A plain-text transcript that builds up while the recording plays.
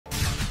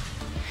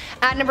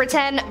At number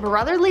 10,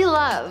 brotherly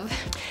love.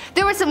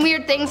 There were some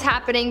weird things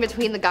happening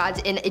between the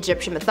gods in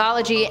Egyptian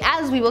mythology,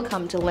 as we will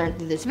come to learn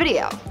through this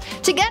video.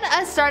 To get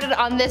us started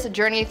on this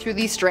journey through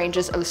the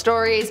strangest of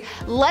stories,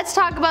 let's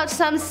talk about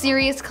some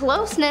serious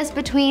closeness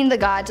between the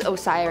gods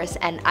Osiris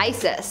and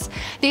Isis.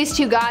 These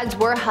two gods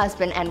were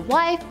husband and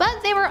wife,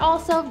 but they were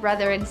also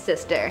brother and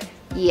sister.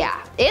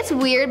 Yeah, it's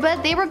weird,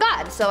 but they were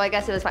gods, so I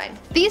guess it was fine.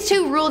 These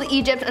two ruled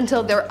Egypt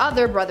until their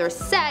other brother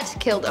Set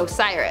killed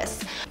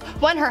Osiris.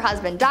 When her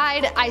husband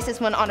died, Isis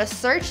went on a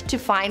search to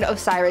find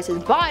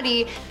Osiris's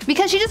body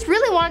because she just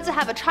really wanted to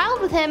have a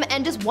child with him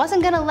and just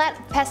wasn't gonna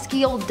let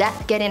pesky old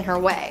death get in her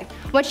way.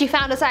 When she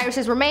found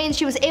Osiris's remains,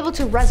 she was able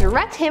to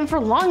resurrect him for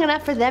long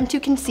enough for them to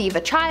conceive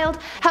a child.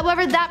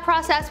 However, that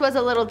process was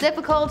a little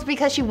difficult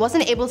because she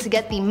wasn't able to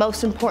get the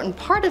most important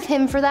part of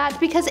him for that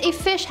because a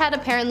fish had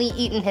apparently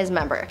eaten his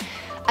member.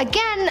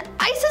 Again,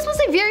 Isis was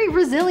a very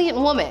resilient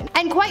woman,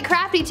 and quite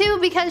crafty too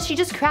because she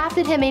just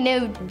crafted him a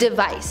new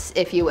device,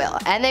 if you will,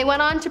 and they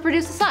went on to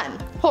produce a son,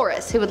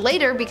 Horus, who would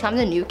later become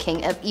the new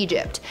king of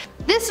Egypt.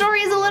 This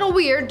story is a little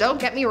weird, don't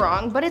get me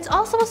wrong, but it's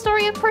also a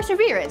story of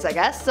perseverance, I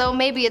guess, so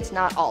maybe it's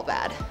not all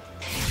bad.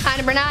 At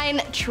number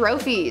 9,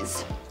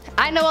 trophies.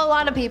 I know a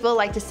lot of people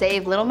like to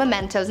save little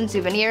mementos and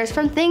souvenirs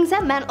from things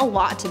that meant a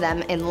lot to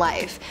them in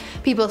life.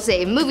 People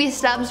save movie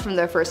stubs from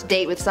their first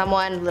date with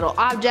someone, little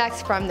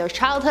objects from their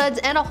childhoods,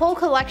 and a whole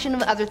collection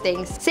of other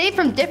things saved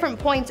from different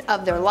points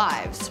of their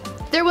lives.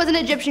 There was an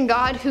Egyptian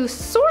god who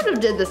sort of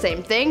did the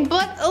same thing,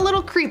 but a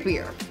little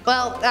creepier.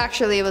 Well,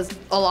 actually it was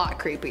a lot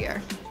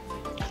creepier.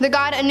 The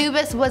god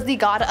Anubis was the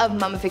god of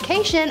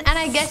mummification, and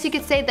I guess you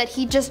could say that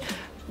he just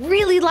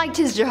really liked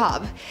his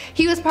job.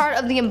 He was part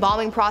of the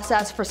embalming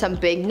process for some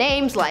big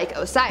names like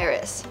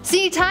Osiris.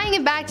 See, tying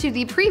it back to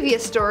the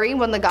previous story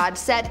when the god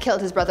Set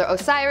killed his brother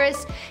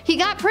Osiris, he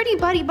got pretty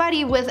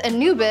buddy-buddy with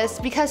Anubis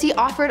because he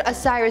offered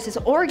Osiris's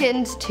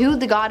organs to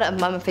the god of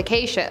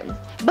mummification.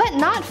 But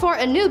not for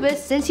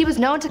Anubis, since he was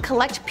known to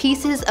collect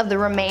pieces of the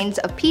remains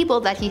of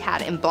people that he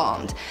had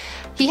embalmed.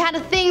 He had a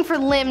thing for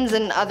limbs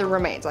and other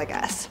remains, I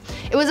guess.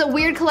 It was a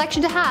weird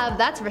collection to have,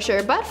 that's for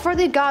sure, but for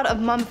the god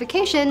of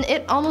mummification,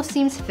 it almost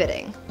seems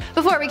fitting.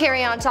 Before we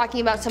carry on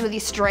talking about some of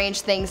these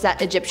strange things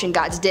that Egyptian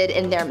gods did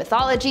in their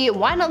mythology,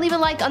 why not leave a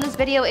like on this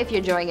video if you're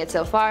enjoying it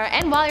so far,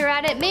 and while you're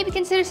at it, maybe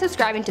consider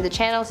subscribing to the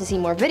channel to see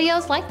more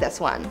videos like this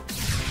one.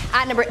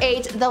 At number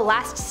 8, the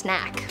last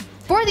snack.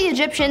 For the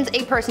Egyptians,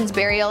 a person's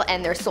burial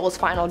and their soul's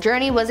final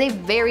journey was a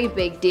very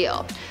big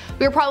deal.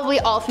 We are probably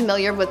all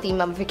familiar with the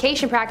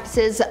mummification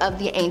practices of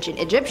the ancient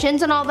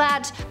Egyptians and all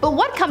that, but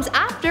what comes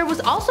after was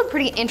also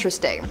pretty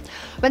interesting.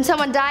 When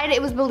someone died,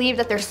 it was believed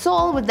that their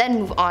soul would then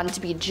move on to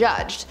be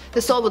judged.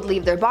 The soul would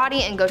leave their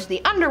body and go to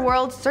the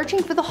underworld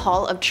searching for the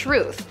Hall of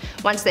Truth.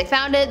 Once they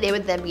found it, they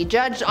would then be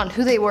judged on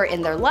who they were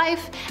in their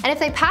life, and if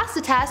they passed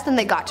the test, then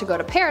they got to go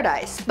to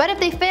paradise. But if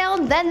they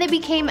failed, then they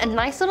became a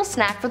nice little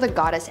snack for the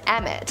goddess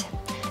Ammit.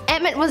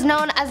 Ammit was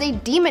known as a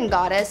demon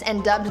goddess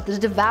and dubbed the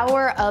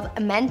devourer of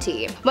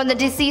Amenti. When the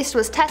deceased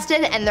was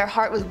tested and their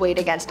heart was weighed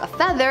against a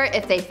feather,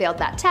 if they failed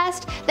that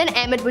test, then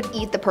Ammit would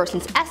eat the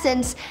person's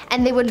essence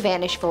and they would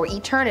vanish for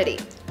eternity.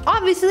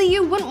 Obviously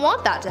you wouldn't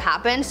want that to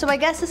happen, so I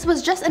guess this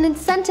was just an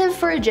incentive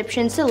for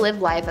Egyptians to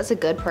live life as a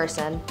good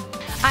person.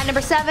 At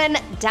number 7,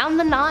 down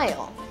the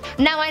Nile.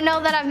 Now I know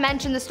that I've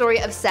mentioned the story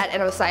of Set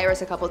and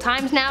Osiris a couple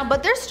times now,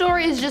 but their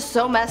story is just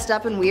so messed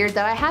up and weird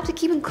that I have to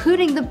keep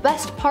including the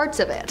best parts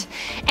of it.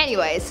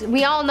 Anyways,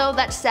 we all know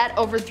that Set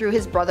overthrew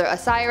his brother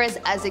Osiris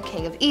as the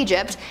king of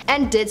Egypt,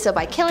 and did so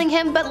by killing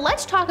him, but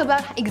let's talk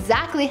about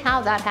exactly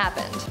how that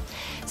happened.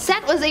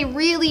 Set was a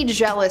really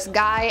jealous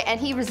guy, and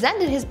he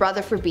resented his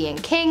brother for being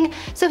king,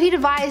 so he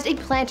devised a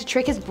plan to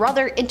trick his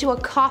brother into a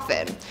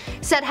coffin.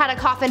 Set had a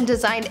coffin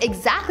designed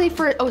exactly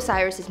for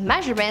Osiris's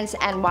measurements,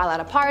 and while at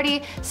a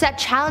party, Set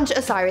challenged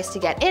Osiris to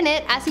get in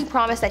it, as he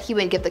promised that he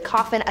would give the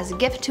coffin as a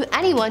gift to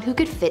anyone who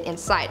could fit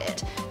inside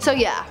it. So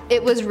yeah,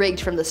 it was rigged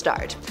from the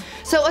start.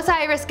 So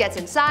Osiris gets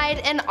inside,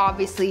 and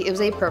obviously it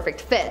was a perfect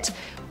fit.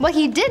 What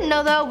he didn't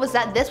know though was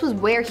that this was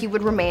where he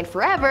would remain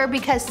forever,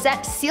 because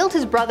Set sealed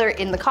his brother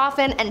in the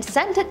coffin and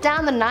sent it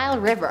down the Nile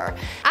River.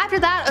 After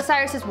that,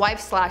 Osiris's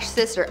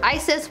wife/sister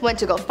Isis went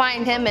to go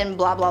find him, and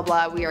blah blah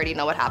blah, we already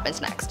know what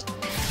happens next.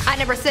 At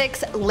number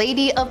 6,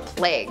 Lady of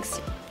Plagues.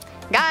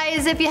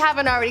 Guys, if you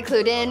haven't already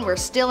clued in, we're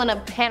still in a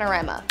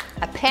panorama,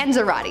 a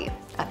panzerati,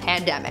 a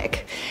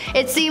pandemic.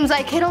 It seems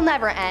like it'll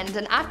never end,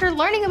 and after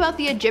learning about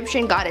the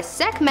Egyptian goddess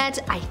Sekhmet,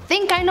 I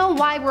think I know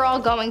why we're all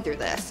going through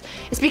this.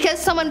 It's because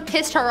someone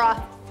pissed her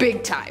off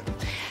big time.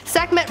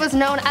 Sekhmet was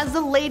known as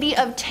the Lady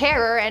of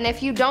Terror, and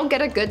if you don't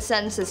get a good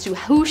sense as to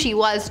who she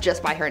was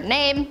just by her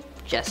name,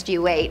 just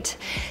you wait.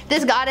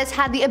 This goddess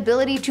had the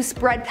ability to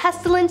spread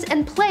pestilence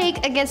and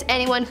plague against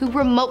anyone who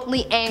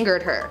remotely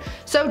angered her.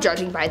 So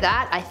judging by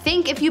that, I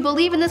think if you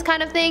believe in this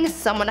kind of thing,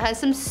 someone has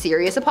some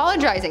serious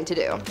apologizing to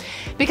do.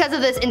 Because of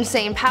this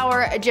insane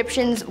power,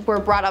 Egyptians were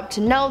brought up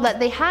to know that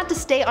they had to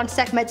stay on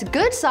Sekhmet's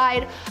good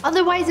side,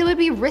 otherwise it would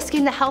be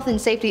risking the health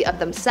and safety of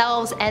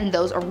themselves and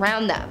those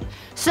around them.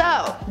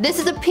 So, this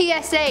is a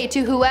PSA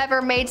to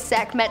whoever made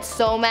Sekhmet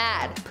so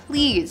mad.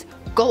 Please,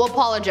 go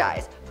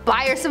apologize.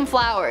 Buy her some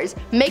flowers.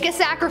 Make a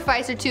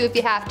sacrifice or two if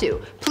you have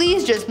to.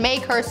 Please just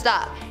make her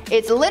stop.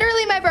 It's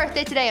literally my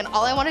birthday today and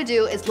all I want to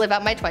do is live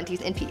out my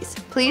 20s in peace.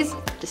 Please,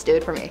 just do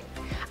it for me.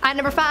 At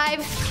number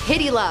 5,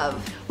 kitty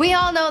love. We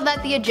all know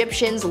that the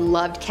Egyptians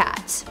loved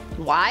cats.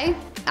 Why?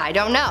 I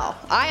don't know.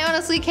 I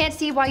honestly can't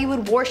see why you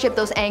would worship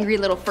those angry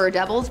little fur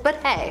devils, but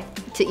hey,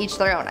 to each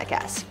their own, I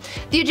guess.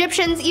 The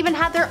Egyptians even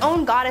had their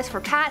own goddess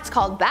for cats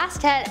called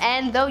Bastet,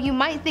 and though you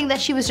might think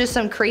that she was just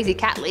some crazy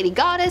cat lady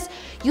goddess,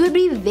 you would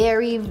be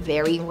very,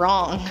 very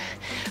wrong.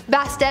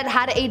 Bastet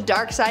had a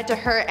dark side to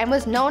her and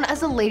was known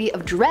as the Lady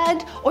of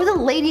Dread or the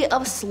Lady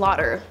of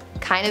Slaughter.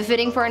 Kind of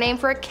fitting for a name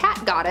for a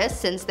cat goddess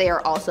since they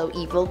are also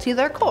evil to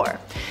their core.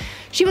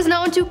 She was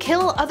known to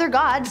kill other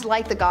gods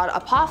like the god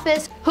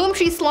Apophis, whom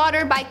she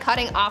slaughtered by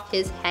cutting off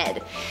his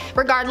head.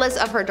 Regardless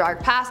of her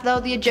dark past though,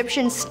 the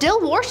Egyptians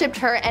still worshipped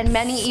her and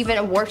many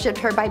even worshipped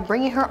her by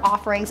bringing her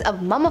offerings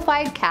of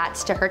mummified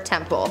cats to her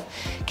temple.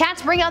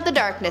 Cats bring out the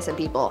darkness in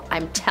people,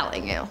 I'm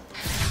telling you.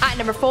 At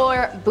number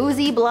 4,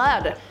 boozy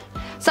blood.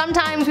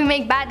 Sometimes we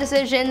make bad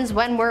decisions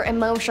when we're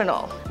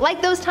emotional.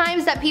 Like those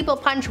times that people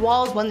punch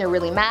walls when they're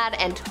really mad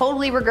and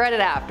totally regret it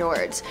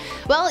afterwards.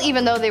 Well,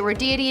 even though they were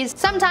deities,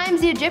 sometimes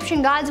the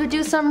Egyptian gods would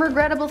do some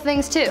regrettable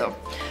things too.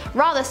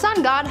 Ra the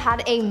sun god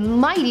had a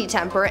mighty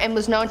temper and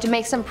was known to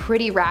make some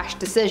pretty rash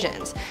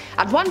decisions.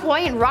 At one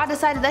point, Ra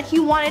decided that he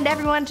wanted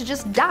everyone to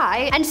just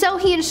die, and so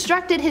he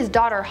instructed his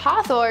daughter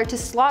Hathor to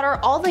slaughter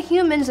all the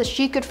humans that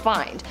she could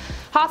find.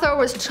 Hathor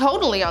was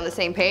totally on the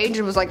same page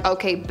and was like,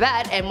 okay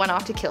bet, and went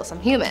off to kill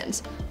some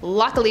humans.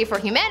 Luckily for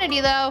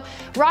humanity though,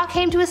 Ra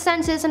came to his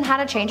senses and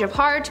had a change of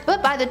heart,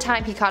 but by the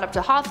time he caught up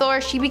to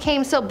Hathor, she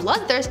became so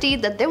bloodthirsty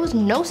that there was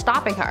no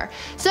stopping her.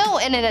 So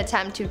in an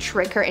attempt to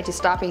trick her into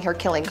stopping her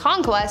killing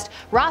conquest,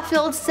 Ra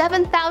filled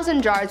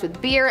 7,000 jars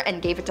with beer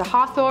and gave it to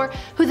Hathor,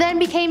 who then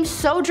became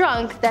so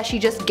drunk that she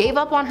just gave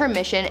up on her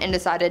mission and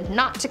decided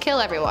not to kill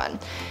everyone.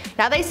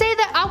 Now they say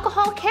that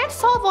alcohol can't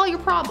solve all your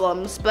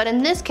problems, but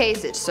in this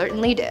case it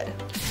certainly did.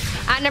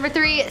 At number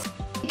 3,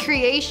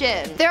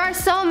 creation. There are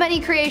so many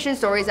creation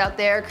stories out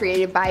there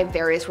created by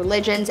various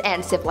religions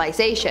and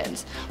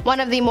civilizations. One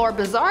of the more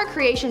bizarre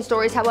creation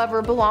stories,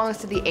 however, belongs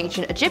to the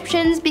ancient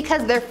Egyptians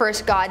because their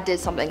first god did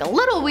something a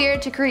little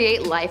weird to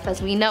create life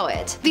as we know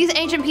it. These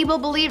ancient people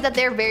believed that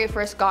their very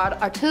first god,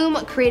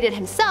 Atum, created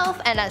himself,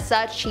 and as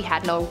such he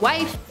had no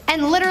wife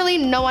and literally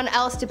no one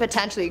else to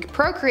potentially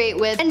procreate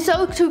with, and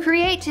so to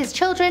create his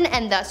children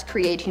and thus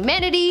create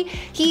humanity,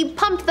 he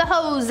pumped the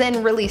hose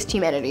and released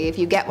humanity, if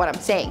you get what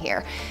I'm saying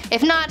here.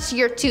 If not,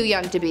 you're too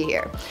young to be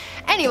here.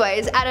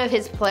 Anyways, out of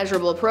his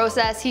pleasurable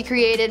process, he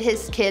created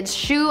his kids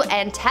Shu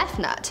and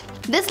Tefnut.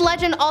 This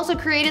legend also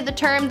created the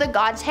term the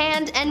god's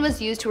hand and was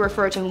used to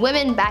refer to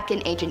women back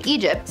in ancient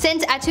Egypt,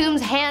 since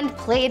Atum's hand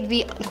played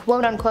the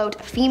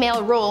quote-unquote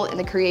female role in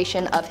the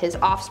creation of his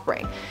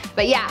offspring.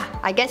 But yeah,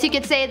 I guess you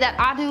could say that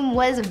Atum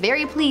was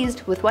very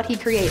pleased with what he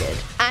created.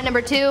 At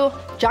number 2,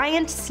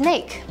 giant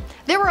snake.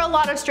 There were a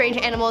lot of strange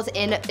animals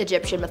in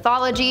Egyptian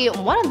mythology,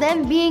 one of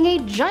them being a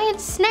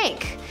giant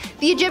snake.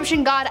 The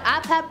Egyptian god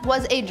Apep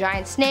was a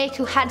giant snake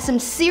who had some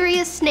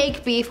serious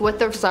snake beef with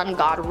their sun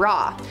god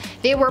Ra.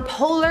 They were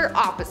polar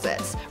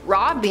opposites,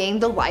 Ra being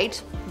the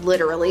light,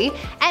 literally,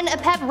 and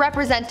Apep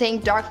representing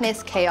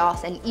darkness,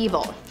 chaos, and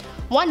evil.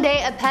 One day,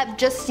 Apep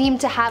just seemed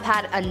to have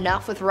had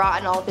enough with Ra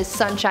and all of his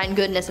sunshine,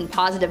 goodness, and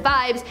positive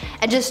vibes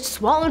and just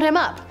swallowed him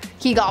up.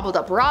 He gobbled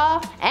up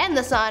Ra and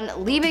the sun,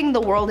 leaving the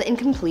world in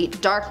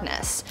complete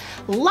darkness.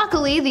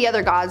 Luckily, the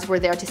other gods were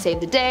there to save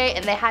the day,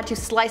 and they had to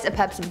slice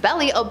Apep's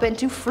belly open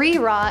to free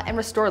Ra and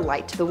restore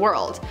light to the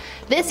world.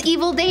 This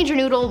evil danger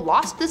noodle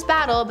lost this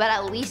battle, but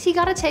at least he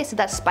got a taste of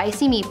that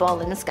spicy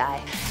meatball in the sky.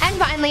 And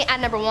finally,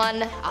 at number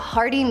 1, a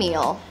hearty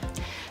meal.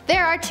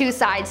 There are two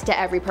sides to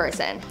every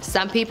person.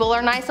 Some people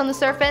are nice on the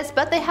surface,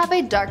 but they have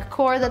a dark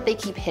core that they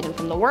keep hidden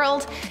from the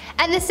world,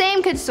 and the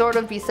same could sort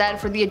of be said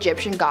for the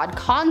Egyptian god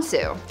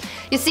Khonsu.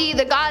 You see,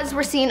 the gods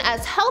were seen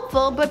as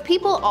helpful, but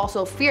people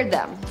also feared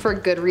them, for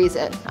good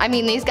reason. I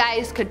mean, these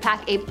guys could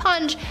pack a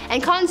punch,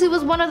 and Khonsu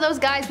was one of those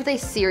guys with a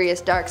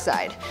serious dark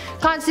side.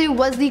 Khonsu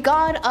was the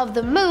god of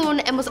the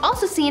moon and was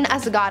also seen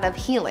as the god of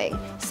healing.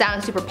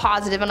 Sounds super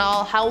positive and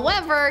all,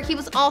 however, he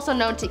was also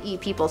known to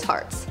eat people's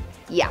hearts.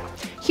 Yeah,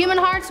 human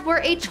hearts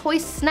were a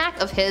choice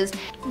snack of his,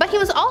 but he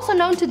was also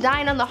known to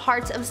dine on the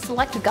hearts of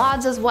select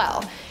gods as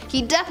well.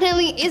 He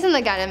definitely isn't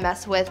the guy to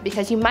mess with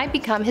because you might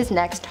become his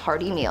next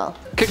hearty meal.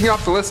 Kicking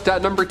off the list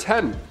at number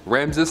 10,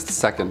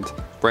 Ramses II.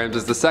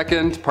 Ramses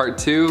II, part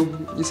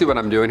 2, you see what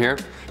I'm doing here.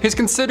 He's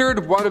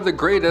considered one of the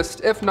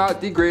greatest, if not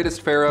the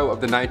greatest pharaoh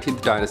of the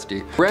 19th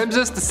dynasty.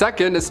 Ramses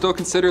II is still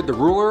considered the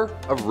ruler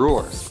of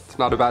rulers. It's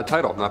not a bad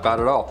title, not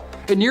bad at all.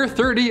 In year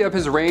 30 of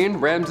his reign,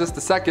 Ramses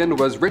II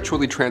was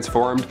ritually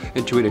transformed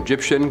into an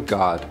Egyptian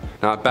god.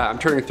 Not bad, I'm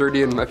turning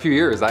 30 in a few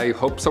years. I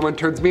hope someone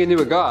turns me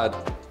into a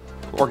god.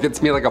 Or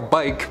gets me like a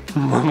bike,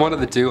 one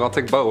of the two, I'll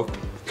take both.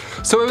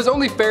 So it was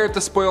only fair if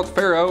the spoiled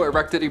pharaoh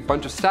erected a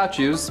bunch of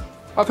statues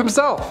of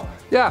himself.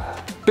 Yeah,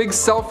 big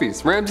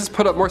selfies. Ramses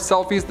put up more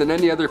selfies than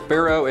any other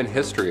pharaoh in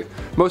history.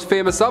 Most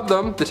famous of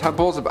them, the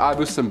temples of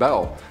Abu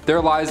Simbel.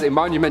 There lies a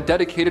monument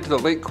dedicated to the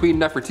late Queen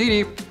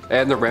Nefertiti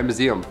and the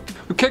Ramesseum.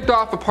 We kicked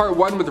off a part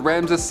 1 with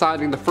Ramses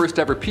signing the first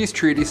ever peace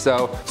treaty,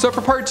 so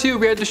for part 2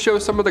 we had to show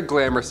some of the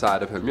glamour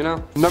side of him, you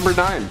know? Number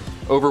 9,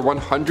 over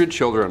 100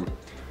 children.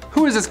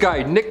 Who is this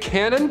guy, Nick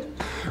Cannon?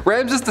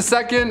 Ramses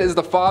II is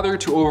the father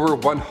to over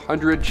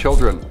 100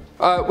 children.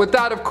 With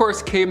that, of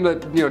course, came the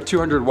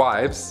 200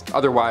 wives,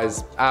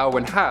 otherwise ow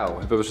and how,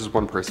 if it was just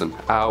one person.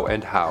 Ow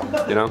and how,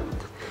 you know?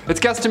 It's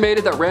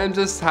guesstimated that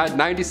Ramses had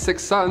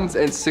 96 sons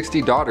and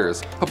 60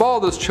 daughters. Of all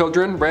those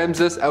children,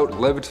 Ramses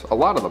outlived a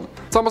lot of them.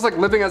 It's almost like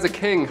living as a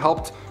king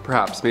helped,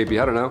 perhaps, maybe,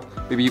 I don't know.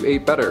 Maybe you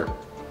ate better.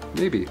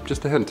 Maybe,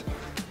 just a hint.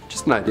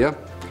 Just an idea.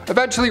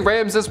 Eventually,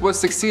 Ramses was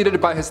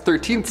succeeded by his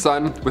 13th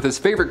son with his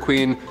favorite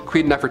queen,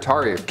 Queen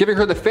Nefertari, giving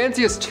her the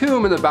fanciest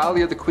tomb in the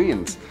Valley of the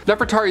Queens.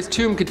 Nefertari's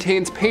tomb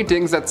contains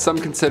paintings that some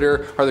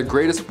consider are the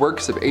greatest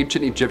works of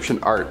ancient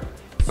Egyptian art.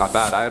 Not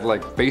bad, I had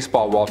like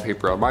baseball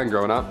wallpaper on mine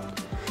growing up.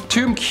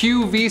 Tomb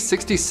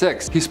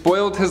QV66, he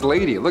spoiled his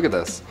lady, look at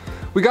this.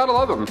 We gotta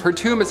love him. Her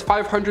tomb is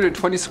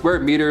 520 square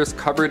meters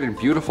covered in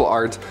beautiful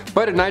art,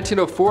 but in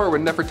 1904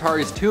 when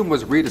Nefertari's tomb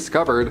was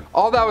rediscovered,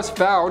 all that was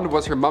found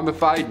was her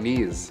mummified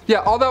knees. Yeah,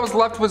 all that was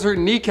left was her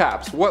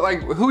kneecaps. What,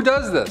 like, who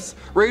does this?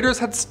 Raiders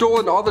had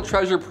stolen all the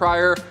treasure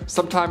prior,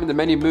 sometime in the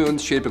many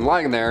moons she had been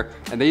lying there,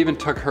 and they even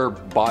took her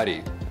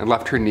body and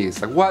left her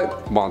knees. Like,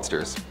 what?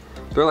 Monsters.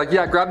 They're like,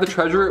 yeah, grab the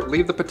treasure,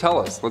 leave the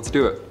patellas, let's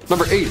do it.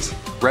 Number 8,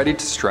 ready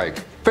to strike.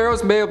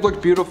 Pharaohs may have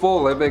looked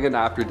beautiful living and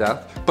after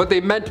death, but they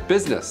meant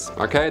business,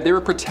 okay? They were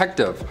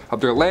protective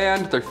of their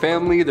land, their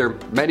family, their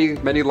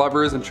many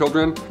lovers and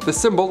children. The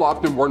symbol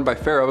often worn by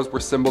pharaohs were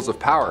symbols of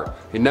power,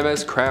 a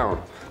Nemes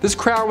crown. This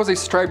crown was a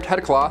striped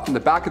headcloth and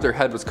the back of their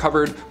head was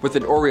covered with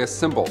an aureus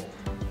symbol,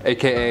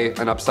 aka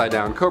an upside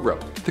down cobra.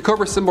 The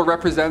cobra symbol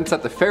represents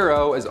that the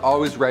pharaoh is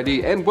always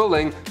ready and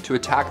willing to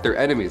attack their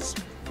enemies.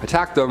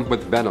 Attack them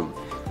with venom.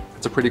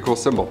 It's a pretty cool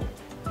symbol.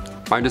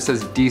 Mine just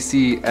says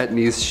DC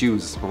Etnies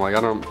shoes. I'm like,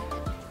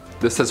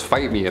 this says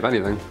fight me if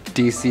anything.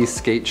 DC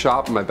skate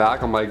shop on my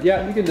back. I'm like,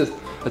 yeah, you can just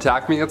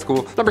attack me, that's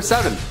cool. Number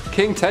 7,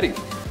 King Teti.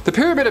 The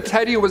Pyramid of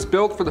Teti was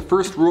built for the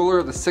first ruler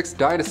of the 6th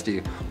dynasty.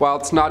 While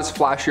it's not as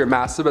flashy or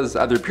massive as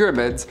other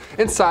pyramids,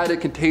 inside it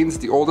contains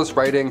the oldest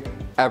writing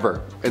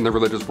ever in the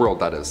religious world,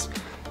 that is.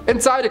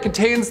 Inside it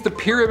contains the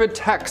pyramid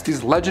texts,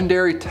 these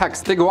legendary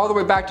texts. They go all the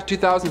way back to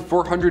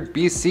 2400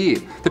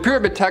 BC. The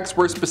pyramid texts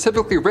were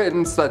specifically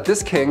written so that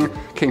this king,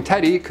 King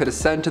Teti, could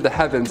ascend to the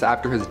heavens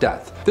after his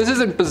death. This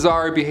isn't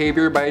bizarre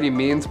behavior by any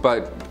means,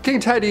 but King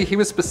Teti, he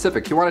was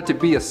specific. He wanted to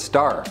be a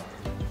star.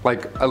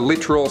 Like a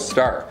literal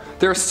star.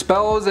 There are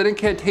spells and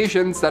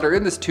incantations that are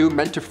in this tomb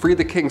meant to free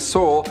the king's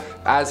soul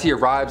as he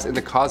arrives in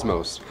the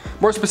cosmos.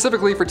 More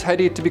specifically for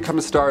Teti to become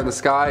a star in the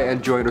sky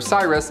and join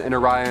Osiris and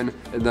Orion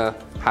in the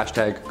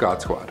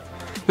 #God Squad.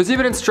 There's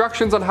even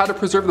instructions on how to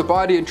preserve the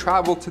body and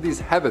travel to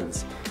these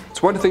heavens.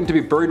 It's one thing to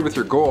be buried with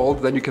your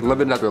gold, then you can live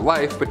another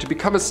life, but to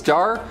become a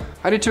star,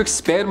 I need to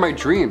expand my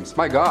dreams.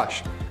 My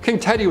gosh, King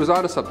Teti was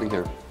onto something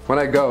here. When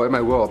I go in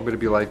my will, I'm gonna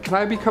be like, can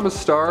I become a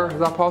star? Is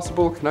that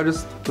possible? Can I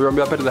just throw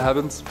me up into the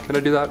heavens? Can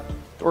I do that?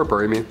 Or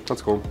bury me,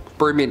 that's cool.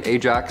 Bury me in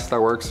Ajax, that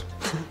works.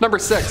 Number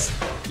 6,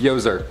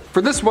 Yozer.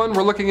 For this one,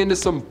 we're looking into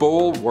some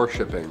bull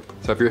worshipping.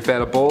 So if you're a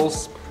fan of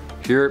bulls,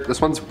 here,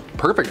 this one's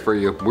perfect for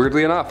you,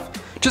 weirdly enough.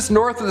 Just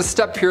north of the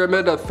step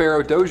pyramid of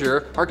Pharaoh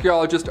Dozier,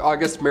 archaeologist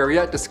Auguste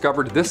Mariette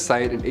discovered this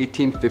site in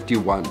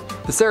 1851.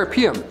 The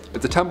Serapeum.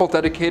 It's a temple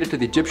dedicated to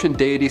the Egyptian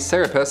deity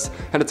Serapis,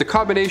 and it's a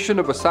combination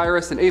of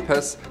Osiris and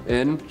Apis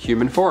in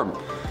human form.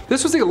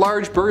 This was a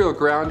large burial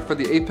ground for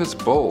the Apis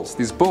bulls,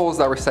 these bulls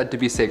that were said to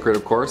be sacred,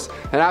 of course,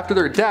 and after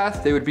their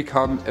death, they would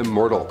become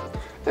immortal.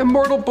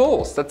 Immortal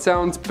bulls, that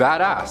sounds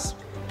badass.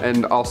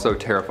 And also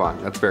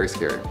terrifying, that's very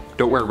scary.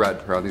 Don't wear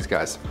red around these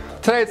guys.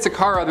 Today at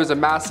Saqqara, there's a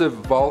massive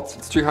vault.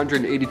 It's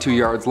 382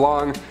 yards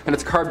long, and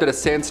it's carved out of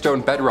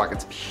sandstone bedrock.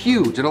 It's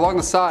huge, and along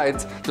the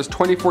sides, there's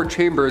 24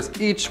 chambers,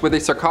 each with a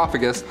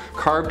sarcophagus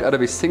carved out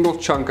of a single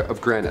chunk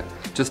of granite.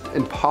 Just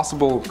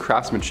impossible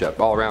craftsmanship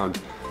all around.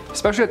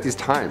 Especially at these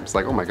times,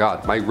 like, oh my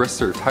god, my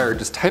wrists are tired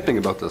just typing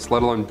about this,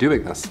 let alone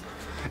doing this.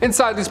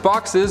 Inside these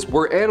boxes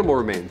were animal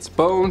remains,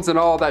 bones and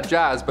all that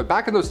jazz, but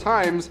back in those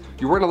times,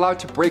 you weren't allowed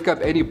to break up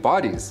any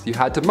bodies. You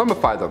had to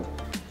mummify them,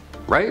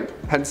 right?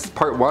 Hence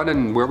part 1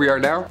 and where we are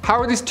now.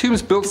 How are these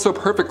tombs built so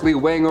perfectly,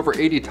 weighing over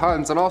 80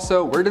 tons? And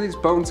also, where do these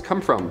bones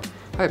come from?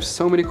 I have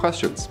so many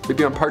questions.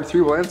 Maybe on part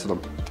 3 we'll answer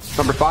them.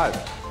 Number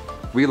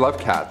 5, we love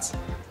cats.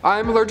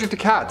 I'm allergic to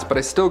cats, but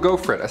I still go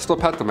for it. I still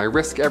pet them. I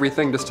risk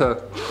everything just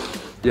to,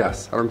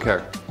 yes, I don't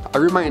care. I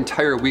ruined my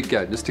entire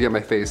weekend just to get my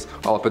face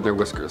all up in their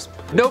whiskers.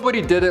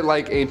 Nobody did it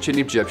like ancient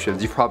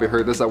Egyptians. You've probably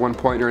heard this at one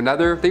point or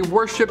another. They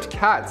worshipped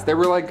cats. They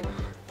were like,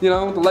 you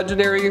know, the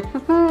legendary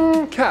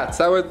cats.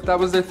 That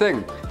was their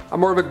thing. I'm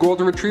more of a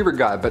golden retriever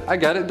guy, but I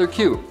get it, they're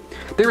cute.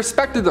 They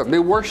respected them, they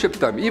worshipped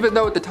them. Even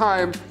though at the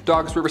time,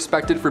 dogs were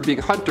respected for being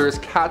hunters,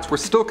 cats were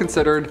still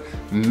considered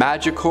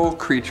magical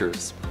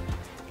creatures.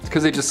 It's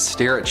because they just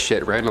stare at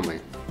shit randomly.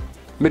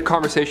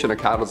 Mid-conversation, a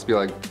cat will just be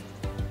like...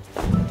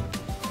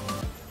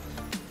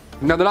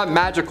 No, they're not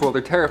magical, they're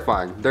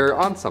terrifying. They're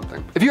on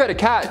something. If you had a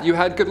cat, you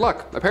had good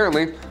luck.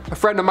 Apparently, a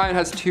friend of mine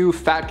has 2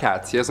 fat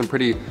cats. He has some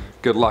pretty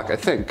good luck, I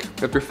think.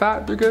 If they're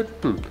fat, they're good?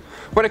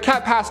 When a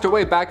cat passed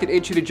away back in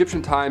ancient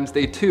Egyptian times,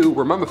 they too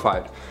were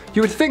mummified.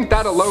 You would think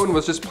that alone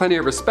was just plenty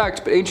of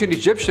respect, but ancient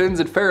Egyptians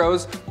and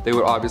pharaohs, they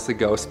would obviously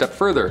go a step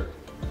further.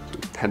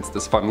 Hence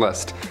this fun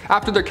list.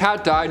 After their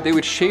cat died, they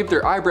would shave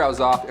their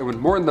eyebrows off and would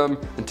mourn them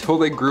until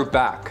they grew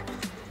back.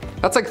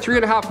 That's like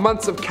 3.5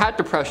 months of cat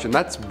depression.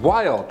 That's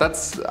wild.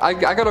 I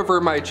got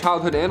over my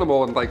childhood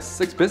animal in like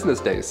 6 business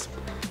days.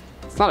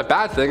 It's not a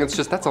bad thing, it's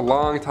just that's a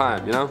long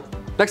time, you know?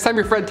 Next time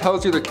your friend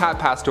tells you their cat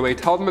passed away,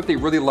 tell them if they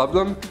really love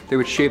them, they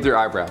would shave their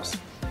eyebrows.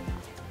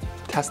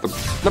 Test them.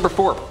 Number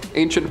 4,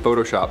 ancient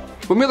Photoshop.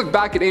 When we look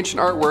back at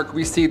ancient artwork,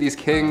 we see these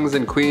kings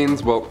and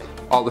queens, well,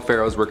 all the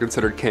pharaohs were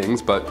considered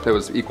kings, but it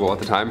was equal at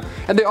the time.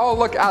 And they all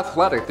look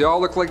athletic. They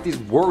all look like these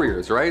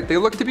warriors, right? They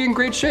look to be in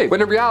great shape.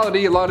 When in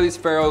reality, a lot of these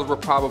pharaohs were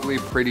probably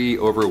pretty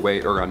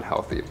overweight or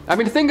unhealthy. I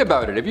mean, think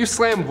about it. If you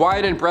slam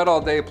wine and bread all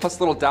day, plus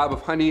a little dab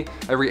of honey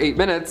every 8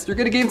 minutes, you're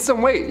gonna gain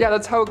some weight. Yeah,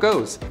 that's how it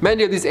goes.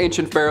 Many of these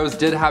ancient pharaohs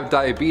did have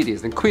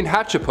diabetes, and Queen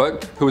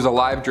Hatshepsut, who was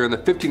alive during the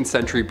 15th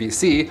century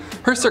BC,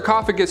 her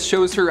sarcophagus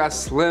shows her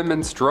as slim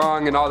and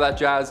strong and all that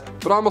jazz,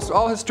 but almost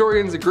all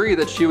historians agree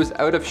that she was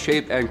out of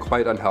shape and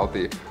quite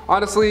unhealthy.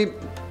 Honestly,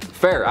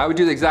 fair, I would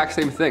do the exact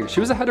same thing. She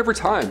was ahead of her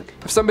time.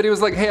 If somebody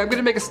was like, hey, I'm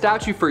gonna make a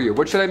statue for you,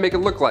 what should I make it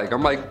look like?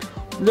 I'm like,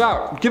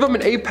 yeah, give him an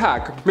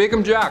 8-pack, make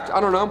him jacked, I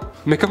don't know.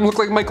 Make him look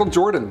like Michael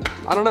Jordan,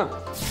 I don't know.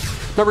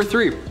 Number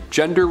 3,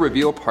 gender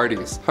reveal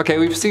parties. Okay,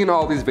 we've seen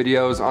all these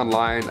videos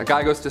online. A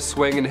guy goes to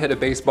swing and hit a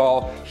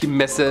baseball, he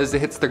misses, it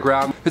hits the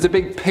ground. There's a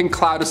big pink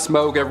cloud of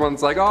smoke,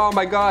 everyone's like, oh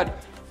my God.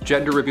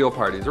 Gender reveal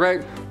parties,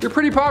 right? They're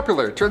pretty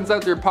popular. Turns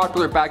out they're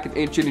popular back in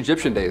ancient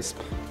Egyptian days,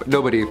 but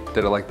nobody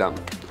did it like them.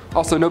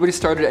 Also, nobody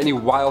started any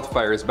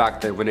wildfires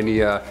back then when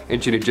any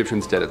ancient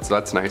Egyptians did it, so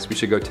that's nice. We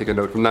should go take a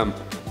note from them.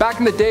 Back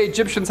in the day,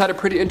 Egyptians had a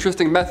pretty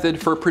interesting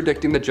method for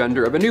predicting the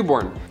gender of a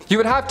newborn. You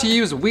would have to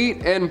use wheat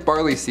and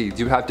barley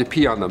seeds. You would have to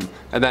pee on them,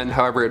 and then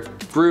however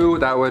it grew,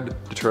 that would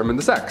determine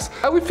the sex.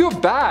 I would feel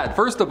bad.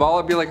 First of all,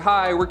 I'd be like,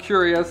 hi, we're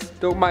curious,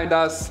 don't mind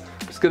us.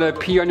 Just gonna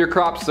pee on your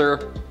crops,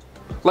 sir.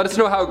 Let us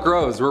know how it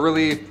grows. We're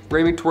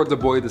aiming towards a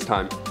boy this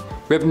time.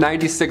 We have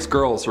 96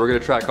 girls, so we're gonna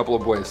try a couple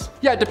of boys.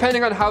 Yeah,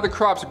 depending on how the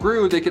crops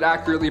grew, they could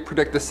accurately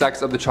predict the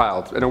sex of the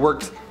child, and it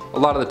worked a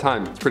lot of the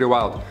time. It's pretty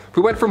wild.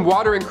 We went from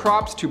watering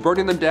crops to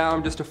burning them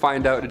down just to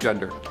find out a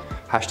gender.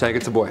 Hashtag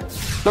it's a boy.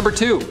 Number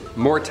 2,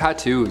 more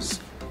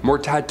tattoos. More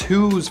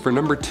tattoos for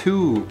number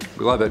 2.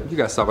 We love it. You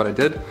guys saw what I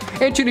did.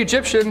 Ancient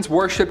Egyptians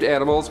worshipped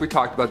animals. We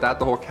talked about that,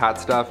 the whole cat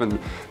stuff and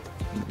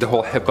the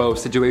whole hippo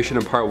situation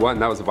in part 1,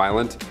 that was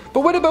violent. But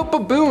what about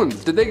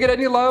baboons? Did they get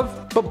any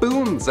love?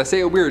 Baboons, I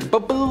say it weird,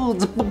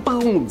 baboons,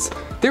 baboons.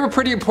 They were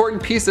pretty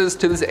important pieces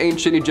to this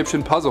ancient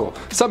Egyptian puzzle.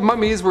 Some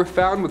mummies were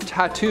found with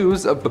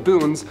tattoos of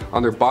baboons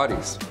on their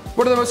bodies.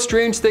 One of the most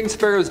strange things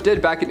pharaohs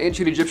did back in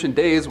ancient Egyptian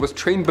days was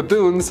train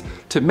baboons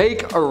to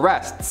make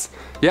arrests.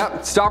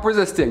 Yep, stop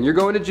resisting, you're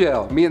going to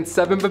jail. Me and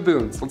 7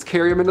 baboons, let's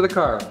carry them into the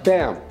car,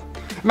 bam.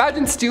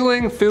 Imagine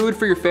stealing food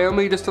for your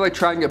family just to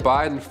try and get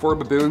by, and then 4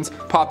 baboons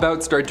pop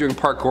out, start doing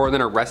parkour, and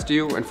then arrest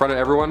you in front of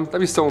everyone.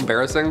 That'd be so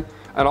embarrassing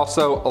and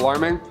also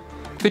alarming.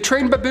 They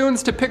trained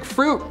baboons to pick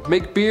fruit,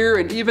 make beer,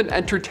 and even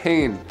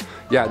entertain.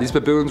 Yeah, these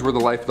baboons were the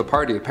life of the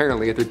party,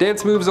 apparently. If their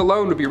dance moves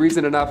alone would be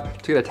reason enough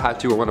to get a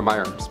tattoo on one of my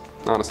arms,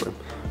 honestly.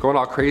 Going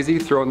all crazy,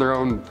 throwing their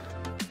own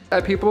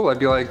at people, I'd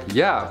be like,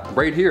 yeah,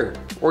 right here,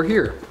 or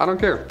here, I don't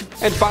care.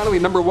 And finally,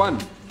 number 1,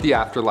 the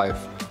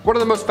afterlife. One of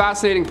the most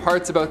fascinating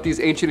parts about these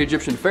ancient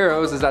Egyptian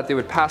pharaohs is that they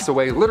would pass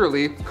away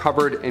literally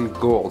covered in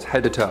gold,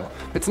 head to toe.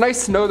 It's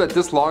nice to know that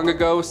this long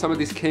ago, some of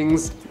these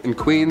kings and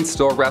queens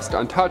still rest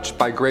untouched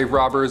by grave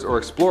robbers or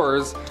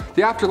explorers.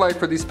 The afterlife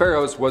for these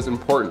pharaohs was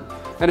important.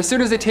 And as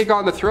soon as they take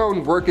on the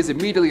throne, work is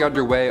immediately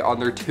underway on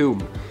their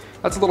tomb.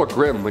 That's a little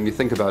grim when you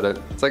think about it.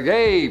 It's like,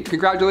 hey,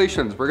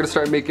 congratulations, we're gonna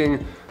start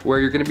making where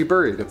you're gonna be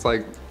buried. It's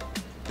like,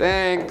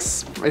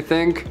 thanks, I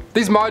think.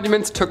 These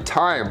monuments took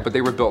time, but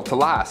they were built to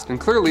last, and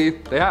clearly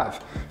they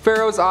have.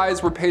 Pharaoh's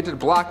eyes were painted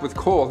black with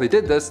coal. They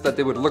did this so that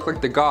they would look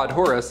like the god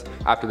Horus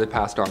after they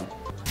passed on.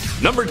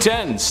 Number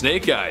 10,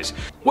 snake eyes.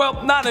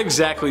 Well, not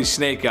exactly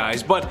snake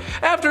eyes, but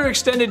after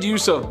extended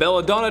use of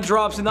belladonna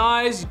drops in the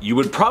eyes, you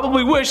would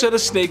probably wish that a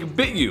snake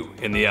bit you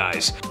in the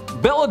eyes.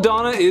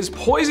 Belladonna is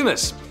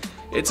poisonous.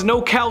 It's a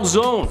no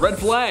calzone, red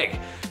flag.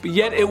 But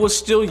yet it was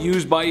still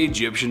used by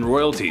Egyptian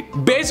royalty.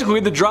 Basically,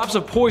 the drops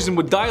of poison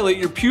would dilate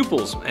your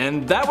pupils,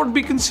 and that would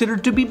be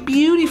considered to be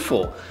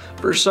beautiful.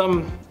 For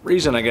some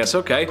reason, I guess,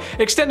 okay.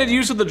 Extended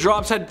use of the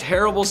drops had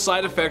terrible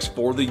side effects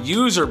for the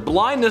user,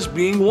 blindness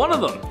being one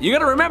of them. You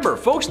gotta remember,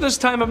 folks in this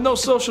time have no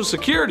social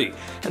security,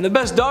 and the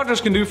best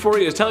doctors can do for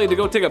you is tell you to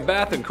go take a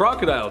bath in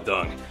crocodile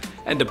dung.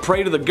 and to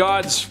pray to the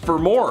gods for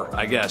more,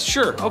 I guess.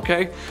 Sure,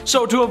 okay.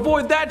 So to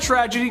avoid that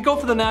tragedy, go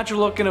for the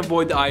natural look and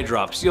avoid the eye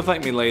drops. You'll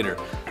thank me later.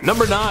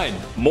 Number 9,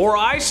 more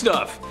eye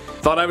stuff.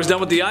 Thought I was done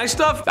with the eye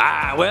stuff?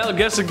 Well,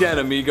 guess again,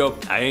 amigo.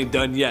 I ain't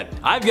done yet.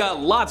 I've got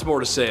lots more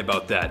to say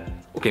about that.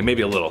 Okay,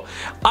 maybe a little.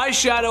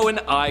 Eyeshadow and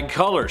eye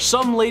color.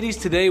 Some ladies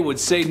today would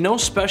say no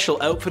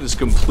special outfit is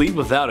complete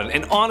without it,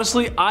 and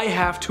honestly, I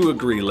have to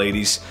agree,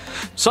 ladies.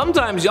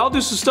 Sometimes y'all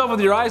do some stuff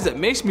with your eyes that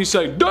makes me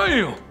say,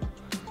 damn,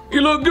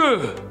 you look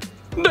good.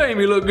 Damn,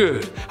 you look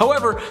good.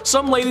 However,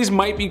 some ladies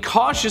might be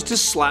cautious to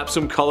slap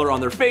some color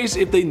on their face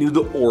if they knew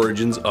the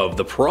origins of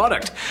the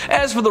product.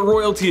 As for the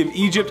royalty of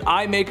Egypt,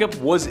 eye makeup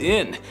was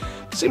in.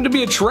 Seemed to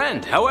be a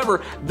trend.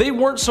 However, they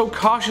weren't so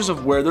cautious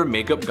of where their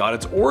makeup got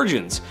its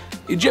origins.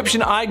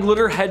 Egyptian eye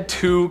glitter had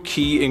 2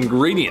 key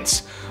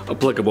ingredients: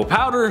 applicable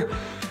powder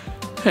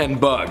and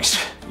bugs.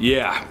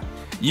 Yeah.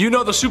 You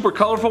know the super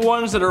colorful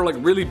ones that are like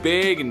really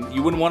big and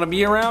you wouldn't want to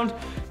be around?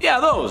 Yeah,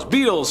 those,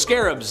 beetles,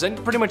 scarabs,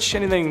 and pretty much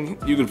anything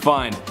you can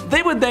find.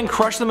 They would then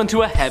crush them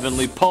into a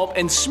heavenly pulp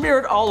and smear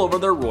it all over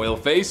their royal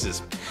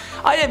faces.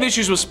 I have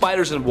issues with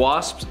spiders and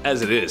wasps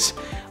as it is.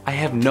 I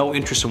have no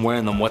interest in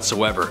wearing them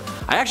whatsoever.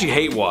 I actually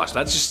hate wasps.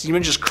 That's just,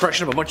 even just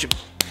crushing up a bunch of,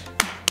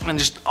 and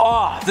just,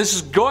 oh, this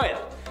is good.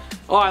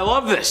 Oh, I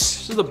love this.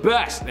 This is the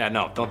best. Yeah,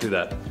 no, don't do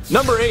that.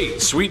 Number 8,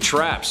 sweet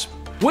traps.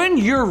 When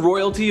you're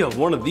royalty of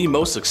one of the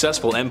most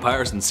successful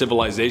empires and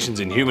civilizations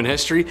in human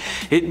history,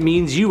 it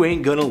means you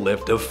ain't gonna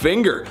lift a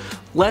finger.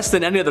 Less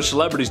than any other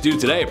celebrities do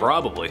today,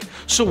 probably.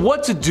 So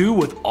what to do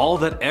with all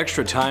that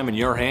extra time in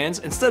your hands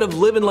instead of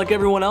living like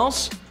everyone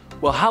else?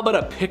 Well, how about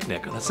a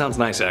picnic? That sounds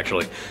nice,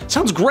 actually.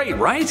 Sounds great,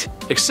 right?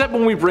 Except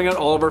when we bring out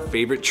all of our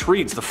favorite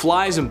treats, the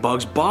flies and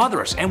bugs bother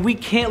us, and we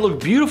can't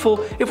look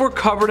beautiful if we're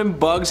covered in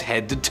bugs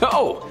head to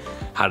toe.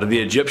 How did the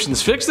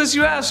Egyptians fix this,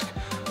 you ask?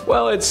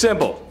 Well, it's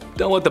simple.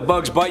 Don't let the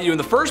bugs bite you in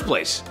the first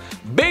place.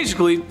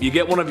 Basically, you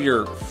get one of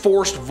your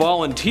forced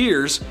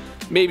volunteers,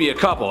 maybe a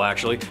couple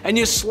actually, and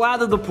you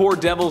slather the poor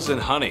devils in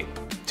honey,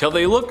 till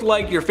they look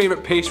like your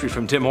favorite pastry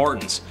from Tim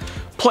Hortons.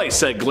 Place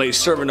said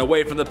glazed serving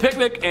away from the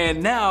picnic,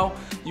 and now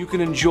you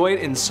can enjoy it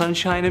in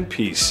sunshine and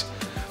peace.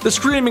 The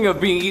screaming of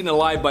being eaten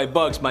alive by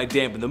bugs might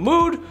dampen the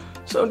mood,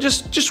 so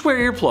just wear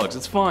earplugs,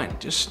 it's fine.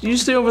 You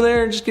stay over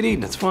there and just get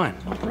eaten, it's fine.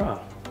 No problem.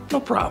 No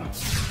problem.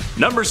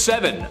 Number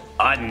 7,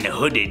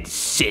 unhooded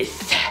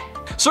Sith.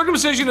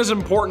 Circumcision is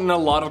important in a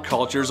lot of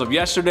cultures of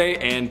yesterday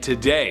and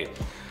today.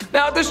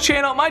 Now at this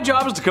channel, my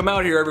job is to come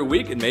out here every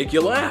week and make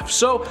you laugh.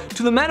 So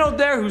to the men out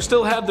there who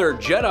still have their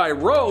Jedi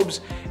robes,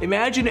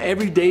 imagine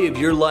every day of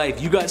your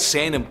life you got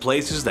sand in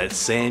places that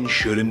sand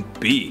shouldn't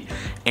be.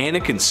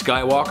 Anakin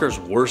Skywalker's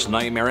worst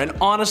nightmare, and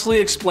honestly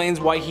explains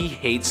why he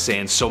hates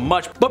sand so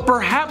much. But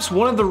perhaps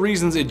one of the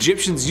reasons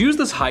Egyptians used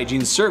this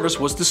hygiene service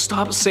was to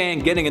stop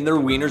sand getting in their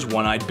wiener's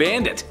one-eyed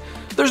bandit.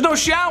 There's no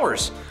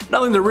showers,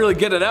 nothing to really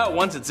get it out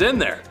once it's in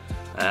there.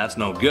 That's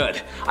no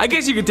good. I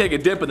guess you could take a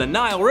dip in the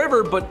Nile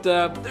River, but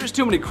there's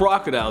too many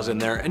crocodiles in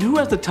there, and who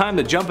has the time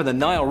to jump in the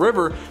Nile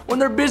River when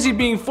they're busy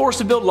being forced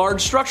to build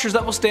large structures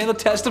that will stand the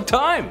test of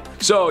time?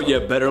 So you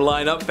better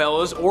line up,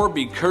 fellas, or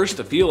be cursed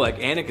to feel like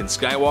Anakin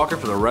Skywalker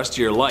for the rest of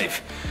your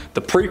life.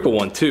 The prequel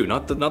one too,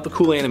 not the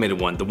cool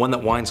animated one, the one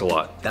that whines a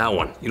lot. That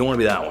one. You don't want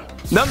to be that one.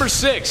 Number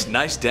 6,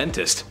 nice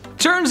dentist.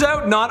 Turns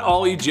out not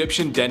all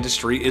Egyptian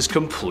dentistry is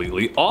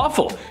completely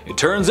awful. It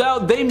turns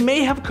out they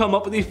may have come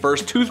up with the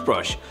first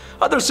toothbrush.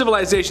 Other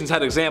civilizations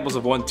had examples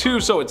of one too,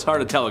 so it's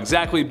hard to tell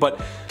exactly,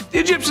 but the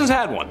Egyptians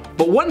had one.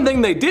 But one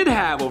thing they did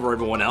have over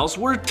everyone else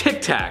were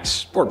Tic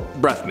Tacs, or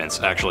breath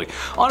mints actually.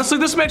 Honestly,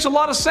 this makes a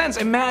lot of sense.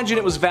 Imagine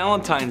it was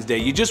Valentine's Day,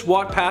 you just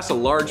walked past a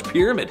large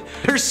pyramid.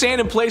 There's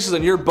sand in places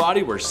on your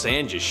body where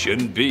sand just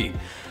shouldn't be.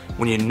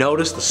 When you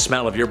notice the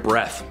smell of your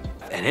breath,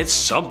 and it's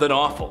something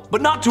awful.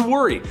 But not to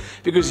worry,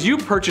 because you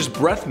purchased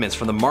breath mints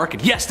from the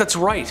market. Yes, that's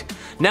right.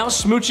 Now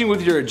smooching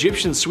with your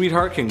Egyptian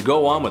sweetheart can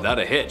go on without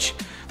a hitch.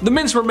 The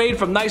mints were made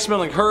from nice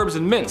smelling herbs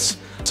and mints,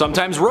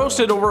 sometimes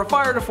roasted over a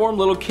fire to form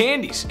little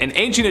candies. An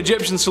ancient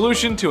Egyptian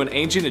solution to an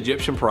ancient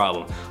Egyptian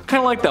problem.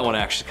 Kinda like that one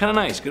actually, kinda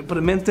nice. Gonna put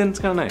a mint in, it's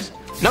kinda nice.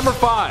 Number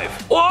 5.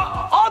 What?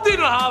 I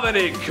didn't have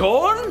any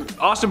corn!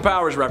 Austin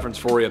Powers reference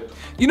for you.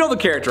 You know the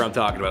character I'm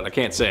talking about, I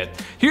can't say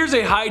it. Here's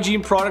a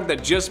hygiene product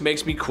that just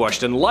makes me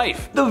question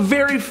life. The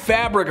very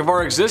fabric of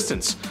our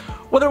existence.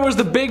 Whether it was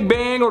the Big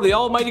Bang or the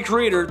almighty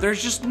creator,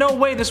 there's just no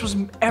way this was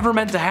ever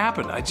meant to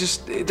happen.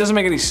 It doesn't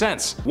make any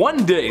sense.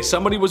 One day,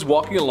 somebody was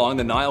walking along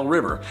the Nile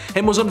River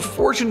and was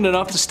unfortunate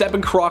enough to step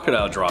in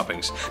crocodile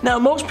droppings. Now,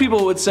 most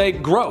people would say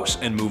gross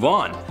and move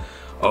on.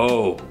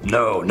 Oh,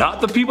 no,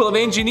 not the people of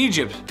ancient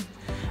Egypt.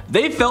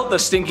 They felt the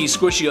stinky,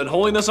 squishy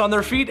unholiness on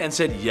their feet and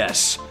said,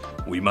 yes,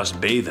 we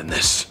must bathe in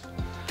this.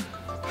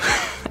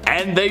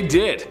 And they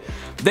did.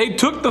 They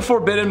took the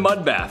forbidden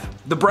mud bath,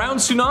 the brown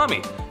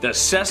tsunami, the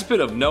cesspit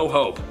of no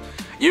hope.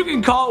 You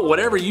can call it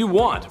whatever you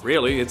want,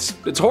 really,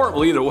 it's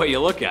horrible either way you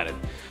look at it.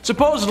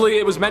 Supposedly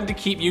it was meant to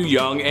keep you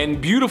young and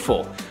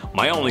beautiful.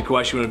 My only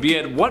question would be,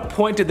 at what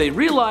point did they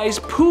realize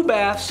poo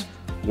baths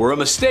were a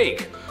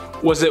mistake?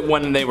 Was it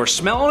when they were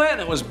smelling it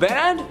and it was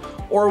bad?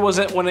 Or was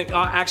it when it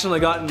accidentally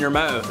got in your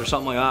mouth or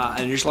something like that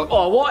and you're just like,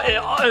 oh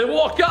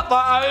what, got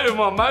that out of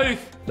my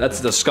mouth? That's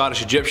the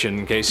Scottish Egyptian,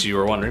 in case you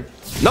were wondering.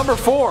 Number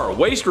 4,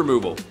 waste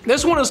removal.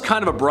 This one is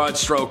kind of a broad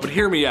stroke, but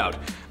hear me out.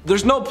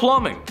 There's no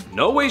plumbing,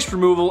 no waste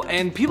removal,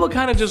 and people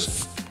kind of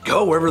just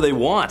go wherever they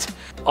want.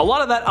 A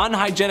lot of that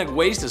unhygienic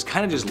waste is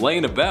kind of just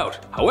laying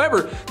about.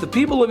 However, the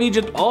people of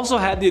Egypt also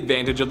had the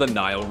advantage of the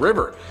Nile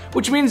River,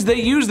 which means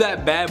they use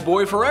that bad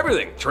boy for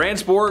everything.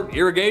 Transport,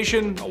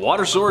 irrigation, a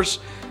water source,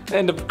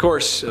 and of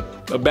course,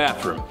 a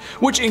bathroom.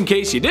 Which, in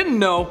case you didn't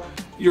know,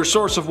 your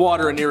source of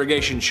water and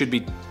irrigation should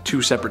be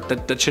two separate,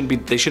 they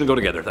shouldn't go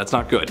together, that's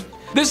not good.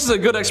 This is a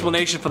good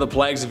explanation for the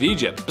plagues of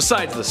Egypt,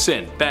 besides the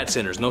sin, bad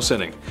sinners, no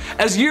sinning.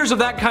 As years of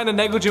that kind of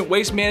negligent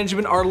waste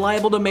management are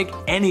liable to make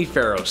any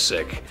pharaoh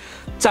sick.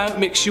 Don't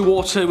mix your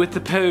water with the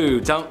poo,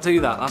 don't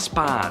do that, that's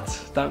bad,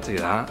 don't do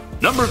that.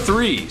 Number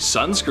 3,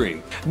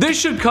 sunscreen. This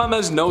should come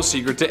as no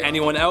secret to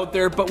anyone out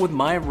there, but with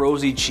my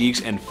rosy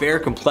cheeks and fair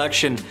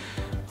complexion,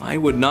 I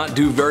would not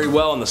do very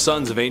well in the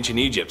suns of ancient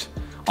Egypt.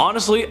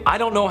 Honestly, I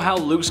don't know how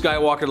Luke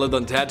Skywalker lived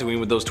on Tatooine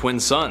with those twin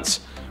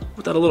suns.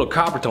 Without a little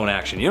copper tone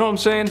action, you know what I'm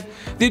saying?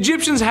 The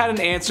Egyptians had an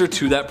answer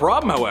to that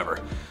problem, however.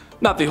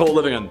 Not the whole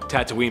living on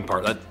Tatooine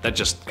part, that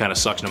just kinda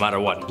sucks no matter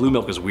what. Blue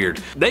milk is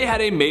weird. They had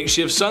a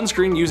makeshift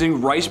sunscreen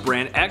using rice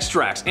bran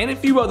extracts and a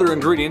few other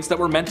ingredients that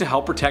were meant to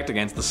help protect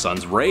against the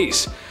sun's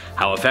rays.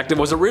 How effective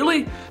was it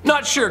really?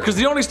 Not sure, cause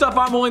the only stuff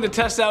I'm willing to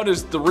test out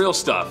is the real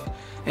stuff.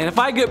 And if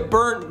I get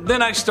burnt,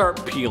 then I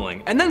start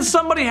peeling. And then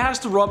somebody has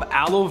to rub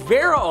aloe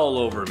vera all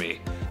over me.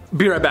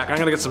 Be right back, I'm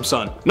gonna get some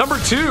sun. Number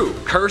 2,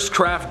 cursed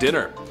craft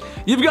dinner.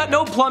 You've got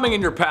no plumbing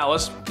in your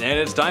palace, and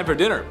it's time for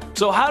dinner.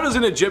 So how does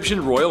an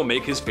Egyptian royal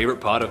make his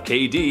favorite pot of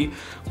KD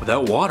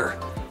without water?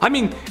 I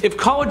mean, if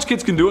college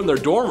kids can do it in their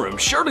dorm room,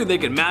 surely they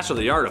can master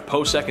the art of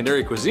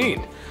post-secondary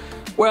cuisine.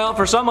 Well,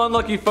 for some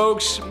unlucky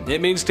folks, it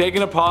means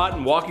taking a pot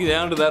and walking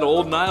down to that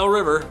old Nile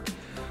River.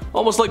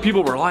 Almost like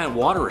people rely on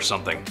water or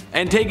something,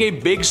 and take a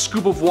big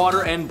scoop of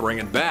water and bring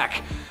it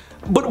back.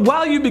 But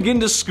while you begin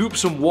to scoop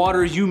some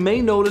water, you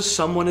may notice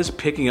someone is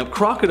picking up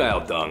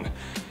crocodile dung.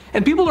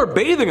 And people are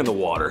bathing in the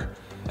water.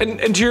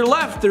 And to your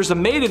left, there's a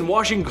maiden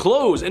washing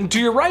clothes, and to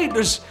your right,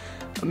 there's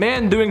a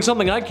man doing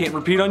something I can't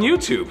repeat on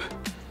YouTube.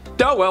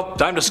 Oh well,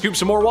 time to scoop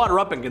some more water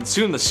up and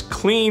consume this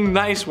clean,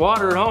 nice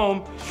water at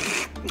home.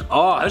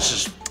 Oh, this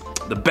is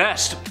the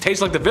best.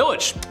 Tastes like the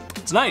village.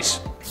 It's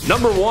nice.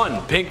 Number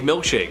 1, pink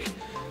milkshake.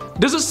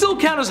 Does it still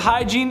count as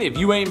hygiene if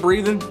you ain't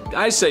breathing?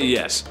 I say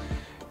yes.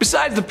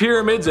 Besides the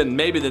pyramids and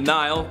maybe the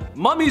Nile,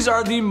 mummies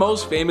are the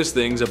most famous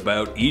things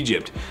about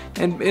Egypt.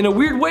 And in a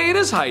weird way it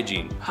is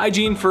hygiene.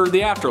 Hygiene for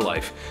the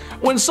afterlife.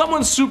 When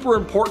someone super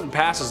important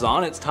passes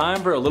on, it's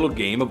time for a little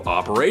game of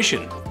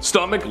operation.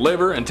 Stomach,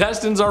 liver,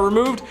 intestines are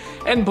removed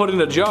and put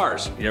into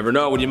jars. You never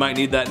know when you might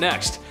need that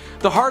next.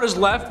 The heart is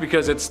left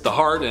because it's the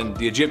heart, and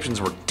the Egyptians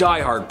were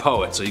die-hard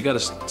poets, so you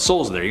got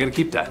souls in there, you gotta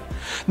keep that.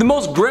 The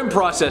most grim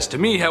process to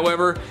me,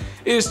 however,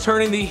 is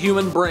turning the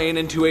human brain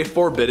into a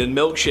forbidden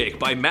milkshake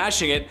by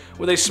mashing it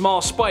with a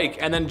small spike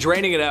and then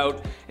draining it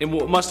out in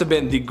what must have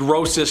been the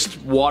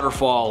grossest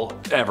waterfall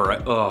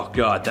ever. Oh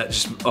god,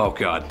 oh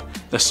god,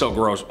 that's so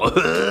gross.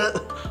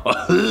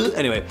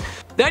 Anyway,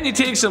 then you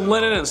take some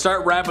linen and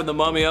start wrapping the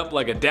mummy up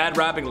like a dad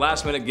wrapping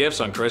last minute gifts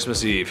on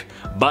Christmas Eve.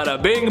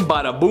 Bada bing,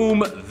 bada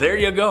boom, there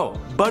you go.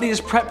 Buddy is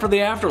prepped for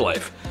the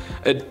afterlife.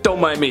 Don't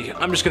mind me,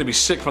 I'm just gonna be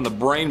sick from the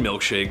brain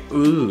milkshake.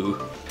 Ooh.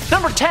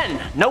 Number 10,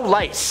 no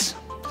lice.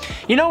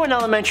 You know in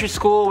elementary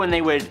school when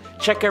they would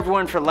check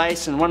everyone for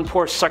lice and one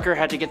poor sucker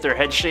had to get their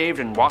head shaved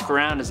and walk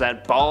around as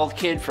that bald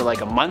kid for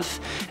like a month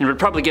and would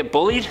probably get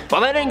bullied?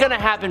 Well, that ain't gonna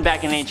happen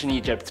back in ancient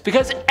Egypt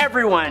because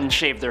everyone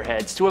shaved their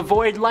heads to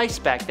avoid lice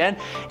back then,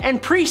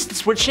 and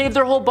priests would shave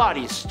their whole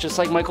bodies just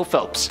like Michael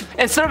Phelps.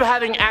 Instead of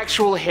having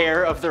actual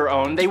hair of their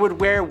own, they would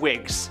wear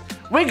wigs.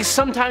 Wigs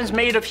sometimes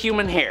made of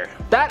human hair.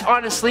 That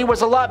honestly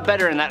was a lot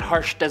better in that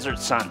harsh desert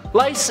sun.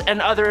 Lice and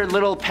other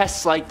little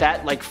pests like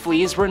that, like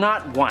fleas, were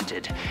not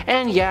wanted.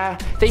 And yeah,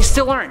 they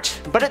still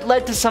aren't, but it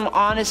led to some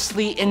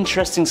honestly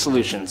interesting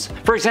solutions.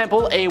 For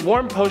example, a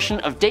warm potion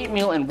of date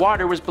meal and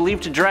water was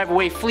believed to drive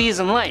away fleas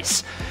and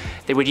lice.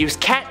 They would use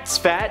cat's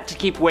fat to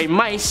keep away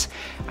mice,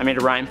 I made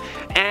a rhyme,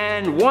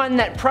 and one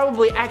that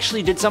probably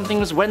actually did something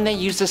was when they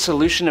used a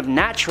solution of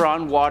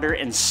natron, water,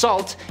 and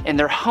salt in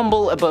their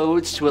humble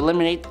abodes to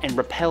eliminate and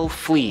repel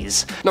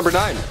fleas. Number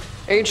 9,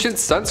 ancient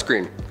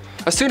sunscreen.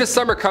 As soon as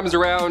summer comes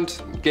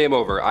around, game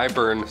over. I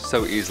burn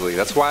so easily.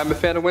 That's why I'm a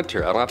fan of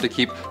winter. I don't have to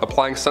keep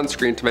applying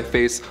sunscreen to my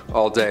face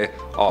all day,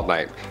 all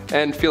night,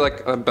 and feel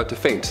like I'm about to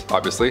faint,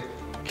 obviously.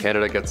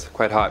 Canada gets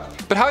quite hot.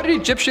 But how did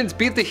Egyptians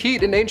beat the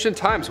heat in ancient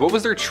times? What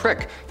was their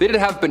trick? They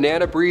didn't have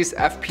banana breeze,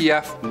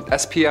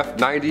 SPF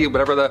 90,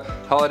 whatever the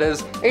hell it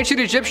is. Ancient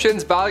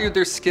Egyptians valued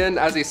their skin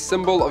as a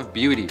symbol of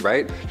beauty,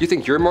 right? You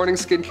think your morning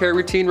skincare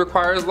routine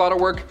requires a lot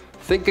of work?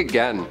 Think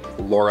again,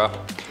 Laura.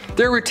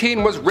 Their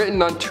routine was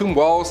written on tomb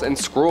walls and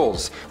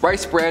scrolls.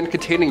 Rice bran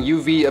containing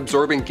UV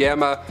absorbing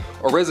gamma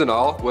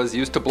oryzanol was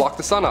used to block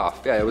the sun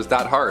off. Yeah, it was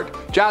that hard.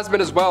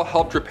 Jasmine as well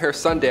helped repair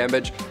sun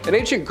damage, and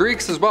ancient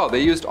Greeks as well.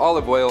 They used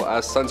olive oil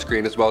as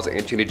sunscreen as well as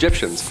ancient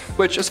Egyptians,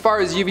 which as far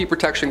as UV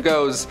protection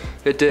goes,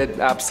 it did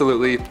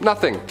absolutely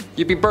nothing.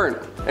 You'd be burnt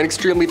and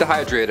extremely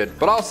dehydrated,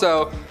 but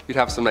also you'd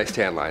have some nice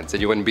tan lines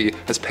and you wouldn't be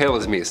as pale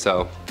as me,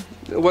 so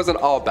it wasn't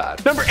all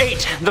bad. Number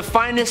 8. The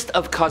finest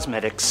of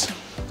cosmetics.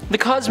 The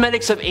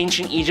cosmetics of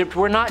ancient Egypt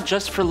were not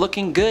just for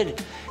looking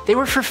good, they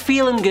were for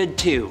feeling good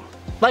too.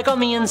 Like on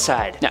the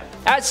inside. Now,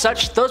 as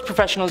such, those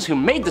professionals who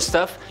made the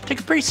stuff took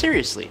it pretty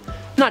seriously.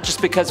 Not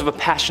just because of a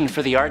passion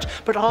for the art,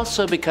 but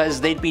also because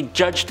they'd be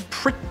judged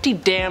pretty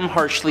damn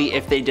harshly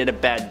if they did a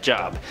bad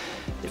job.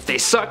 If they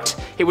sucked,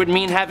 it would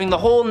mean having the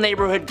whole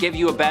neighborhood give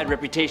you a bad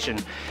reputation.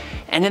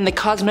 And in the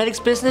cosmetics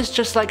business,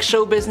 just like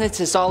show business,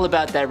 it's all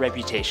about that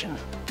reputation.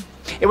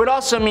 It would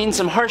also mean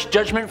some harsh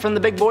judgment from the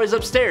big boys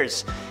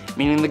upstairs,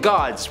 meaning the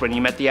gods when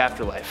you met the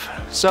afterlife.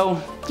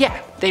 So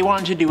yeah, they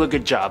wanted to do a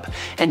good job,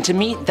 and to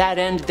meet that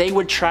end they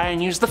would try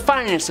and use the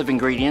finest of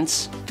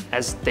ingredients,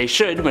 as they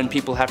should when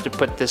people have to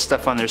put this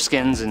stuff on their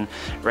skins and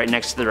right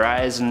next to their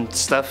eyes and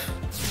stuff.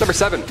 Number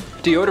 7.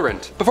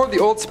 Deodorant. Before the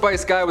Old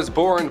Spice guy was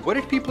born, what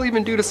did people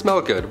even do to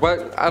smell good?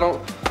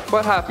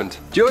 What happened?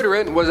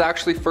 Deodorant was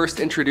actually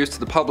first introduced to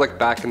the public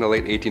back in the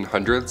late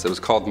 1800s. It was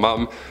called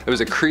Mum. It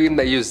was a cream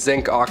that used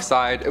zinc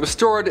oxide. It was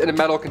stored in a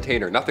metal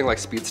container, nothing like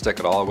Speed Stick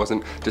at all. It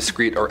wasn't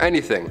discreet or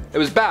anything. It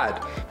was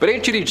bad. But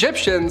ancient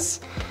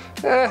Egyptians,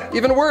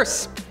 even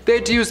worse. They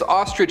had to use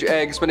ostrich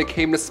eggs when it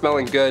came to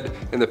smelling good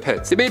in the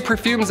pits. They made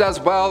perfumes as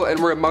well and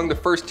were among the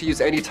first to use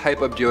any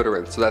type of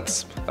deodorant, so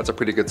that's a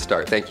pretty good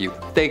start. Thank you.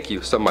 Thank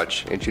you so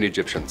much, ancient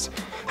Egyptians.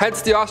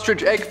 Hence the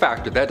ostrich egg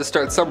factor. They had to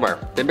start somewhere.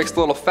 They mixed a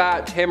little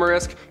fat,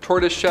 tamarisk,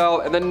 tortoise shell,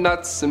 and then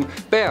nuts, and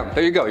bam,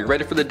 there you go. You're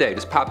ready for the day.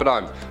 Just pop it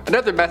on.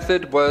 Another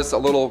method was a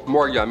little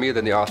more yummy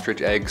than the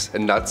ostrich eggs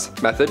and nuts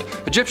method.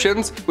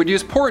 Egyptians would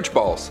use porridge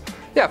balls.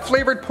 Yeah,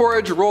 flavored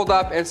porridge rolled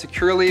up and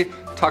securely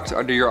tucked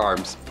under your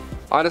arms.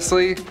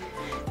 Honestly,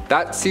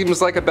 that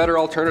seems like a better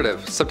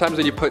alternative. Sometimes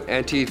when you put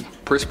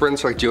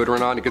antiperspirants like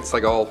deodorant on, it gets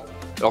like it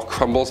all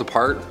crumbles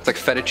apart. It's like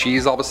feta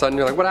cheese all of a sudden.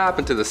 You're like, what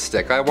happened to this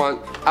stick? I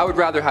would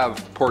rather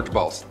have porridge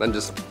balls than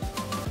just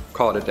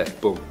call it a day.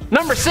 Boom.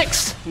 Number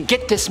 6.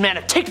 Get this man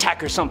a Tic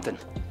Tac or something.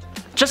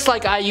 Just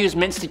like I use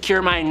mints to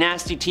cure my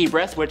nasty tea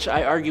breath, which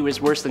I argue is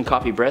worse than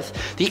coffee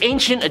breath, the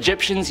ancient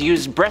Egyptians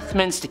used breath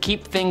mints to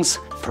keep things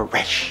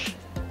fresh.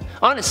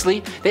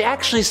 Honestly, they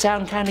actually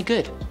sound kinda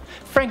good.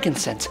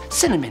 Frankincense,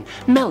 cinnamon,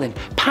 melon,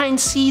 pine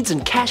seeds,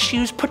 and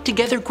cashews put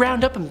together,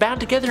 ground up, and bound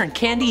together in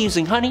candy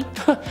using honey.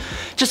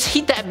 Just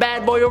heat that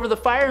bad boy over the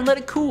fire and let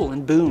it cool,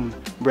 and boom,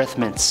 breath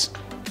mints.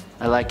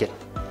 I like it.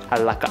 I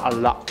like it a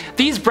lot.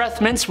 These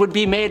breath mints would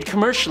be made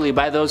commercially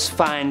by those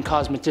fine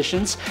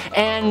cosmeticians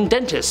and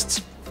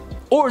dentists.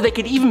 Or they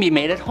could even be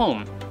made at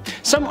home.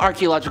 Some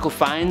archaeological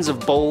finds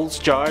of bowls,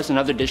 jars, and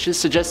other dishes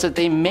suggest that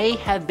they may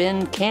have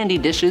been candy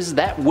dishes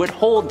that would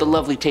hold the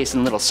lovely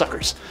tasting little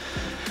suckers.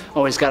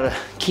 Always gotta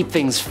keep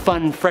things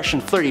fun, fresh,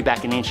 and flirty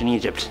back in ancient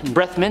Egypt.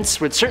 Breath mints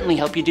would certainly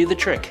help you do the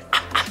trick.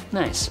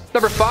 Nice.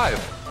 Number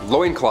 5.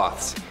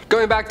 Loincloths.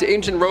 Going back to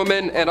ancient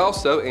Roman and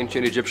also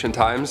ancient Egyptian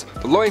times,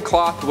 the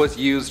loincloth was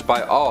used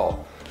by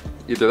all.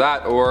 Either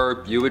that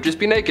or you would just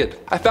be naked.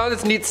 I found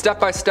this neat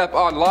step-by-step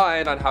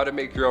online on how to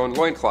make your own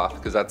loincloth,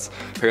 because that's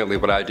apparently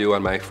what I do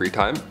on my free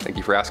time. Thank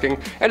you for asking.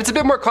 And it's a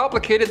bit more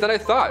complicated than I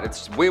thought.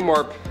 It's way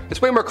more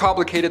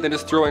complicated than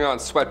just throwing on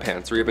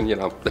sweatpants or even,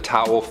 the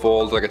towel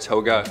folds like a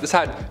toga. This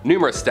had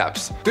numerous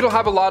steps. We don't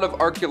have a lot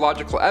of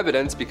archaeological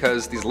evidence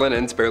because these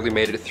linens barely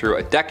made it through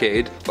a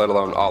decade, let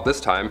alone all this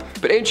time.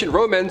 But ancient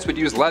Romans would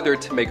use leather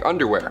to make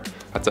underwear.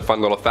 That's a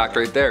fun little fact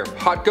right there.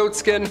 Hot goat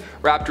skin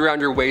wrapped around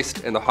your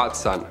waist in the hot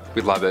sun.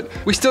 We love it.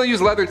 We still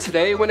use leather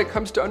today when it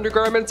comes to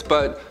undergarments,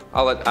 but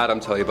I'll let Adam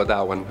tell you about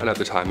that one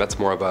another time. That's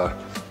more of an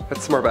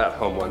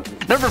at-home one.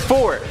 Number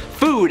 4.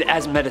 Food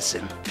as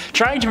medicine.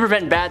 Trying to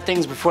prevent bad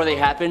things before they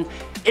happen,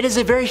 it is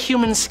a very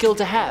human skill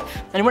to have.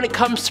 And when it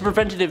comes to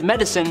preventative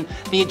medicine,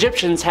 the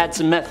Egyptians had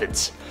some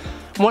methods.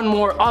 One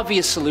more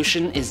obvious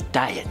solution is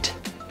diet.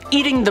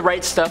 Eating the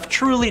right stuff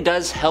truly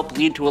does help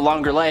lead to a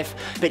longer life,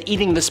 but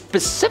eating the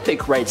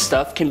specific right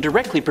stuff can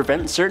directly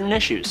prevent certain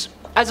issues.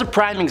 As a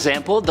prime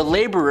example, the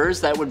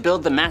laborers that would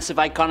build the massive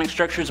iconic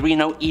structures we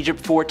know Egypt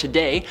for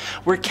today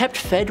were kept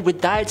fed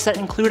with diets that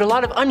include a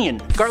lot of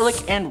onion,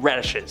 garlic, and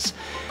radishes.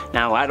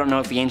 Now, I don't know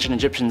if the ancient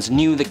Egyptians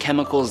knew the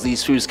chemicals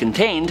these foods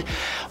contained,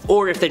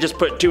 or if they just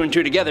put 2 and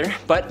 2 together,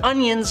 but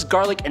onions,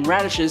 garlic, and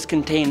radishes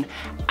contain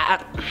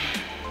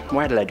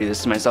why did I do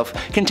this to myself?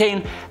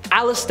 Contain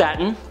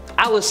allistatin,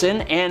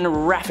 allicin, and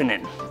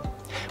raffinine,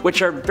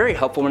 which are very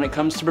helpful when it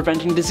comes to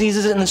preventing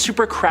diseases in the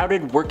super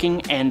crowded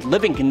working and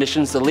living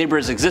conditions the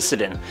laborers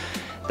existed in.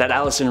 That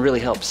allicin really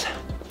helps.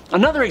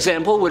 Another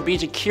example would be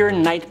to cure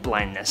night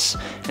blindness.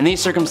 In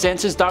these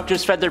circumstances,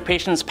 doctors fed their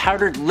patients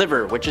powdered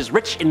liver, which is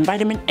rich in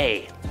vitamin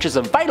A, which is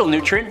a vital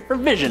nutrient for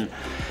vision.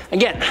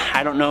 Again,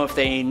 I don't know if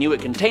they knew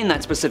it contained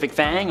that specific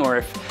fang or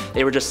if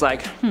they were just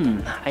like,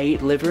 I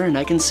ate liver and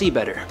I can see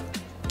better.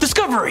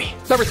 Discovery!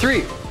 Number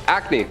 3,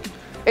 acne.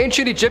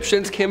 Ancient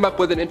Egyptians came up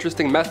with an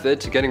interesting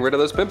method to getting rid of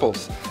those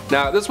pimples.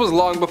 Now, this was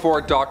long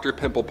before Dr.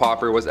 Pimple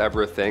Popper was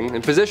ever a thing,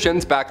 and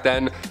physicians back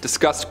then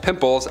discussed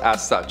pimples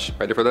as such.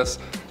 Ready for this?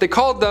 They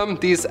called them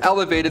these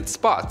elevated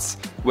spots,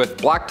 with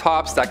black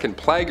tops that can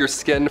plague your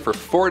skin for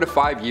 4 to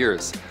 5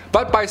 years.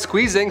 But by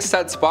squeezing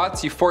said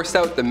spots, you force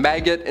out the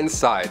maggot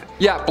inside.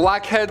 Yeah,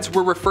 blackheads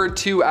were referred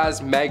to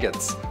as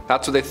maggots.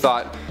 That's what they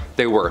thought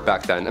they were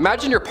back then.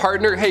 Imagine your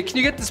partner, hey, can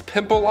you get this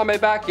pimple on my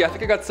back? Yeah, I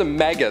think I got some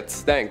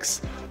maggots,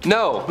 thanks.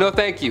 No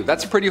thank you.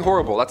 That's pretty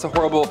horrible. That's a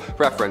horrible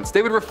reference.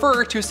 They would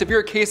refer to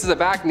severe cases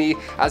of acne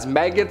as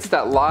maggots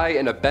that lie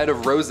in a bed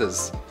of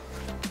roses.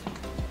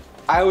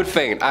 I would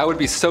faint. I would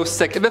be so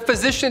sick. If a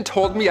physician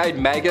told me I had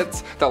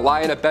maggots that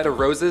lie in a bed of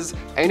roses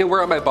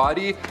anywhere on my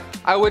body,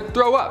 I would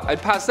throw up.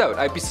 I'd pass out.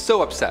 I'd be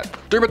so upset.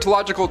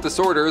 Dermatological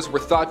disorders were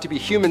thought to be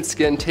human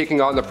skin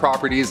taking on the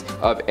properties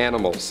of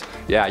animals.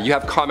 Yeah, you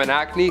have common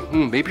acne?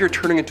 Maybe you're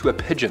turning into a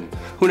pigeon.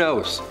 Who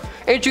knows?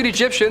 Ancient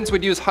Egyptians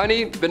would use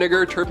honey,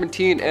 vinegar,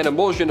 turpentine, and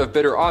emulsion of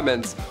bitter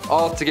almonds,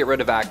 all to get rid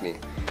of acne.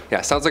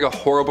 Yeah, sounds like a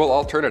horrible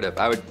alternative.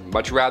 I would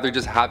much rather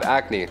just have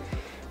acne.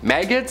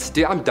 Maggots?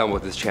 Dude, I'm done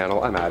with this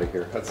channel. I'm out of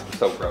here. That's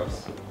so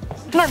gross.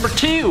 Number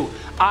 2,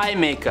 eye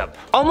makeup.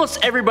 Almost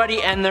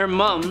everybody and their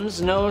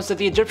mums knows that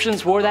the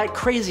Egyptians wore that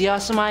crazy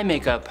awesome eye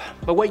makeup.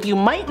 But what you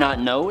might not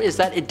know is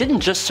that it didn't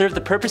just serve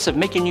the purpose of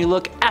making you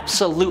look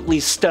absolutely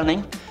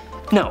stunning.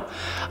 No,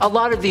 a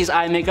lot of these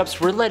eye makeups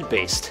were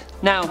lead-based.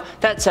 Now,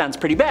 that sounds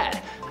pretty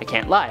bad, I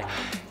can't lie.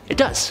 It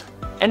does.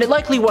 And it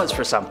likely was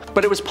for some,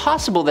 but it was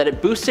possible that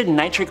it boosted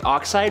nitric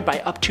oxide by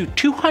up to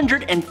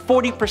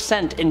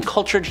 240% in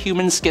cultured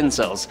human skin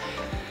cells.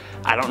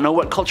 I don't know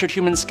what cultured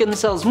human skin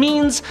cells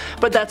means,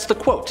 but that's the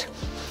quote.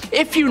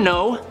 If you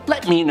know,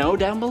 let me know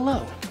down below.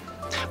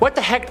 What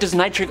the heck does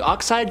nitric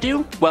oxide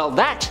do? Well,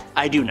 that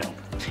I do know.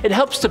 It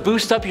helps to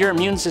boost up your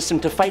immune system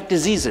to fight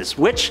diseases,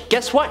 which,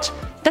 guess what?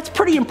 That's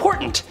pretty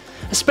important,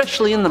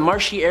 especially in the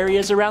marshy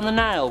areas around the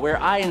Nile where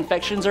eye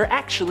infections are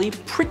actually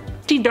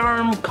pretty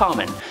darn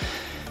common.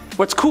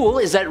 What's cool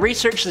is that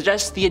research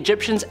suggests the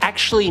Egyptians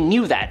actually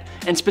knew that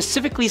and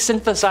specifically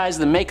synthesized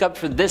the makeup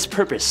for this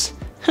purpose.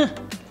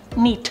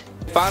 Neat.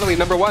 Finally,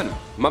 number 1,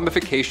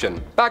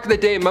 mummification. Back in the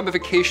day,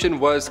 mummification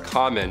was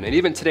common, and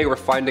even today we're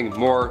finding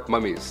more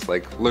mummies.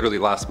 Like literally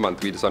last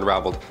month we just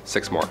unraveled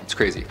 6 more. It's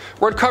crazy.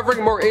 We're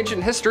uncovering more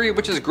ancient history,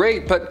 which is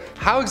great, but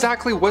how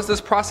exactly was this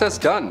process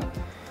done?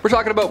 We're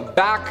talking about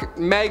back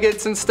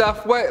maggots and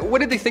stuff.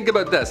 What did they think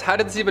about this? How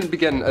did this even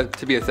begin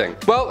to be a thing?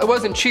 Well, it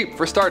wasn't cheap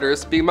for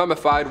starters. Being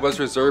mummified was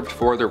reserved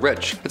for the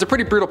rich. It's a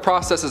pretty brutal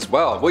process as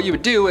well. What you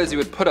would do is you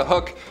would put a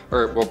hook,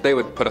 or well, they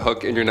would put a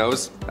hook in your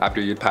nose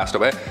after you'd passed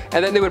away,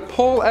 and then they would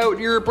pull out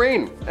your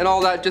brain and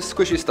all that just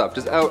squishy stuff,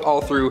 just out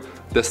all through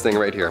this thing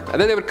right here. And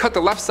then they would cut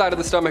the left side of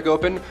the stomach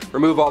open,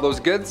 remove all those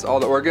goods, all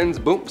the organs,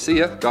 boom, see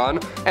ya, gone.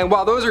 And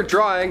while those are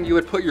drying, you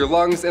would put your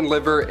lungs and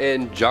liver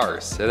in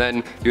jars. And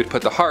then you would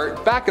put the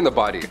heart back in the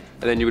body.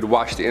 And then you would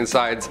wash the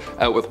insides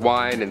out with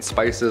wine and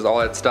spices, all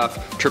that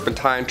stuff,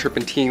 turpentine,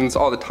 turpentines,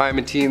 all the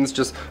thymontines,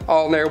 just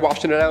all in there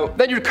washing it out.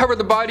 Then you'd cover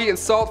the body in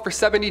salt for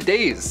 70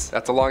 days.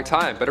 That's a long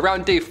time. But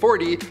around day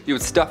 40, you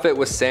would stuff it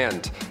with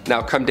sand.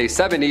 Now come day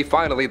 70,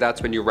 finally,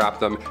 that's when you wrap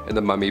them in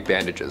the mummy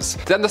bandages.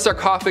 Then the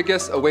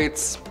sarcophagus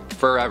awaits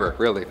forever,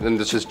 really. And then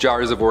there's just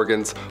jars of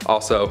organs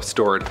also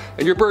stored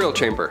in your burial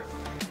chamber.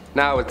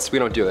 Now we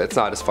don't do it. It's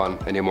not as fun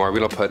anymore. We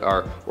don't put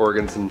our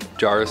organs in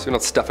jars. We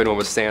don't stuff anyone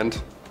with sand.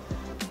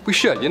 We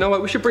should. You know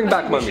what? We should bring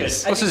back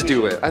mummies. Let's just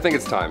do it. I think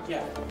it's time.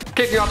 Yeah.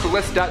 Kicking off the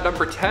list at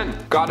number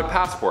 10, got a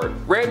passport.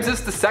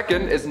 Ramses II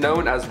is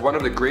known as one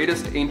of the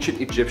greatest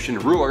ancient Egyptian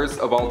rulers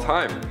of all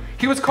time.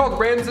 He was called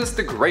Ramses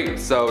the Great,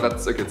 so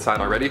that's a good sign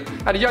already.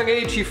 At a young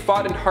age, he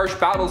fought in harsh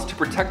battles to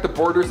protect the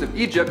borders of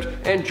Egypt,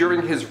 and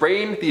during his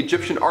reign, the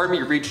Egyptian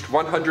army reached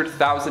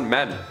 100,000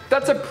 men.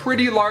 That's a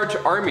pretty large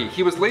army.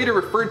 He was later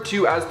referred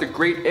to as the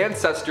Great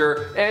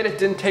Ancestor, and it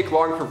didn't take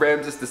long for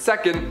Ramses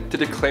II to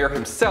declare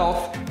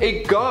himself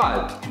a god.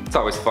 It's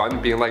always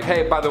fun being like,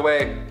 hey, by the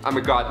way, I'm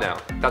a god now.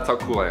 That's how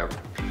cool I am.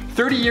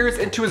 30 years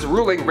into his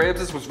ruling,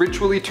 Ramses was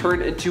ritually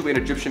turned into an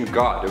Egyptian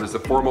god. It was a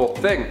formal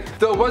thing.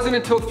 Though it wasn't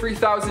until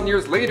 3,000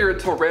 years later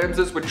until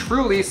Ramses would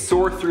truly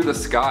soar through the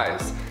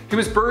skies. He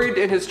was buried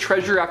in his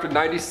treasure after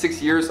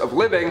 96 years of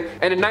living,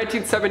 and in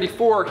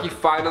 1974 he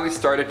finally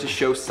started to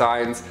show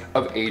signs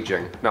of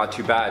aging. Not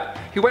too bad.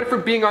 He went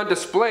from being on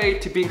display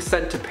to being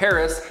sent to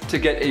Paris to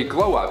get a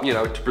glow up,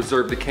 to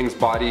preserve the king's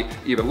body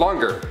even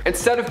longer.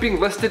 Instead of being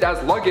listed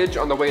as luggage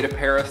on the way to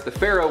Paris, the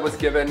pharaoh was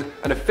given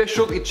an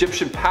official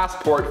Egyptian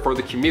passport for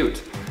the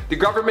commute. The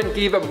government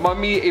gave a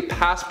mummy a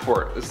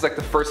passport. This is like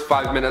the first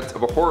 5 minutes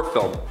of a horror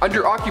film.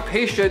 Under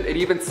occupation, it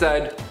even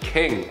said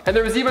king. And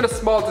there was even a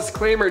small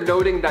disclaimer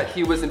noting that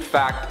he was in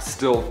fact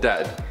still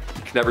dead.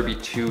 You can never be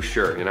too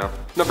sure,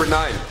 Number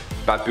 9,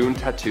 baboon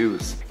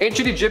tattoos.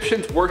 Ancient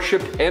Egyptians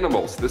worshipped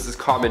animals. This is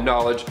common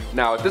knowledge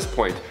now at this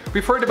point.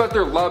 We've heard about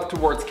their love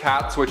towards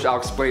cats, which I'll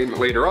explain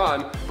later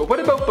on, but what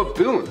about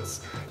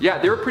baboons? Yeah,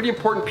 they were pretty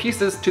important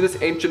pieces to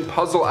this ancient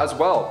puzzle as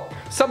well.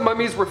 Some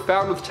mummies were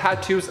found with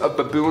tattoos of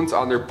baboons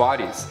on their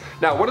bodies.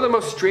 Now, one of the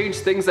most strange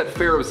things that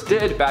pharaohs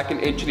did back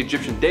in ancient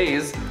Egyptian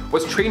days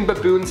was train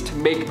baboons to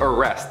make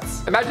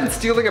arrests. Imagine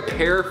stealing a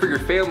pear for your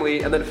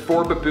family and then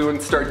 4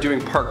 baboons start doing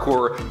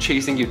parkour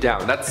chasing you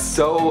down. That's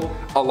so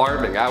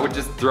alarming. I would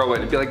just throw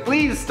it and be like,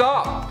 please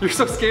stop! You're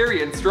so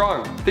scary and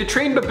strong. They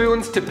trained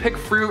baboons to pick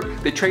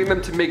fruit, they trained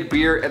them to make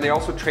beer, and they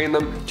also trained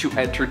them to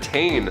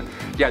entertain.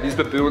 Yeah, these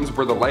baboons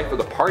were the life of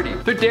the party.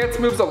 Their dance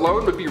moves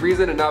alone would be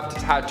reason enough to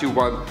tattoo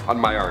one on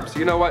my arm. So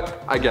you know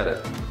what? I get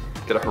it.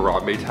 Get a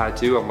Harambe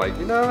tattoo. I'm like,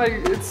 you know,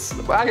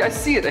 I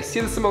see it. I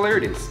see the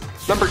similarities.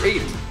 Number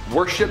 8,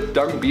 worship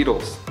dung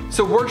beetles.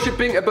 So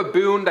worshipping a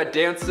baboon that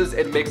dances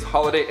and makes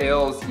holiday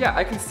ales, yeah,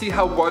 I can see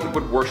how one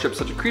would worship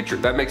such a creature.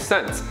 That makes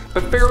sense.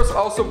 But pharaohs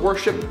also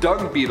worship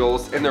dung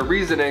beetles, and their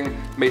reasoning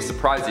may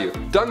surprise you.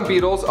 Dung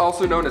beetles,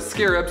 also known as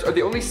scarabs, are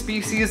the only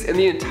species in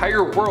the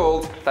entire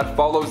world that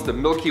follows the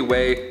Milky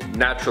Way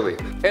naturally.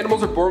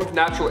 Animals are born with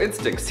natural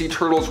instincts. Sea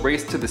turtles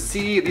race to the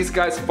sea. These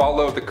guys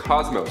follow the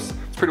cosmos.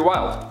 It's pretty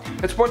wild.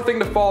 It's one thing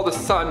to follow the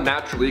sun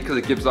naturally because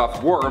it gives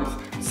off warmth.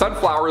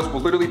 Sunflowers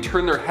will literally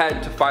turn their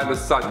head to find the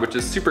sun, which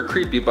is super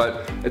creepy,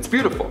 but it's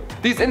beautiful.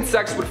 These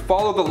insects would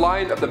follow the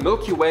line of the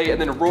Milky Way and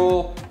then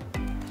roll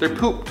their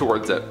poop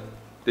towards it.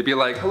 They'd be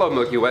like, hello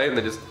Milky Way, and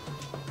they just...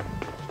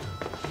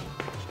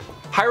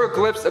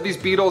 Hieroglyphs of these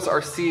beetles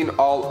are seen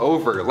all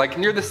over. Like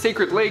near the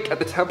sacred lake at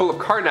the Temple of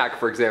Karnak,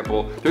 for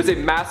example, there's a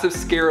massive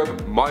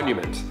scarab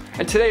monument.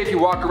 And today, if you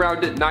walk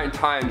around it 9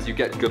 times, you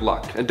get good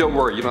luck. And don't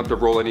worry, you don't have to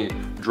roll any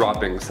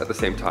droppings at the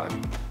same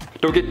time.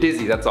 Don't get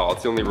dizzy, that's all,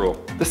 it's the only rule.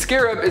 The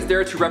scarab is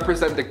there to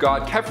represent the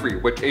god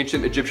Khepri, which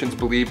ancient Egyptians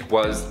believed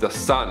was the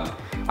sun.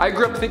 I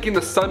grew up thinking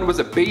the sun was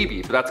a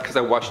baby, but that's because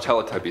I watched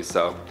Teletubbies,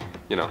 so,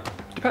 you know,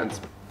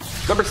 depends.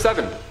 Number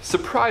 7,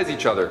 surprise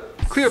each other.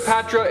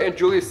 Cleopatra and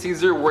Julius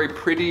Caesar were a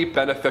pretty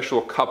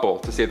beneficial couple,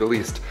 to say the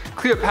least.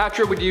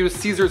 Cleopatra would use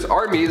Caesar's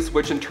armies,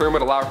 which in turn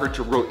would allow her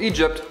to rule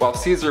Egypt, while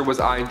Caesar was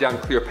eyeing down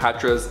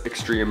Cleopatra's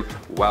extreme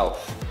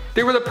wealth.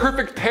 They were the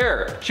perfect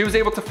pair. She was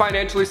able to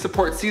financially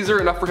support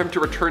Caesar enough for him to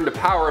return to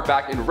power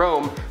back in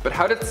Rome, but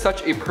how did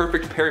such a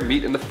perfect pair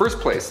meet in the first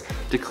place?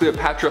 Did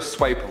Cleopatra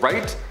swipe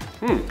right?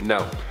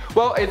 No.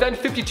 Well, a then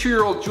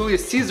 52-year-old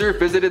Julius Caesar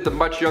visited the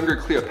much younger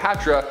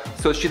Cleopatra,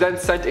 so she then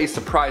sent a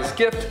surprise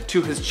gift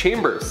to his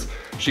chambers.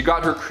 She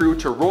got her crew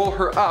to roll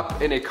her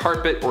up in a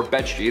carpet or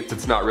bed sheets,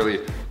 it's not really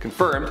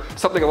confirmed,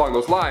 something along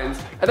those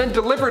lines, and then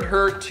delivered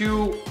her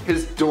to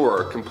his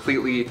door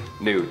completely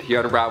nude. He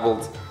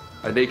unraveled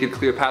a naked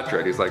Cleopatra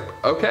and he's like,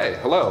 okay,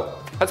 hello.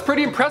 That's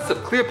pretty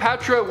impressive.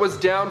 Cleopatra was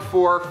down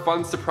for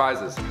fun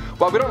surprises.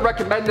 While we don't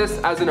recommend this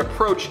as an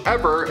approach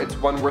ever, it's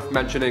one worth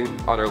mentioning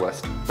on our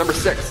list. Number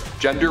 6,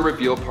 gender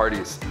reveal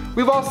parties.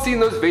 We've all seen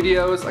those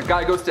videos. A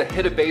guy goes to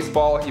hit a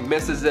baseball, he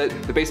misses it,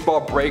 the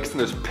baseball breaks and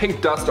there's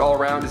pink dust all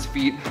around his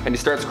feet and he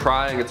starts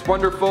crying. It's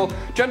wonderful.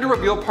 Gender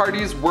reveal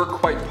parties were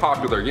quite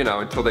popular, you know,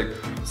 until they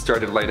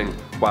started lighting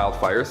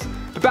wildfires.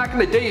 But back in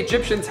the day,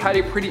 Egyptians had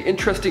a pretty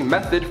interesting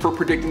method for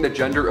predicting the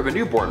gender of a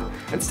newborn.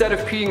 Instead of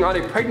peeing on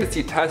a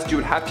pregnancy test, you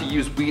would have to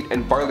use wheat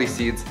and barley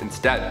seeds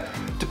instead.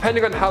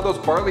 Depending on how those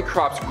barley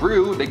crops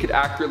grew, they could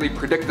accurately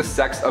predict the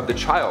sex of the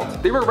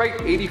child. They were right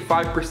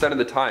 85% of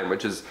the time,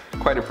 which is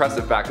quite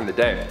impressive back in the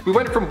day. We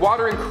went from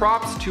watering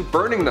crops to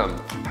burning them.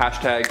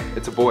 Hashtag,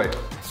 it's a boy.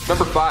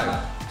 Number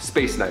 5,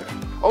 space knife.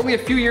 Only a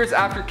few years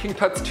after King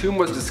Tut's tomb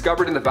was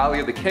discovered in the Valley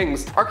of the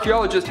Kings,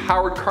 archaeologist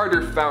Howard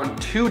Carter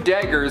found 2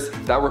 daggers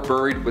that were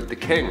buried with the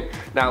king.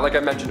 Now, like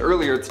I mentioned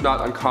earlier, it's not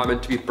uncommon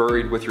to be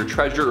buried with your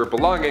treasure or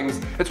belongings.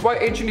 It's why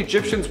ancient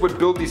Egyptians would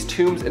build these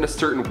tombs in a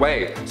certain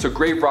way, so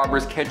grave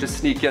robbers can't just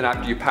sneak in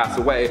after you pass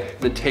away and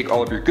then take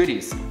all of your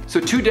goodies. So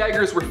 2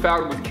 daggers were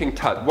found with King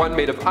Tut, one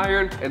made of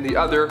iron and the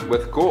other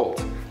with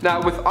gold. Now,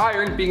 with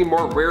iron being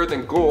more rare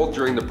than gold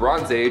during the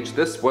Bronze Age,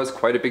 this was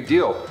quite a big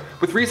deal.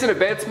 With recent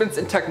advancements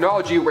in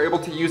technology, we're able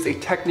to use a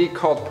technique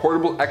called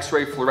portable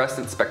X-ray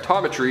fluorescent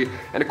spectrometry,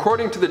 and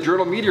according to the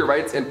journal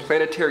Meteorites and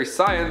Planetary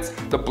Science,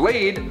 the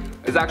blade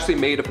is actually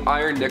made of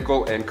iron,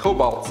 nickel, and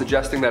cobalt,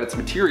 suggesting that its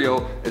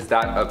material is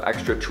that of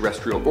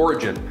extraterrestrial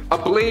origin. A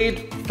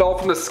blade fell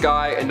from the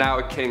sky and now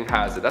a king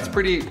has it. That's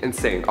pretty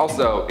insane.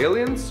 Also,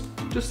 aliens?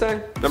 Just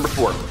saying. Number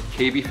 4,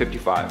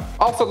 KV-55.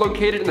 Also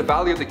located in the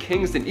Valley of the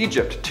Kings in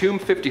Egypt, Tomb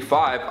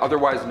 55,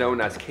 otherwise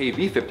known as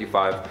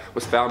KV-55,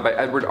 was found by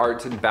Edward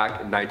Arton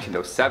back in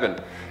 1907.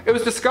 It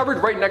was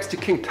discovered right next to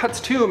King Tut's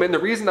tomb, and the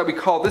reason that we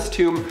call this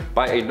tomb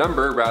by a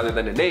number rather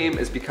than a name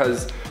is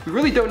because we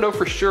really don't know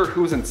for sure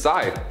who's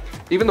inside.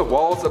 Even the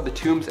walls of the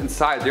tombs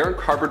inside, they aren't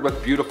covered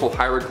with beautiful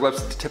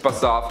hieroglyphs to tip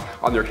us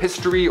off on their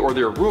history or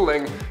their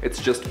ruling,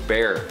 it's just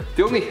bare.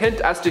 The only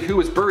hint as to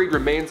who is buried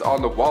remains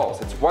on the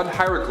walls. It's one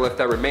hieroglyph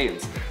that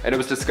remains, and it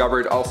was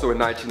discovered also in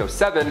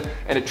 1907,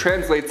 and it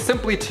translates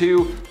simply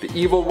to, "The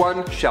evil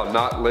one shall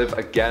not live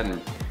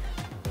again."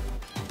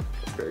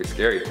 That's very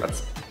scary.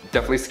 That's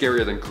Definitely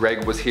scarier than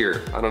Greg was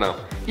here. I don't know.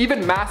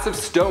 Even massive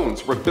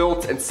stones were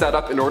built and set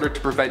up in order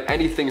to prevent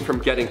anything from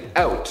getting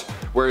out,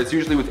 whereas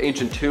usually with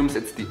ancient tombs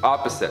it's the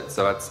opposite,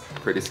 so that's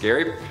pretty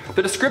scary.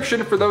 The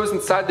description for those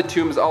inside the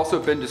tomb has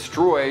also been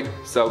destroyed,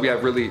 so we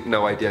have really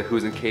no idea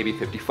who's in KB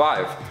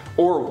 55.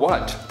 Or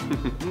what?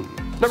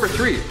 Number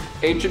 3,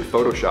 ancient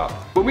Photoshop.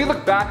 When we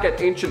look back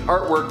at ancient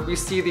artwork, we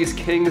see these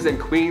kings and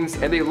queens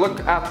and they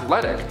look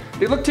athletic.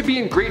 They look to be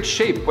in great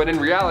shape, when in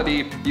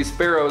reality, these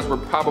pharaohs were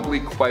probably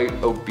quite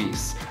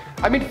obese.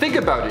 I mean, think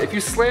about it. If you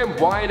slam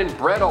wine and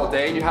bread all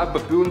day and you have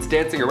baboons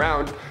dancing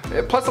around,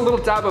 plus a little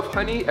dab of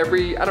honey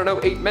every, I don't know,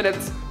 8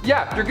 minutes,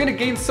 yeah, you're gonna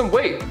gain some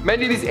weight.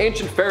 Many of these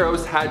ancient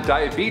pharaohs had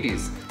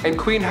diabetes, and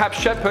Queen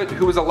Hatshepsut,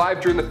 who was alive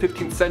during the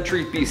 15th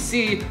century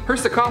BC, her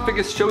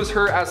sarcophagus shows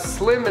her as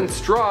slim and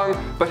strong,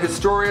 but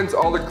historians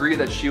all agree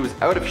that she was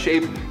out of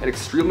shape and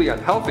extremely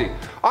unhealthy.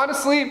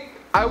 Honestly,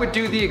 I would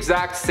do the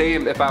exact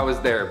same if I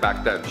was there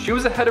back then. She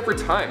was ahead of her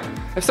time.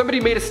 If somebody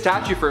made a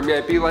statue for me,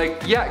 I'd be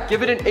like, yeah,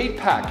 give it an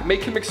 8-pack,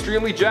 make him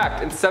extremely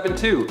jacked and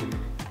 7'2".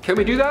 Can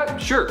we do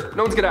that? Sure,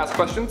 no one's gonna ask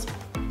questions.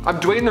 I'm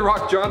Dwayne "The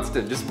Rock"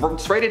 Johnston, just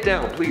write it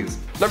down, please.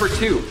 Number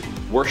 2,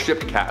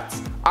 worshipped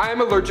cats. I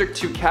am allergic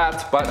to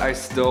cats, but I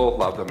still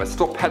love them. I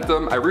still pet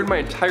them. I ruin my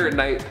entire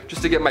night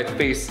just to get my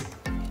face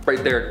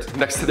right there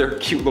next to their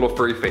cute little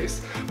furry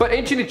face. But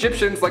ancient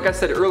Egyptians, like I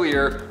said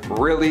earlier,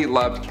 really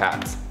loved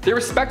cats. They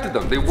respected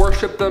them, they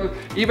worshipped them.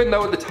 Even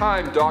though at the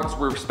time dogs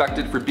were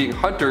respected for being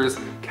hunters,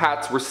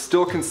 cats were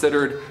still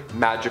considered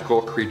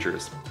magical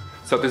creatures.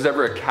 So if there's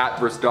ever a cat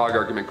versus dog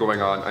argument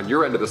going on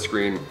your end of the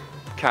screen,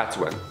 cats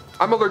win.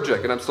 I'm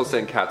allergic and I'm still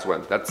saying cats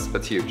win.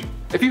 That's huge.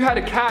 If you had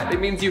a cat, it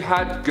means you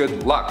had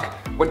good luck.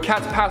 When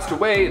cats passed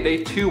away,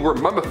 they too were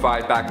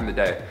mummified back in the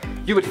day.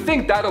 You would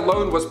think that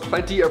alone was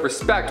plenty of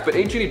respect, but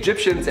ancient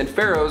Egyptians and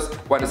pharaohs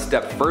went a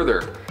step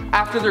further.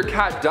 After their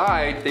cat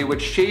died, they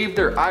would shave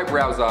their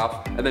eyebrows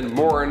off and then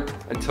mourn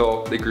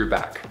until they grew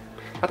back.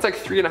 That's like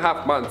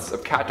 3.5 months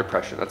of cat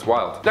depression. That's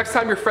wild. Next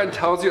time your friend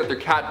tells you that their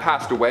cat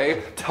passed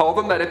away, tell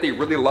them that if they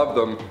really love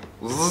them,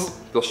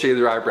 they'll shave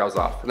their eyebrows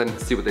off and then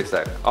see what they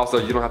say. Also,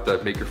 you don't have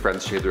to make your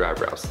friends shave their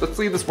eyebrows. Let's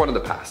leave this one in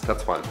the past.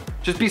 That's fun.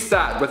 Just be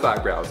sad with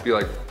eyebrows. Be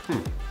like,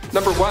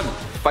 Number 1,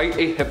 fight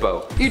a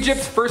hippo.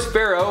 Egypt's first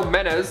pharaoh,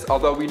 Menes,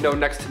 although we know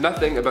next to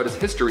nothing about his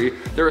history,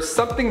 there is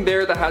something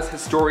there that has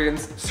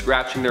historians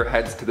scratching their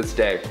heads to this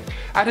day.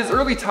 At his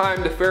early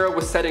time, the pharaoh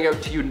was setting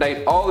out to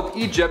unite all of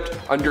Egypt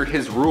under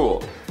his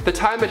rule. The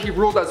time that he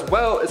ruled as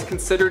well is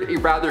considered a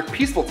rather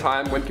peaceful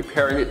time when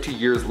comparing it to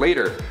years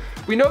later.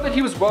 We know that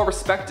he was well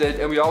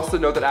respected, and we also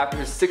know that after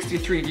his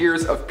 63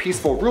 years of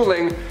peaceful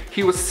ruling,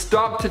 he was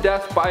stomped to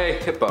death by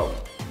a hippo.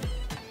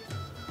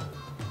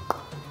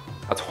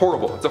 That's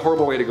horrible. It's a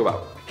horrible way to go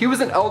out. He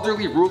was an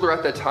elderly ruler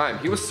at that time.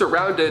 He was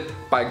surrounded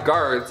by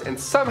guards, and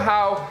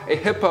somehow a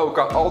hippo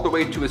got all the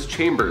way to his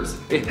chambers.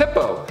 A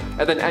hippo,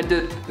 and then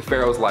ended the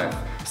pharaoh's life.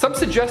 Some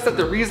suggest that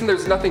the reason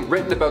there's nothing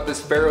written about this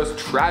pharaoh's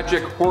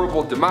tragic,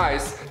 horrible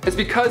demise is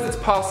because it's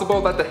possible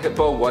that the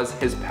hippo was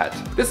his pet.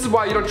 This is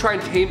why you don't try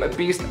and tame a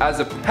beast as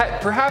a pet.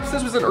 Perhaps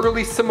this was an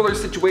early similar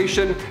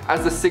situation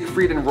as the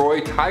Siegfried and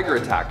Roy tiger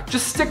attack.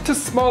 Just stick to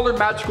smaller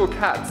magical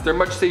cats. They're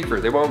much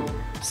safer. They won't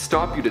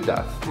stomp you to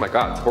death. Oh my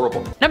god, it's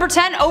horrible. Number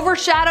 10,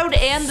 overshadowed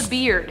and the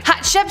beard.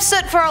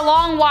 Hatshepsut for a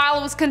long while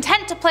was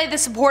content to play the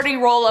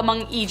supporting role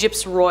among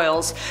Egypt's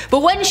royals,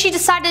 but when she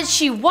decided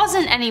she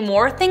wasn't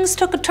anymore, things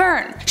took a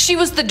turn. She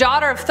was the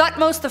daughter of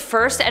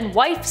Thutmose I and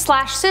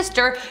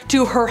wife/sister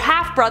to her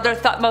half-brother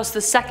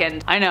Thutmose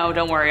II. I know,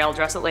 don't worry, I'll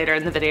address it later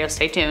in the video,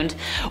 stay tuned.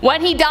 When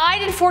he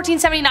died in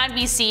 1479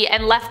 BC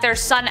and left their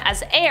son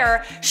as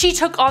heir, she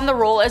took on the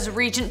role as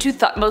regent to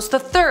Thutmose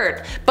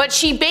III, but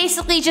she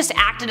basically just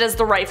acted as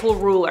the rightful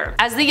ruler.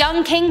 As the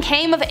young king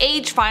came of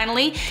age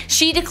finally,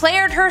 she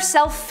declared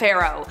herself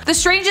pharaoh. The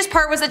strangest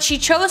part was that she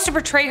chose to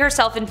portray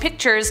herself in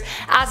pictures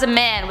as a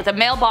man with a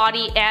male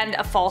body and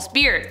a false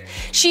beard.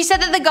 She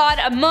said that the god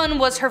Amun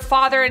was her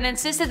father and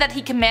insisted that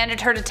he commanded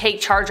her to take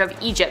charge of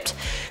Egypt.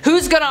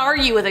 Who's gonna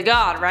argue with a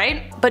god,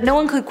 right? But no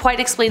one could quite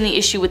explain the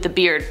issue with the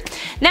beard.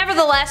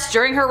 Nevertheless,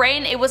 during her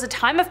reign, it was a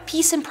time of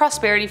peace and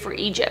prosperity for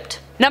Egypt.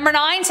 Number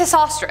 9,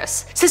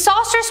 Sesostris.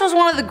 Sesostris was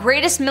one of the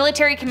greatest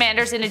military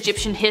commanders in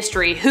Egyptian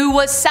history, who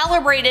was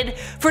celebrated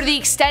for the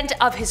extent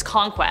of his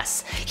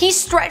conquests. He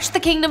stretched the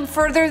kingdom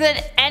further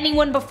than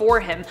anyone before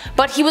him,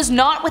 but he was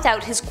not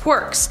without his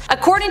quirks.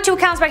 According to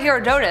accounts by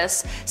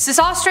Herodotus,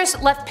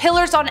 Sesostris left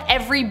pillars on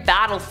every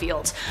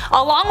battlefield.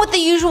 Along with the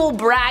usual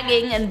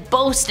bragging and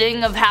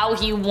boasting of how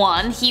he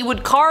won, he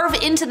would carve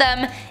into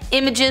them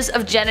images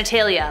of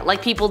genitalia,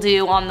 like people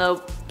do on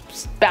the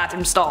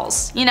bathroom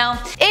stalls, you know?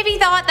 If he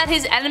thought that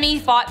his enemy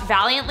fought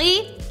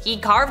valiantly, he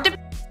carved a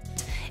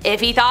If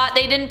he thought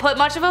they didn't put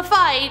much of a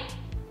fight,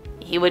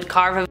 he would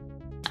carve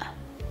a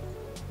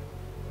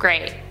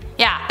Great.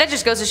 Yeah, that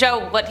just goes to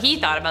show what he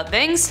thought about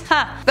things.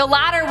 The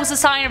latter was a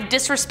sign of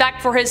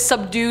disrespect for his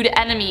subdued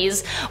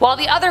enemies, while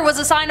the other was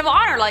a sign of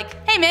honor,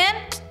 like, hey man,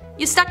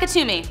 You stuck it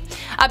to me.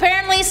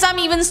 Apparently, some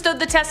even stood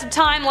the test of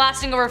time,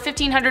 lasting over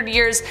 1500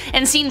 years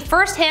and seen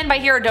firsthand by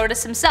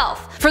Herodotus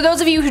himself. For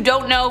those of you who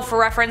don't know, for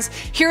reference,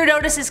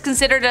 Herodotus is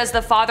considered as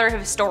the father of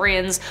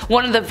historians,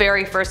 one of the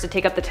very first to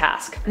take up the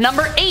task.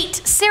 Number 8.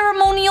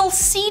 Ceremonial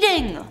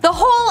seating. The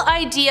whole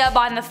idea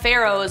behind the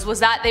pharaohs was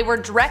that they were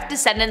direct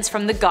descendants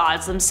from the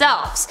gods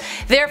themselves.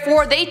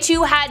 Therefore, they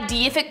too had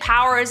deific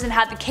powers and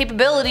had the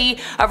capability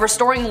of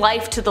restoring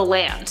life to the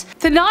land.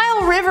 The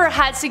Nile River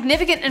had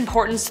significant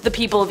importance to the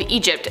people of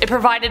Egypt. It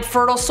provided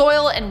fertile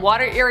soil and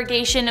water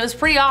irrigation. It was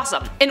pretty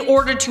awesome. In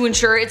order to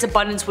ensure its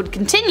abundance would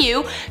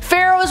continue,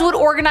 pharaohs would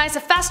organize a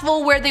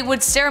festival where they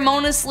would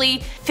ceremoniously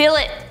fill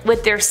it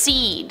with their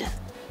seed.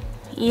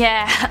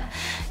 Yeah.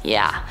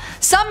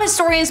 Some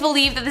historians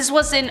believe that this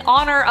was in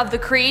honor of the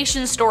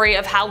creation story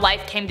of how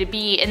life came to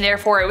be, and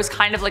therefore it was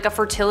kind of like a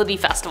fertility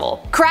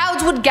festival.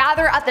 Crowds would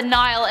gather at the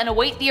Nile and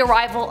await the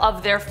arrival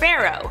of their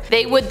pharaoh.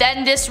 They would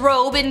then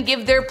disrobe and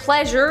give their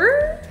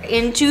pleasure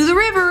into the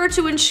river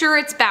to ensure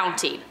its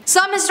bounty.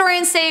 Some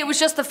historians say it was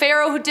just the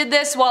pharaoh who did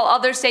this, while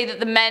others say that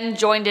the men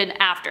joined in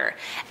after.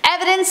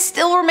 Evidence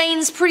still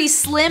remains pretty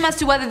slim as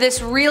to whether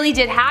this really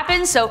did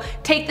happen, so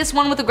take this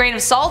one with a grain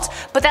of salt,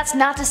 but that's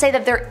not to say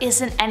that there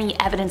isn't any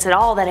evidence at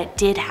all that it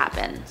did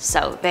happen.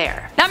 So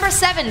there. Number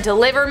 7.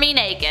 Deliver me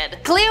naked.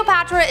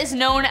 Cleopatra is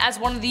known as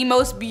one of the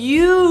most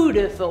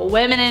beautiful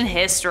women in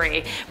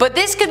history, but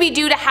this could be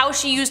due to how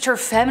she used her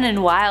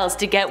feminine wiles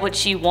to get what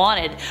she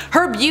wanted.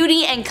 Her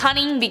beauty and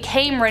cunning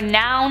became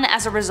renowned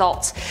as a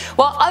result.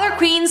 While other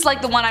queens,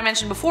 like the one I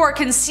mentioned before,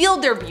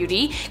 concealed their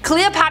beauty,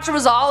 Cleopatra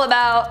was all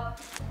about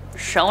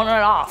showing it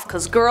off,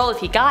 cause girl,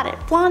 if you got it,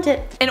 flaunt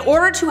it. In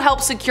order to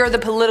help secure the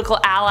political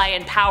ally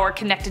and power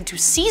connected to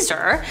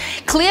Caesar,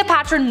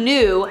 Cleopatra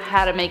knew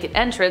how to make an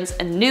entrance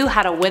and knew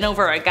how to win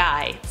over a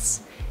guy.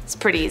 It's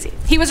pretty easy.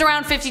 He was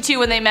around 52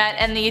 when they met,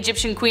 and the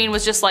Egyptian queen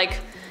was just like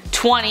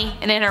 20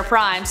 and in her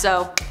prime,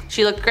 so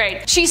she looked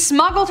great. She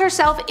smuggled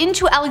herself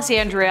into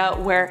Alexandria,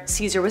 where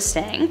Caesar was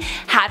staying,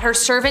 had her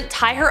servant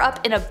tie her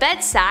up in a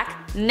bed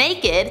sack,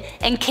 naked,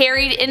 and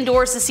carried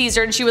indoors to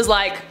Caesar, and she was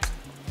like,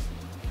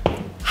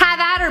 "Have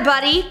at her,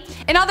 buddy."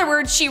 In other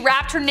words, she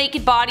wrapped her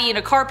naked body in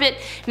a carpet,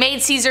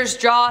 made Caesar's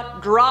jaw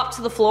drop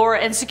to the floor,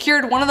 and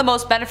secured one of the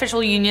most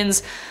beneficial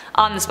unions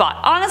on the spot.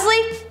 Honestly,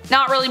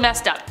 not really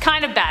messed up.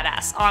 Kind of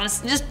badass.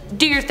 Honestly, just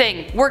do your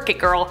thing. Work it,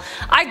 girl.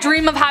 I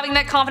dream of having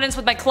that confidence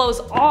with my clothes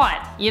on.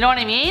 You know what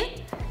I mean?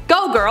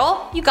 Go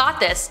girl, you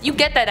got this. You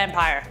get that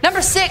empire.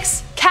 Number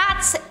 6.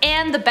 Cats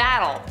and the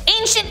Battle.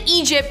 Ancient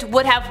Egypt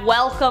would have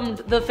welcomed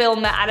the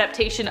film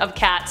adaptation of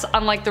Cats,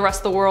 unlike the rest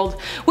of the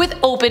world, with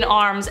open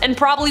arms, and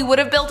probably would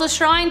have built a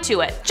shrine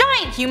to it.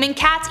 Giant human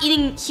cats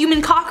eating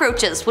human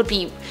cockroaches would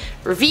be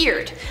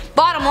revered.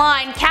 Bottom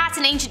line, cats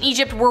in ancient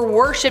Egypt were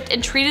worshipped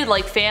and treated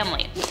like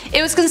family.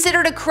 It was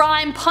considered a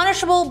crime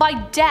punishable by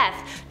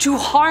death to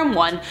harm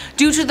one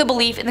due to the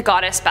belief in the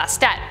goddess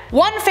Bastet.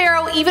 One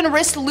pharaoh even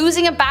risked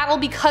losing a battle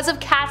because of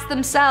cats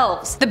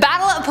themselves. The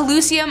Battle of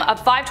Pelusium of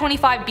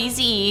 525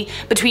 BCE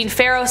between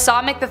Pharaoh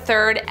Psamek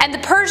III and the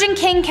Persian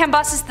king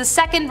Cambyses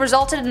II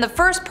resulted in the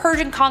first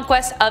Persian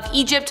conquest of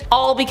Egypt,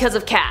 all because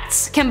of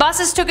cats.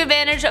 Cambyses took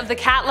advantage of the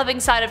cat-loving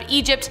side of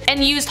Egypt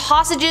and used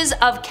hostages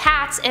of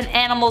cats and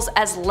animals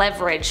as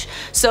leverage.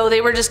 So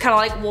they were just kind of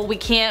like, well, we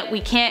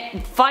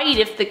can't fight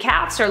if the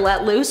cats are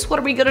let loose. What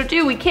are we gonna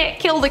do? We can't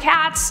kill the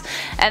cats.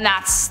 And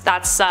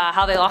that's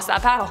how they lost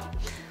that battle.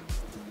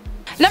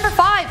 Number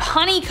 5.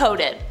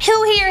 Honey-coated.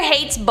 Who here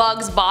hates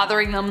bugs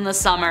bothering them in the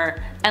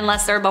summer?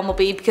 Unless they're a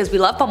bumblebee, because we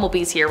love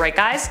bumblebees here, right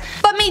guys?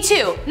 But me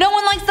too. No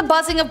one likes the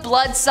buzzing of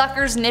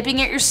bloodsuckers nipping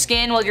at your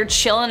skin while you're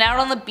chilling out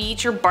on the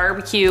beach or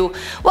barbecue.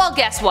 Well,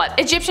 guess what?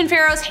 Egyptian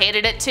pharaohs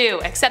hated it too,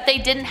 except they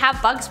didn't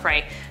have bug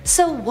spray.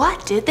 So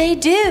what did they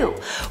do?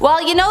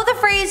 Well, you know the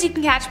phrase, you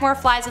can catch more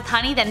flies with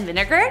honey than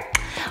vinegar?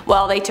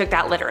 Well, they took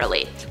that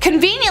literally.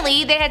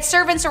 Conveniently, they had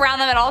servants around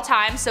them at all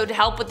times, so to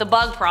help with the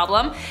bug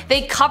problem,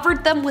 they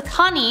covered them with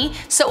honey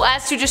so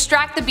as to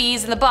distract the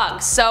bees and the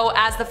bugs. So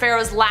as the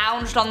pharaohs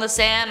lounged on the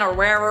sand or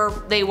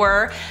wherever they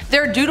were,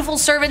 their dutiful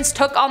servants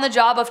took on the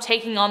job of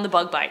taking on the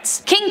bug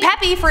bites. King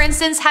Pepi, for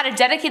instance, had a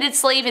dedicated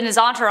slave in his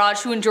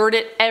entourage who endured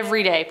it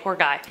every day, poor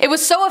guy. It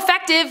was so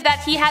effective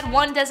that he had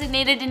one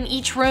designated in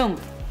each room.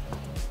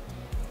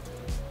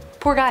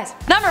 Poor guys.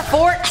 Number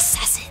 4.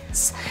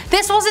 Assassins.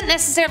 This wasn't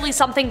necessarily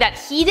something that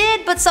he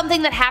did, but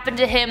something that happened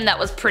to him that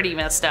was pretty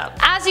messed up.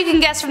 As you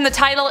can guess from the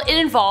title, it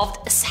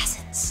involved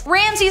assassins.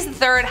 Ramses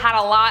III had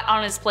a lot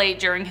on his plate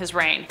during his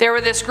reign. There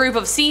were this group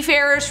of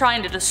seafarers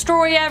trying to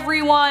destroy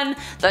everyone,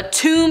 the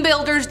tomb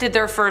builders did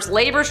their first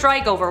labor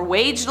strike over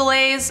wage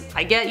delays,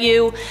 I get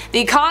you, the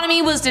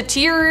economy was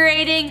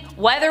deteriorating,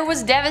 weather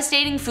was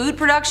devastating food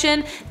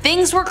production,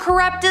 things were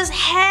corrupt as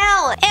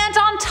hell, and And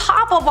on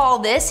top of all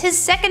this, his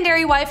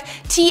secondary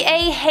wife,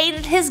 Ta,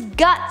 hated his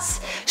guts.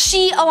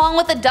 She, along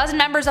with a dozen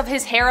members of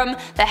his harem,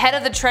 the head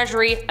of the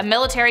treasury, a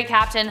military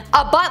captain,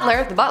 a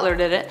butler, the butler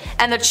did it,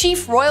 and the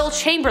chief royal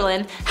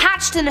chamberlain,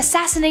 hatched an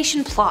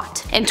assassination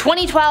plot. In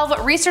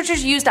 2012,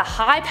 researchers used a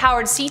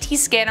high-powered CT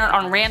scanner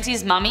on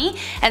Ramses' mummy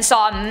and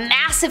saw a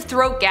massive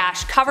throat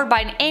gash covered by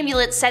an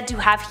amulet said to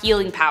have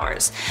healing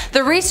powers.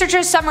 The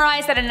researchers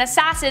summarized that an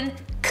assassin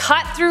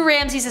cut through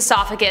Ramses'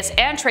 esophagus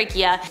and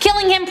trachea,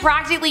 killing him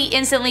practically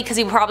instantly because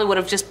he probably would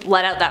have just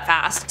let out that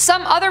fast.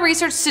 Some other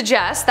research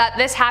suggests that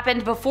this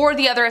happened before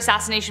the other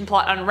assassination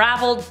plot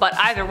unraveled, but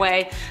either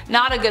way,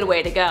 not a good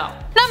way to go.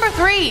 Number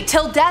 3.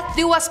 Till death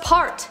do us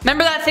part.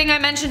 Remember that thing I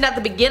mentioned at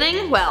the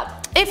beginning? Well,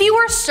 if you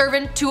were a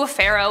servant to a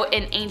pharaoh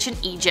in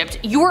ancient Egypt,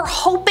 you were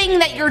hoping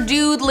that your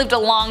dude lived a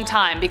long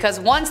time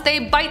because once they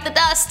bite the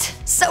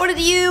dust, so did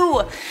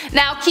you.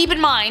 Now keep in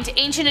mind,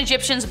 ancient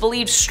Egyptians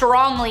believed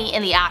strongly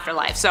in the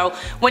afterlife, so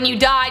when you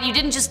died you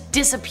didn't just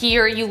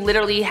disappear, you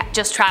literally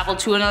just traveled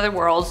to another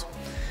world.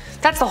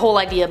 That's the whole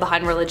idea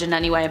behind religion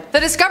anyway. The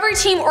discovery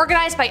team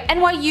organized by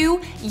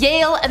NYU,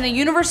 Yale, and the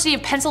University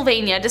of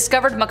Pennsylvania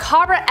discovered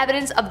macabre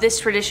evidence of this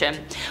tradition.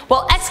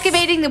 While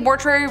excavating the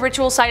mortuary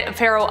ritual site of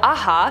Pharaoh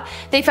Aha,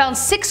 they found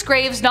 6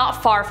 graves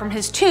not far from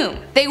his tomb.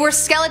 They were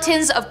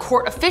skeletons of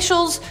court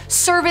officials,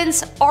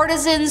 servants,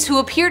 artisans who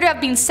appear to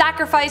have been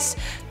sacrificed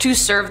to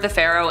serve the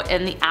pharaoh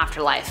in the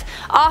afterlife.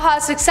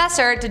 Aha's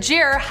successor,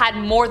 Djir, had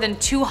more than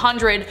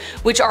 200,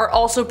 which are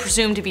also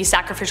presumed to be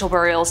sacrificial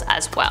burials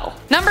as well.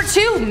 Number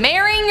 2.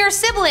 Marrying your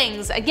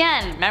siblings.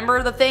 Again,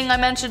 remember the thing I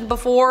mentioned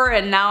before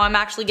and now I'm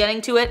actually getting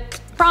to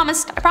it?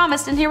 I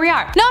promised, and here we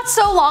are. Not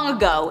so long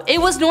ago, it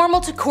was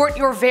normal to court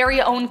your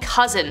very own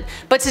cousin,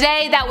 but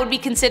today that would be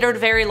considered a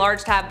very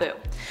large taboo.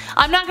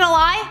 I'm not gonna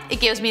lie, it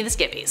gives me the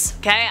skippies,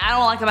 okay? I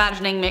don't like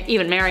imagining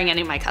even marrying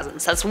any of my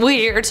cousins, that's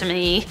weird to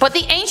me. But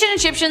the ancient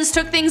Egyptians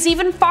took things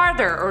even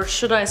farther, or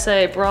should I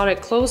say brought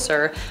it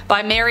closer,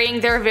 by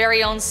marrying their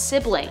very own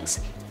siblings.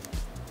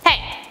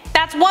 Hey,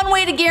 that's one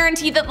way to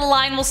guarantee that the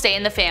line will stay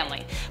in the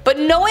family. But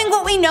knowing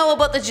what we know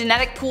about the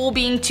genetic pool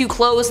being too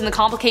close and the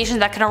complications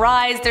that can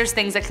arise, there's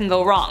things that can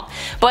go wrong.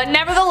 But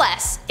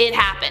nevertheless, it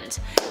happened.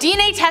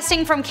 DNA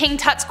testing from King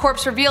Tut's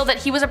corpse revealed that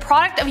he was a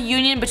product of a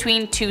union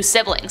between 2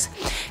 siblings.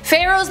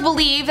 Pharaohs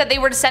believed that they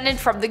were descended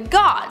from the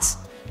gods.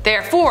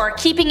 Therefore,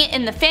 keeping it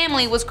in the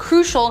family was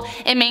crucial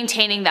in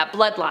maintaining that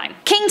bloodline.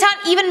 King Tut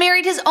even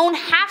married his own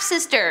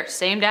half-sister,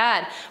 same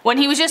dad, when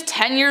he was just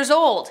 10 years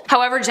old.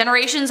 However,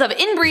 generations of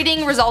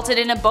inbreeding resulted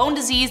in a bone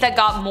disease that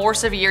got more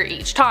severe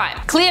each time.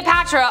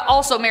 Cleopatra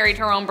also married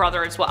her own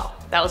brother as well.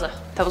 That was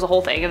a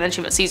whole thing, and then she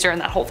met Caesar and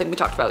that whole thing we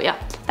talked about,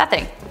 yeah, that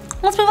thing.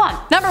 Let's move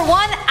on. Number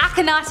 1.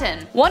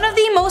 Akhenaten. One of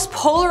the most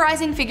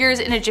polarizing figures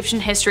in Egyptian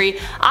history,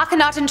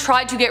 Akhenaten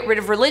tried to get rid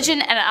of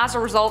religion and as a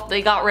result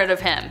they got rid of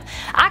him.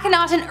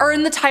 Akhenaten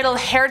earned the title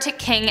Heretic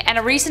King, and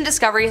a recent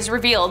discovery has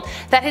revealed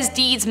that his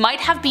deeds might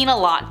have been a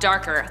lot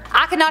darker.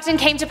 Akhenaten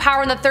came to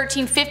power in the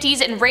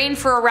 1350s and reigned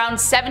for around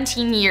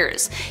 17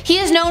 years. He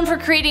is known for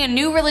creating a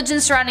new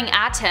religion surrounding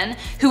Aten,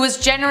 who was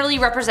generally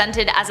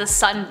represented as a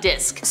sun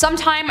disk.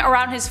 Sometime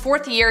around his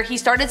 4th year he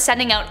started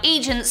sending out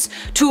agents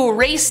to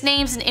erase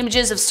names and images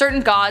of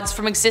certain gods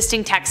from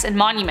existing texts and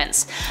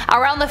monuments.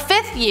 Around the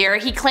 5th year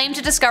he claimed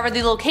to discover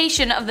the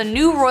location of the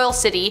new royal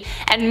city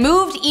and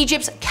moved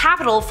Egypt's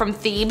capital from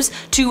Thebes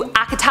to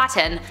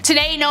Akhetaten,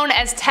 today known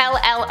as Tel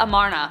El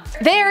Amarna.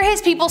 There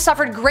his people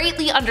suffered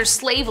greatly under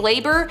slave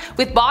labor,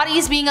 with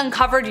bodies being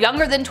uncovered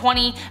younger than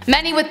 20,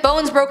 many with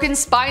bones broken,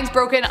 spines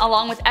broken,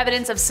 along with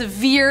evidence of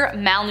severe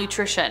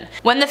malnutrition.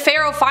 When the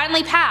pharaoh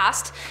finally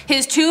passed,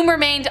 his tomb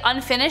remained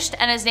unfinished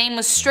and his name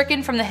was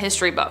stricken from the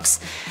history books.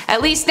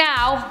 At least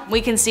now, we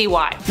can see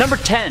why. Number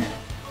 10.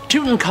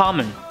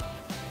 Tutankhamun.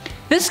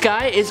 This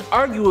guy is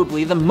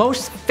arguably the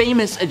most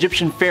famous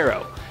Egyptian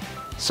pharaoh.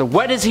 So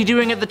what is he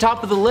doing at the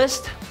top of the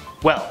list?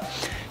 Well,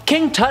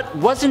 King Tut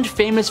wasn't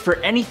famous for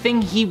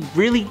anything he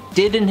really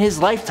did in his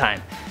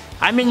lifetime.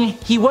 I mean,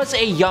 he was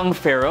a young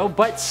pharaoh,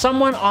 but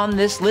someone on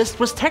this list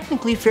was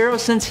technically pharaoh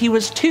since he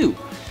was 2.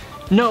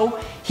 No,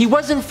 he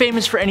wasn't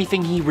famous for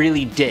anything he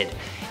really did.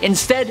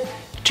 Instead,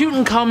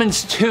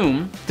 Tutankhamun's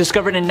tomb,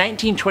 discovered in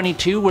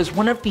 1922, was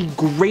one of the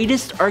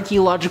greatest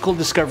archaeological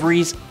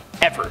discoveries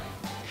ever.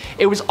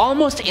 It was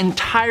almost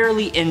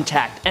entirely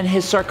intact, and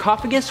his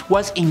sarcophagus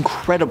was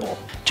incredible.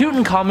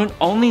 Tutankhamun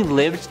only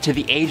lived to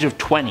the age of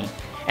 20,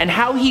 and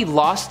how he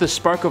lost the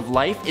spark of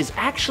life is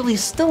actually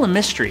still a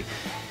mystery.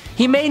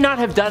 He may not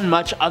have done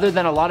much other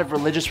than a lot of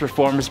religious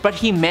reforms, but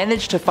he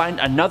managed to find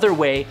another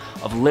way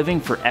of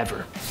living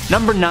forever.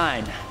 Number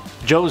 9.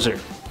 Djoser.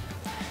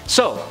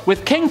 So,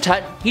 with King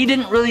Tut, he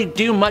didn't really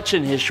do much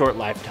in his short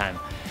lifetime.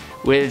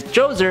 With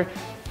Djoser,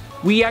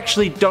 we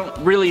actually don't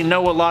really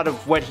know a lot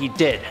of what he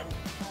did.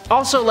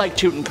 Also, like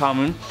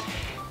Tutankhamun,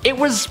 it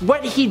was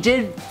what he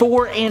did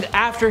for and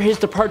after his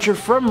departure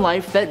from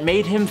life that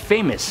made him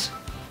famous.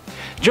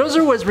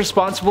 Djoser was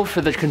responsible for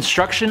the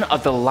construction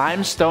of the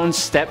limestone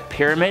step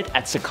pyramid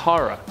at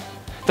Saqqara,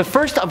 the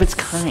first of its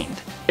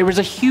kind. It was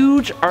a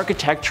huge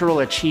architectural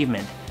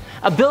achievement.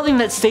 A building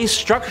that stays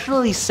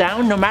structurally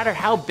sound no matter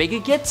how big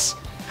it gets?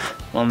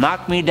 Well,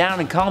 knock me down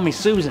and call me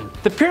Susan.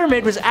 The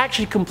pyramid was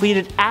actually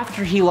completed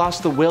after he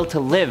lost the will to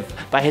live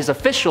by his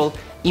official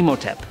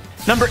Imhotep.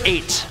 Number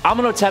 8.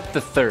 Amenhotep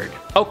III.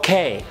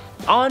 Okay,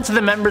 on to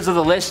the members of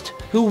the list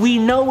who we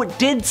know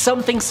did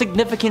something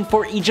significant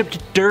for Egypt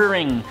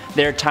during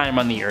their time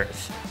on the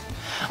earth.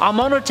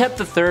 Amenhotep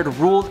III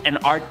ruled an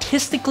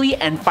artistically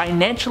and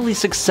financially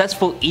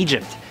successful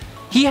Egypt.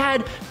 He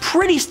had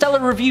pretty stellar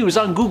reviews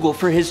on Google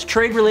for his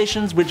trade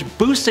relations, which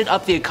boosted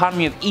up the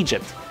economy of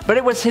Egypt. But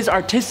it was his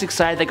artistic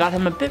side that got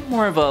him a bit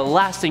more of a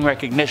lasting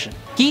recognition.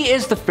 He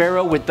is the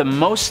pharaoh with the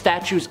most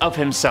statues of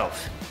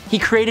himself. He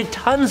created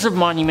tons of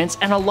monuments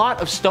and a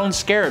lot of stone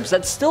scarabs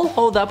that still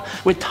hold up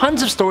with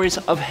tons of stories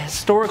of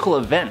historical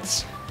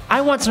events.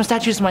 I want some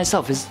statues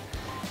myself. Is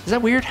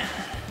that weird?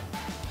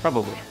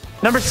 Probably.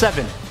 Number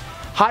 7.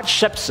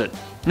 Hatshepsut.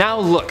 Now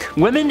look,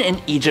 women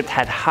in Egypt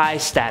had high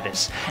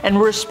status and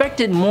were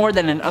respected more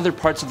than in other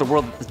parts of the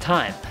world at the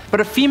time.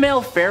 But a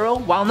female pharaoh,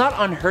 while not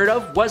unheard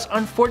of, was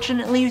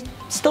unfortunately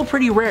still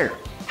pretty rare.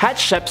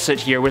 Hatshepsut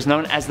here was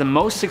known as the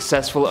most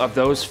successful of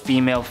those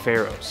female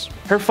pharaohs.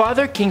 Her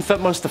father, King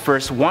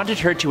Thutmose I, wanted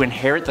her to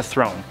inherit the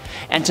throne,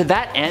 and to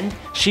that end,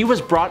 she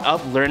was brought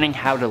up learning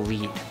how to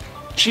lead.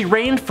 She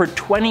reigned for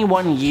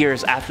 21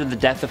 years after the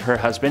death of her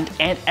husband,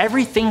 and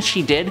everything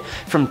she did,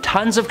 from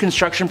tons of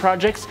construction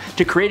projects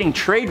to creating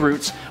trade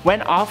routes,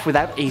 went off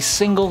without a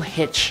single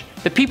hitch.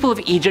 The people of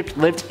Egypt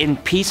lived in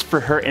peace for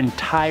her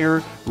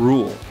entire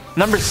rule.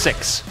 Number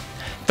 6.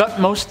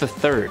 Thutmose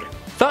III.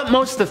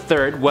 Thutmose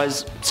III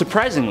was,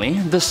 surprisingly,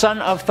 the son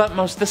of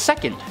Thutmose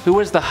II, who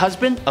was the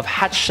husband of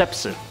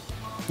Hatshepsut.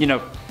 You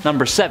know,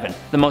 number 7,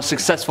 the most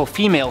successful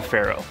female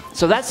pharaoh.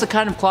 So that's the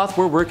kind of cloth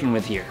we're working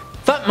with here.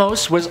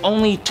 Thutmose was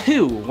only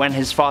 2 when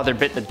his father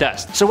bit the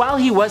dust, so while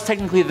he was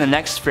technically the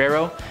next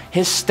pharaoh,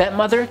 his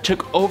stepmother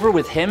took over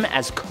with him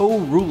as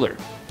co-ruler.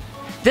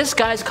 This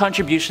guy's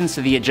contributions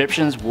to the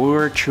Egyptians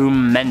were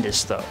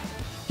tremendous though.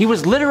 He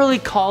was literally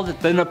called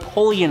the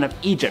Napoleon of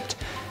Egypt,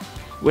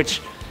 which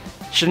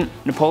shouldn't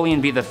Napoleon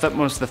be the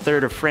Thutmose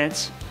III of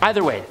France?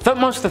 Either way,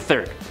 Thutmose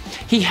III.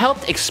 He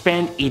helped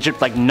expand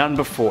Egypt like none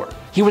before.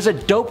 He was a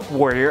dope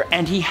warrior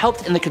and he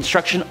helped in the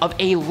construction of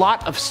a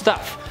lot of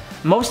stuff.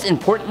 Most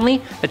importantly,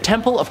 the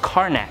Temple of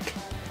Karnak.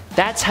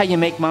 That's how you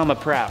make mama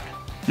proud.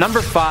 Number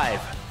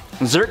 5.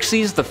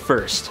 Xerxes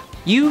I.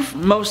 You've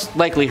most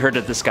likely heard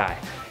of this guy.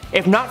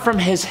 If not from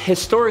his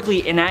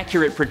historically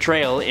inaccurate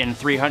portrayal in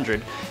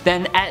 300,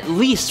 then at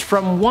least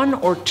from 1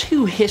 or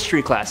 2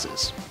 history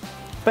classes.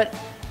 But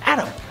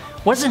Adam,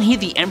 wasn't he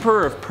the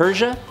Emperor of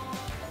Persia?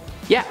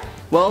 Yeah,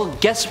 well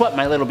guess what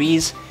my little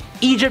bees?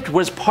 Egypt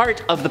was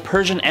part of the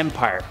Persian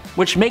Empire,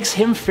 which makes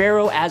him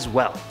pharaoh as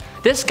well.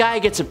 This guy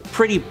gets a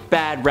pretty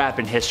bad rap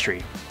in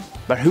history.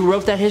 But who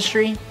wrote that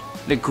history?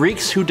 The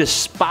Greeks, who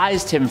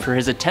despised him for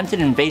his attempted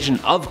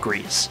invasion of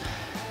Greece.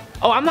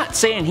 Oh, I'm not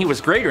saying he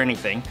was great or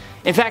anything.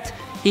 In fact,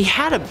 he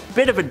had a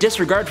bit of a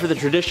disregard for the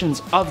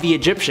traditions of the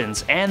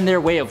Egyptians and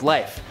their way of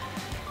life.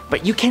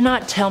 But you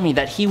cannot tell me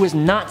that he was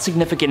not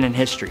significant in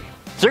history.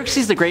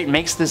 Xerxes the Great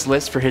makes this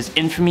list for his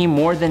infamy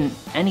more than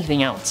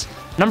anything else.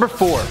 Number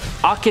 4.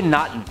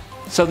 Akhenaten.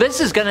 So this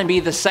is gonna be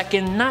the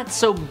second not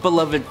so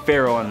beloved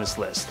pharaoh on this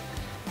list.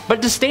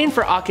 But disdain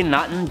for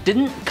Akhenaten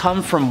didn't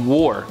come from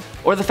war,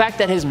 or the fact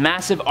that his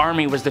massive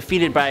army was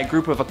defeated by a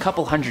group of a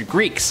couple hundred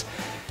Greeks.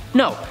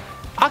 No,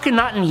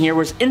 Akhenaten here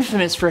was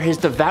infamous for his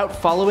devout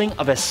following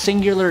of a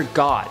singular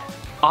god,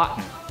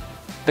 Aten,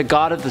 the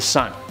god of the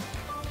sun.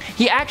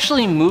 He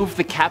actually moved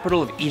the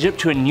capital of Egypt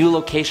to a new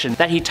location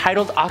that he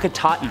titled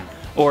Akhetaten,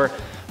 or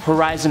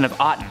Horizon of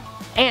Aten.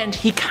 And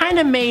he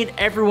kinda made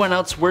everyone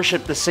else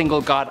worship the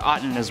single god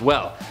Aten as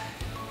well.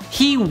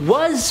 He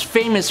was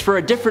famous for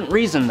a different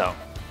reason though.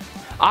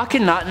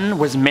 Akhenaten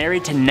was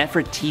married to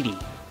Nefertiti.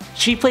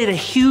 She played a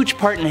huge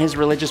part in his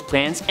religious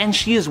plans, and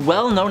she is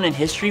well known in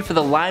history for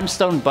the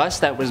limestone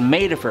bust that was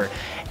made of her,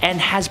 and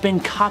has been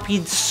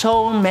copied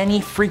so many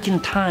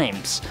freaking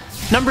times.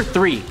 Number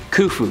 3.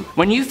 Khufu.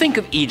 When you think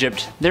of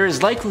Egypt, there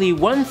is likely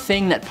one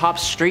thing that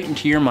pops straight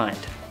into your mind.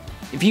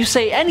 If you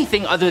say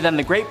anything other than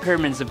the Great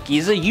Pyramids of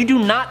Giza, you do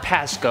not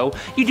pass go,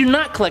 you do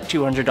not collect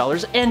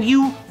 $200, and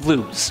you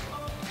lose.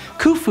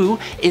 Khufu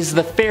is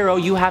the pharaoh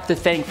you have to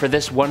thank for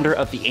this wonder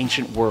of the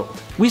ancient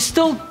world. We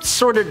still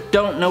sorta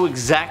don't know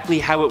exactly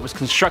how it was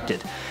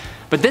constructed,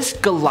 but this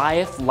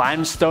Goliath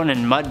limestone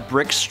and mud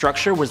brick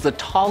structure was the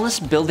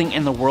tallest building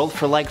in the world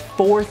for like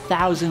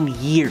 4,000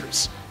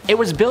 years. It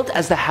was built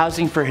as the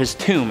housing for his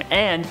tomb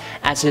and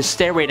as his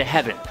stairway to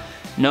heaven.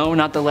 No,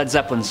 not the Led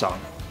Zeppelin song.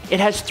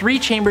 It has 3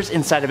 chambers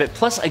inside of it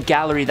plus a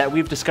gallery that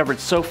we've discovered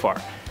so far.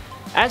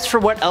 As for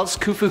what else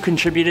Khufu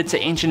contributed to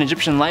ancient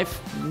Egyptian life,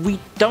 we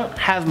don't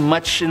have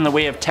much in the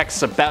way of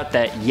texts about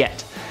that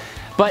yet.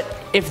 But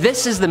if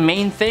this is the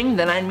main thing,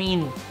 then I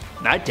mean,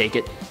 I'd take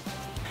it.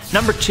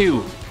 Number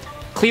 2.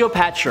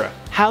 Cleopatra.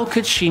 How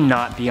could she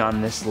not be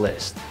on this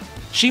list?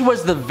 She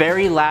was the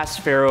very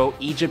last pharaoh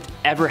Egypt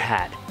ever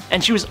had,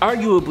 and she was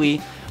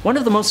arguably one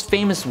of the most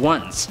famous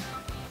ones.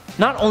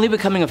 not only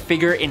becoming a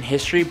figure in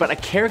history but a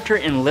character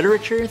in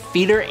literature,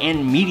 theater,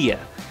 and media.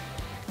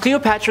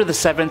 Cleopatra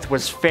VII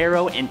was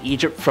pharaoh in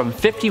Egypt from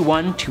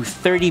 51 to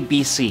 30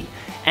 BC,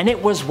 and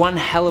it was one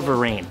hell of a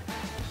reign.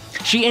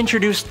 She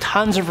introduced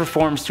tons of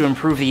reforms to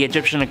improve the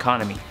Egyptian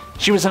economy.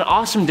 She was an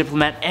awesome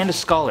diplomat and a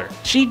scholar.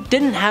 She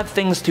didn't have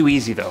things too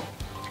easy though,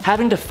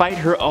 having to fight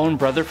her own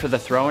brother for the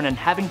throne and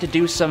having to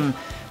do some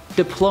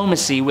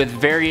diplomacy with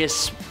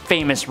various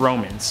famous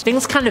Romans.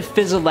 Things kind of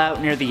fizzled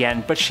out near the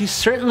end, but she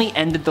certainly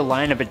ended the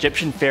line of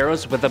Egyptian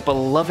pharaohs with a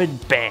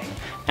beloved bang,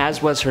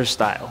 as was her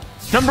style.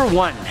 Number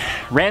 1.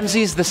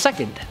 Ramses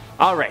II.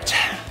 Alright,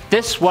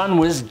 this one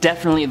was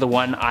definitely the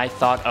one I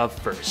thought of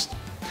first.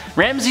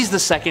 Ramses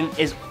II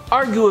is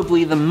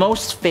arguably the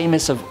most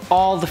famous of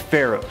all the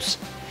pharaohs.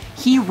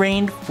 He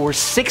reigned for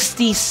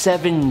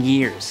 67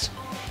 years.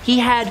 He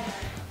had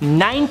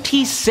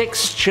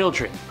 96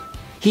 children.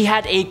 He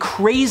had a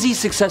crazy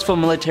successful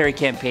military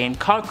campaign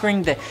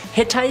conquering the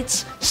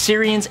Hittites,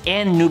 Syrians,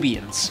 and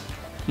Nubians.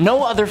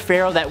 No other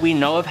pharaoh that we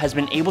know of has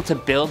been able to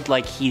build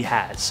like he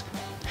has.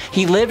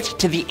 He lived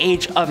to the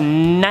age of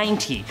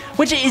 90,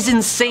 which is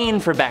insane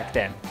for back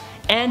then.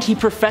 And he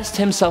professed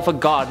himself a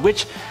god,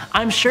 which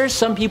I'm sure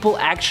some people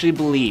actually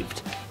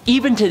believed.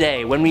 Even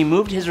today, when we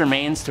moved his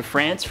remains to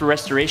France for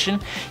restoration,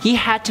 he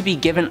had to be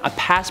given a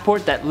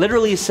passport that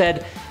literally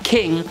said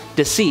 "King,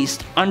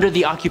 deceased, under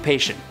the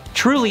occupation."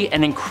 Truly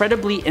an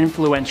incredibly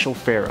influential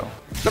pharaoh.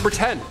 Number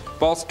 10.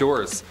 False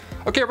doors.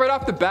 Okay, right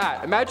off the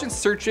bat, imagine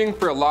searching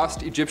for a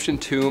lost Egyptian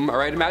tomb,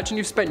 alright? Imagine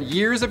you've spent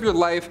years of your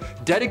life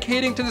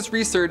dedicating to this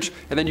research,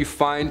 and then you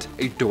find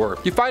a door.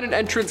 You find an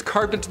entrance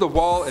carved into the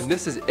wall, and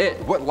this is it.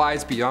 What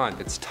lies beyond?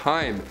 It's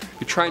time.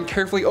 You try and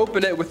carefully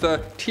open it with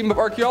a team of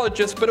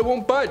archaeologists, but it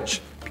won't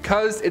budge,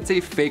 because it's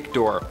a fake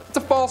door. It's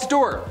a false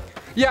door.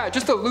 Yeah,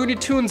 just a Looney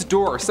Tunes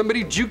door.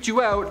 Somebody juked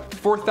you out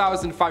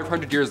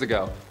 4,500 years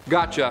ago.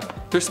 Gotcha.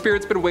 Their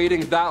spirit's been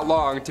waiting that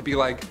long to be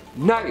like,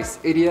 nice,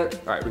 idiot.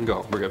 Alright, we can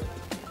go. We're good.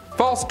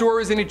 False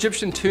doors in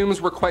Egyptian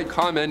tombs were quite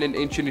common in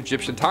ancient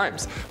Egyptian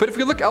times, but if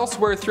we look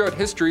elsewhere throughout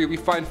history, we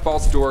find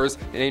false doors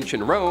in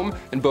ancient Rome,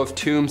 in both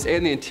tombs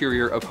and the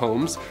interior of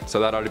homes, so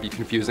that ought to be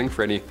confusing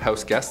for any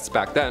house guests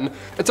back then.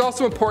 It's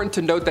also important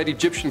to note that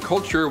Egyptian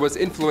culture was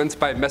influenced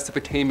by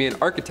Mesopotamian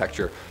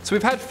architecture, so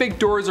we've had fake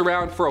doors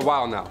around for a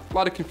while now, a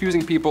lot of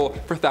confusing people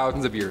for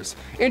thousands of years.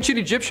 Ancient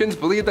Egyptians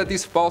believed that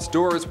these false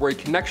doors were a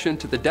connection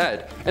to the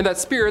dead, and that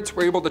spirits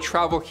were able to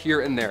travel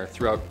here and there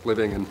throughout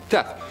living and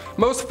death.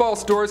 Most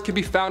false doors can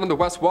be found on the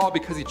West Wall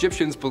because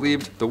Egyptians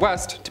believed the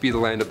West to be the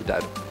land of the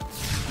dead.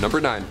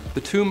 Number 9.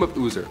 The Tomb of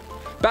User.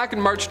 Back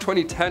in March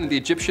 2010, the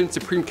Egyptian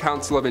Supreme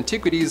Council of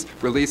Antiquities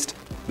released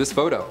this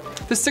photo.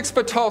 This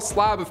 6-foot-tall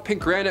slab of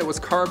pink granite was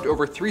carved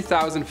over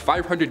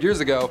 3,500 years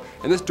ago,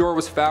 and this door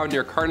was found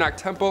near Karnak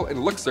Temple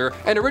in Luxor,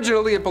 and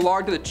originally it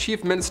belonged to the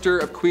chief minister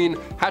of Queen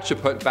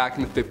Hatshepsut back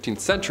in the 15th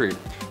century.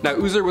 Now,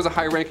 User was a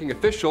high-ranking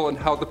official and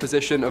held the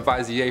position of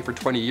vizier for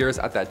 20 years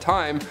at that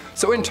time,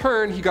 so in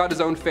turn, he got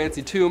his own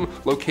fancy tomb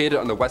located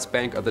on the west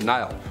bank of the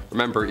Nile.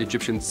 Remember,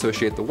 Egyptians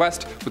associate the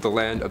West with the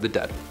land of the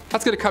dead.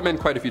 That's going to come in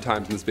quite a few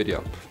times in this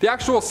video. The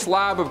actual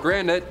slab of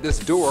granite, this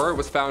door,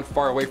 was found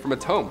far away from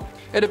its home.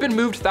 It had been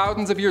moved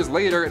thousands of years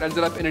later and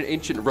ended up in an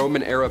ancient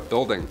Roman era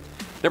building.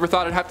 Never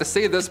thought I'd have to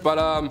say this, but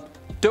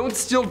don't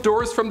steal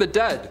doors from the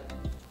dead.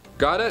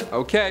 Got it?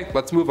 Okay,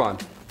 let's move on.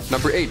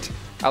 Number 8.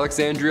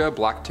 Alexandria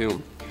Black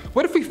Tomb.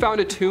 What if we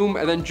found a tomb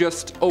and then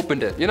just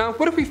opened it, you know?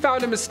 What if we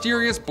found a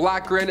mysterious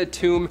black granite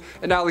tomb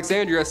in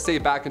Alexandria, say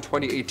back in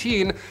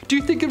 2018? Do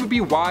you think it would be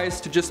wise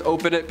to just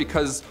open it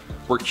because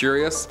we're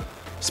curious?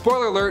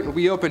 Spoiler alert,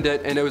 we opened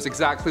it and it was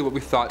exactly what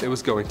we thought it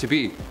was going to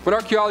be. When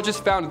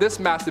archaeologists found this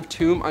massive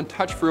tomb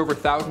untouched for over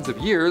thousands of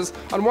years,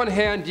 on one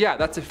hand, yeah,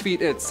 that's a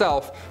feat in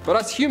itself, but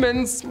us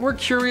humans, we're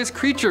curious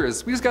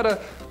creatures. We just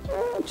gotta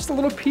just a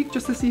little peek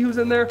just to see who's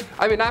in there.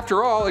 I mean,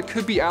 after all, it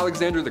could be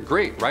Alexander the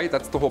Great, right?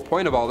 That's the whole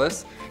point of all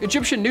this.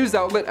 Egyptian news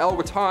outlet El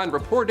Watan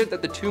reported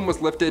that the tomb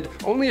was lifted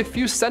only a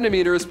few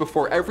centimeters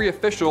before every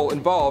official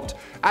involved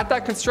at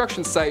that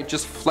construction site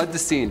just fled the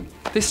scene.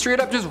 They straight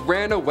up just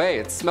ran away.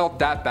 It smelled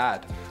that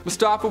bad.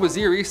 Mustafa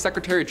Waziri,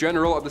 Secretary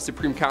General of the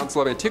Supreme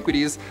Council of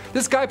Antiquities,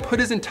 this guy put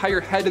his entire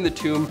head in the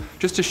tomb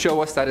just to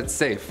show us that it's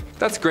safe.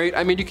 That's great.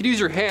 I mean, you could use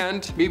your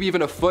hand, maybe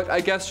even a foot,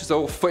 I guess, just a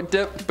little foot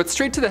dip, but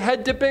straight to the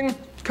head dipping?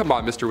 Come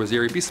on, Mr.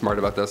 Waziri, be smart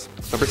about this.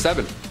 Number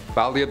 7,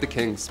 Valley of the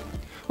Kings.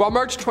 While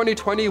March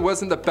 2020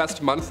 wasn't the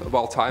best month of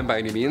all time by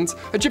any means,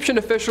 Egyptian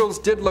officials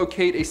did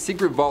locate a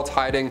secret vault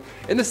hiding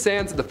in the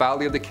sands of the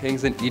Valley of the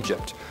Kings in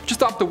Egypt.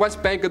 Just off the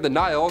west bank of the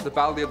Nile, the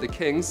Valley of the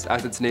Kings,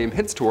 as its name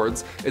hints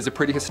towards, is a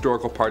pretty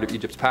historical part of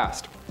Egypt's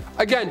past.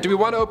 Again, do we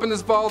want to open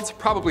this vault?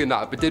 Probably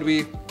not, but did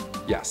we?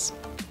 Yes.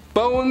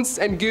 Bones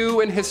and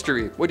goo and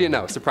history. What do you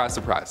know? Surprise,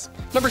 surprise.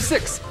 Number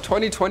 6,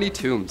 2020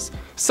 tombs.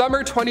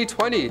 Summer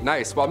 2020,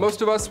 nice. While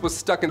most of us was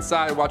stuck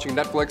inside watching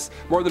Netflix,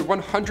 more than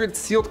 100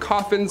 sealed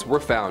coffins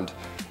were found.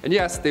 And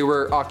yes, they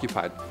were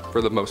occupied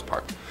for the most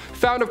part.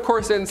 Found of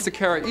course in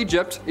Saqqara,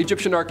 Egypt,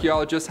 Egyptian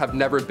archaeologists have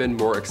never been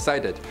more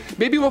excited.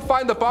 Maybe we'll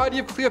find the body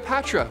of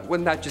Cleopatra,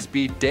 wouldn't that just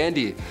be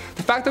dandy?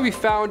 The fact that we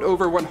found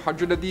over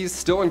 100 of these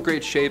still in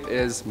great shape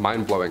is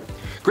mind-blowing.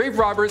 Grave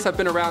robbers have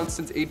been around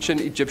since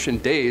ancient Egyptian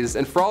days,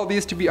 and for all of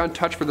these to be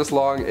untouched for this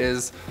long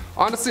is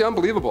honestly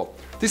unbelievable.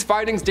 These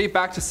findings date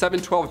back to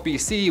 712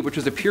 BC, which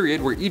was a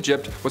period where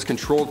Egypt was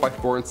controlled by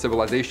foreign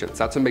civilizations.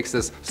 That's what makes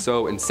this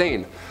so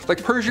insane.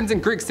 Like Persians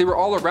and Greeks, they were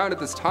all around at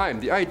this time.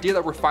 The idea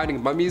that we're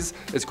finding mummies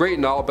is great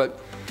and all, but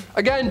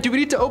again, do we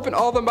need to open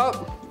all of them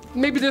up?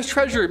 Maybe there's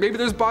treasure, maybe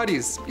there's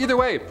bodies. Either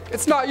way,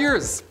 it's not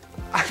yours.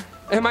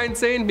 Am I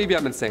insane? Maybe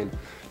I'm insane.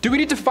 Do we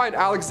need to find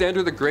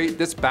Alexander the Great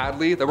this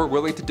badly that we're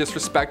willing to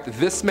disrespect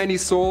this many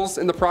souls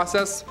in the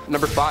process?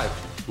 Number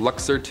 5,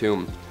 Luxor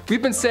tomb.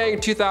 We've been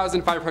saying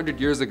 2,500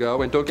 years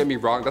ago, and don't get me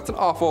wrong, that's an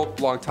awful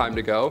long time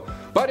to go.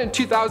 But in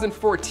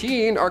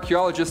 2014,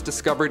 archaeologists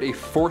discovered a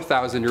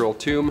 4,000-year-old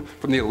tomb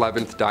from the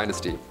 11th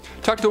dynasty,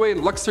 tucked away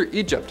in Luxor,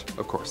 Egypt,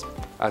 of course,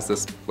 as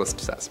this list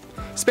says.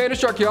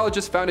 Spanish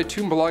archaeologists found a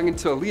tomb belonging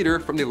to a leader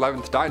from the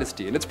 11th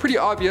dynasty, and it's pretty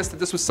obvious that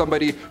this was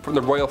somebody from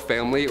the royal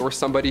family or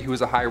somebody who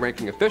was a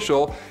high-ranking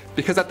official,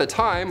 because at the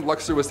time,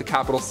 Luxor was the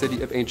capital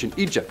city of ancient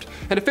Egypt,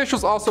 and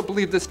officials also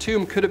believed this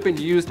tomb could have been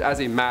used as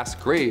a mass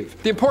grave.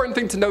 The important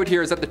thing to note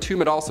here is that the tomb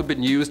had also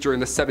been used during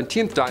the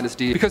 17th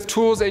dynasty because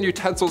tools and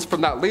utensils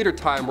from that later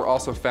time were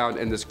also found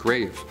in this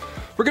grave.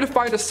 We're gonna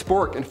find a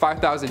spork in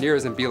 5,000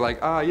 years and be like,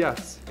 ah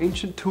yes,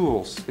 ancient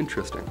tools,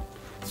 interesting.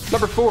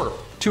 Number 4,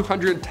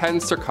 210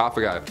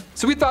 sarcophagi.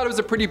 So we thought it was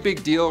a pretty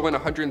big deal when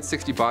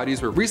 160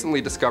 bodies were recently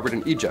discovered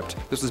in Egypt.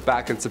 This was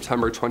back in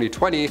September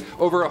 2020.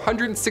 Over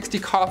 160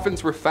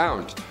 coffins were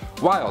found.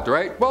 Wild,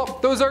 right? Well,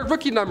 those are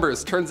rookie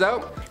numbers, turns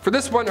out. For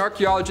this one,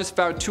 archaeologists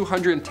found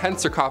 210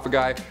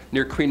 sarcophagi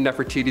near Queen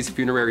Nefertiti's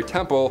funerary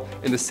temple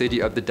in the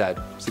city of the dead,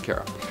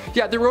 Saqqara.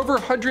 Yeah, there were over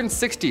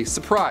 160,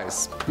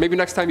 surprise. Maybe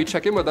next time you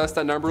check in with us,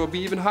 that number will be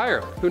even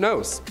higher. Who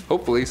knows?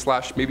 Hopefully,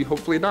 / maybe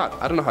hopefully not.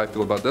 I don't know how I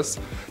feel about this.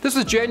 This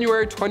was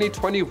January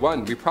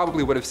 2021. We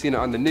probably would have seen it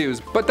on the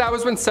news, but that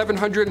was when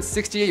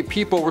 768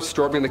 people were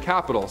storming the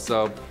Capitol,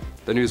 so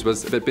the news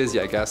was a bit busy,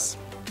 I guess.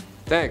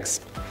 Thanks.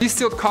 These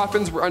sealed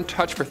coffins were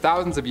untouched for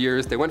thousands of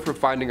years. They went from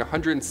finding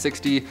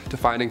 160 to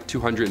finding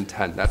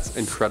 210. That's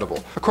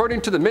incredible.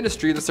 According to the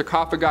ministry, the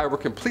sarcophagi were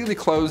completely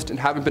closed and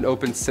haven't been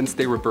opened since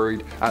they were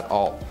buried at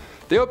all.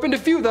 They opened a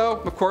few though,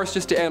 of course,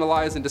 just to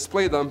analyze and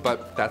display them,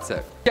 but that's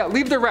it. Yeah,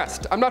 leave the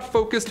rest. I'm not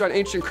focused on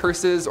ancient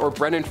curses or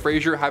Brendan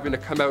Fraser having to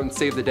come out and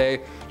save the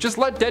day. Just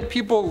let dead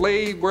people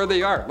lay where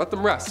they are. Let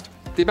them rest.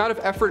 The amount of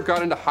effort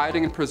gone into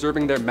hiding and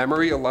preserving their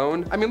memory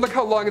alone, I mean, look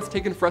how long it's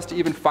taken for us to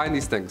even find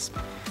these things.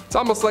 It's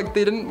almost like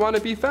they didn't want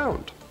to be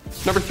found.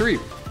 Number 3,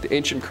 the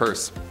ancient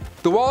curse.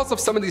 The walls of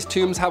some of these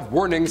tombs have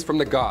warnings from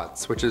the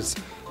gods, which is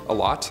a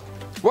lot.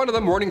 One of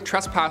them warning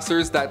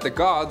trespassers that the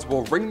gods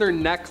will wring their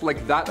neck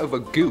like that of a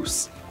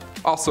goose.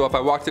 Also, if I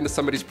walked into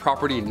somebody's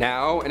property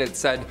now and it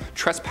said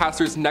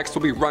trespassers' necks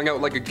will be wrung out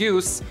like a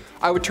goose,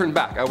 I would turn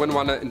back. I wouldn't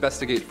want to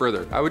investigate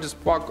further. I would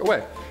just walk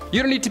away.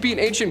 You don't need to be an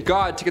ancient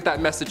god to get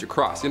that message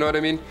across, you know what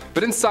I mean?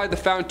 But inside the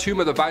found tomb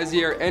of the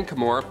vizier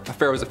Ankhemoor, a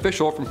pharaoh's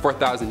official from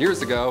 4,000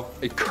 years ago,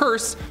 a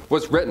curse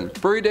was written.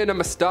 Buried in a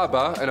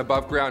mastaba, an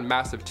above-ground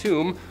massive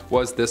tomb,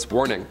 was this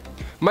warning.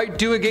 Might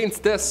do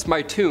against this,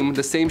 my tomb,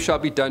 the same shall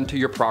be done to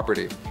your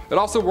property. It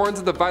also warns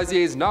of the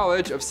vizier's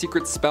knowledge of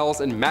secret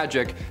spells and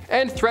magic,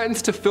 and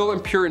threatens to fill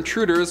impure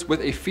intruders with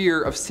a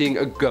fear of seeing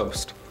a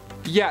ghost.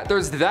 Yeah,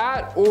 there's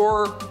that,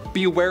 or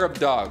beware of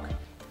dog.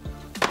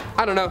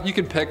 I don't know, you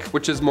can pick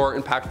which is more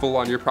impactful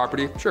on your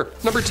property, sure.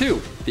 Number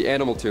 2, the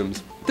animal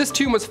tombs. This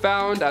tomb was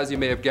found, as you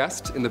may have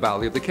guessed, in the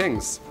Valley of the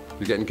Kings.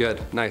 You're getting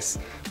good, nice.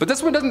 But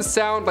this one doesn't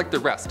sound like the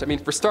rest. I mean,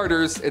 for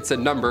starters, it's a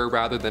number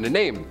rather than a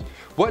name.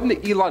 What in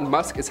the Elon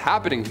Musk is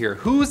happening here?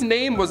 Whose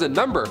name was a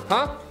number,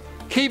 huh?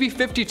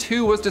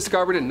 KV52 was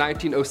discovered in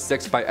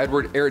 1906 by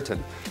Edward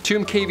Ayrton.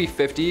 Tomb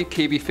KV50,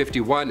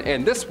 KV51,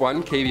 and this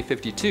one,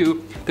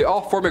 KV52, they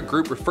all form a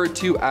group referred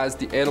to as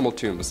the animal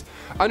tombs.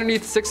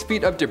 Underneath 6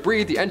 feet of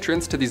debris, the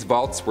entrance to these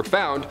vaults were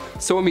found,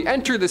 so when we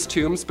enter this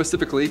tomb,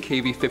 specifically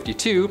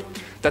KV52,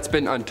 that's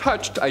been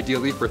untouched,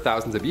 ideally for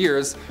thousands of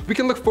years, we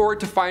can look forward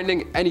to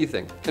finding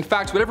anything. In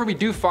fact, whatever we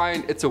do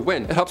find, it's a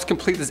win. It helps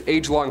complete this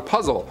age-long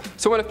puzzle.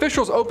 So when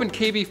officials opened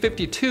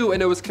KV52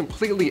 and it was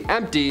completely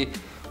empty,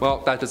 well,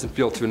 that doesn't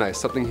feel too nice.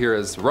 Something here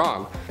is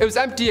wrong. It was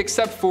empty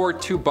except for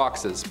 2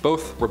 boxes.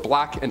 Both were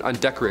black and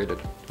undecorated,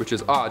 which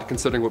is odd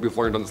considering what we've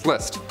learned on this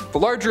list. The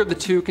larger of the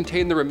 2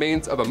 contained the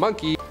remains of a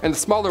monkey, and the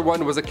smaller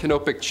one was a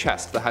canopic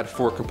chest that had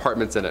 4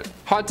 compartments in it.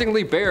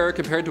 Hauntingly bare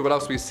compared to what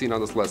else we've seen on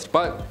this list,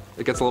 but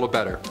it gets a little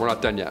better. We're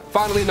not done yet.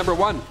 Finally, number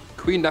 1,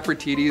 Queen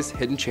Nefertiti's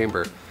hidden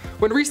chamber.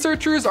 When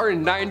researchers are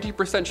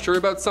 90% sure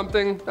about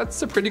something,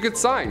 that's a pretty good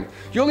sign.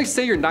 You only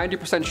say you're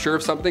 90% sure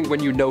of something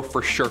when you know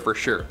for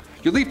sure.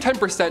 You leave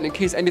 10% in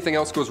case anything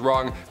else goes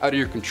wrong out of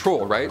your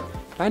control, right?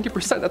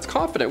 90%, that's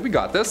confident, we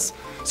got this.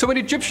 So when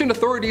Egyptian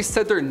authorities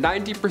said they're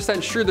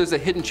 90% sure there's a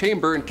hidden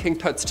chamber in King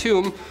Tut's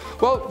tomb,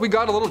 well, we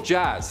got a little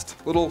jazzed,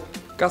 a little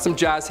Got some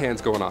jazz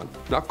hands going on.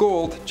 Not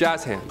gold,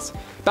 jazz hands.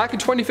 Back in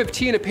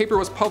 2015, a paper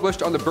was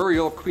published on the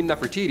burial of Queen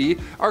Nefertiti.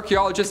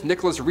 Archaeologist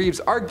Nicholas Reeves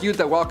argued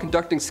that while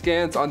conducting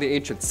scans on the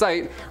ancient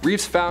site,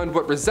 Reeves found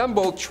what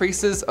resembled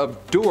traces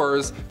of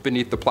doors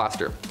beneath the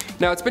plaster.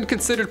 Now, it's been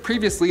considered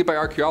previously by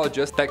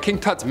archaeologists that King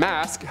Tut's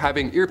mask,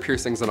 having ear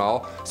piercings and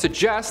all,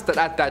 suggests that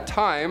at that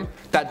time,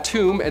 that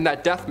tomb and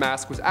that death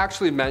mask was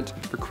actually meant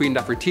for Queen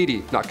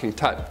Nefertiti, not King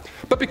Tut.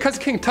 But because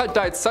King Tut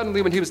died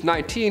suddenly when he was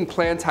 19,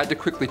 plans had to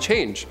quickly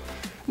change.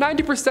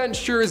 90%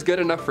 sure is good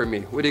enough for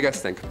me. What do you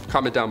guys think?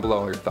 Comment down below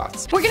all your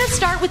thoughts. We're gonna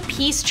start with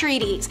peace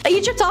treaties.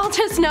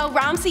 Egyptologists know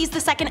Ramses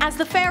II as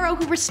the pharaoh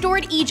who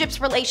restored Egypt's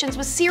relations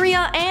with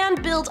Syria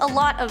and built a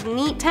lot of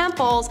neat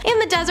temples in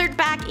the desert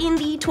back in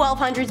the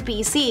 1200s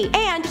BC.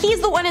 And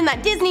he's the one in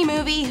that Disney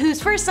movie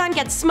whose first son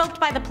gets smoked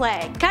by the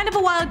plague. Kind of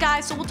a wild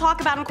guy, so we'll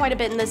talk about him quite a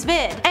bit in this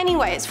vid.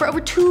 Anyways, for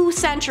over 2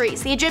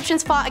 centuries, the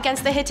Egyptians fought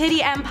against the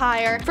Hittite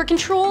Empire for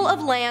control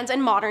of lands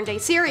in modern-day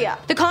Syria.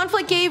 The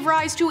conflict gave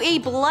rise to a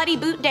bloody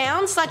boot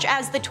down, such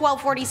as the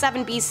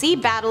 1247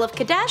 BC Battle of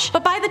Kadesh,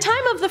 but by the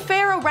time of the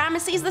pharaoh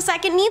Ramesses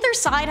II, neither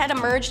side had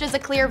emerged as a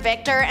clear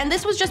victor, and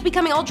this was just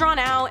becoming all drawn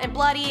out and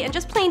bloody and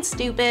just plain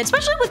stupid,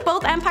 especially with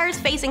both empires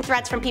facing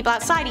threats from people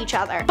outside each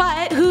other.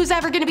 But who's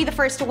ever gonna be the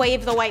first to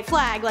wave the white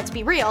flag? Let's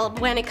be real,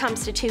 when it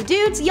comes to 2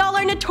 dudes, y'all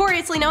are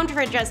notoriously known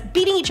for just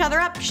beating each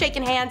other up,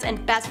 shaking hands,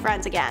 and best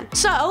friends again.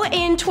 So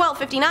in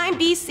 1259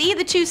 BC,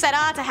 the 2 said,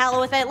 to hell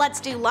with it, let's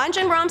do lunch,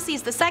 and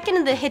Ramses II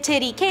and the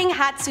Hittite king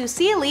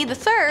Hattusili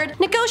III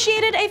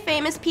negotiated a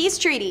famous peace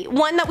treaty,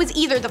 one that was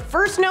either the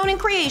first known in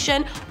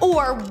creation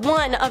or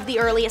one of the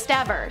earliest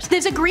ever.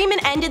 This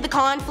agreement ended the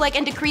conflict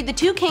and decreed the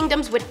 2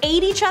 kingdoms would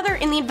aid each other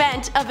in the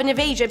event of an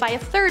invasion by a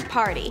third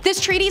party. This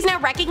treaty is now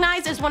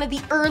recognized as one of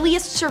the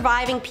earliest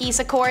surviving peace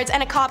accords,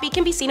 and a copy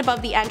can be seen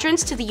above the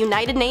entrance to the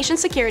United Nations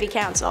Security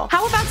Council.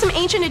 How about some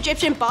ancient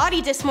Egyptian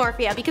body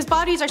dysmorphia, because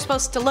bodies are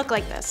supposed to look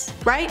like this,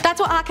 right? That's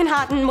what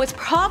Akhenaten was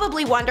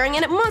probably wondering,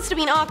 and it must have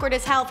been awkward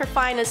as hell for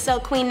fine as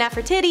silk Queen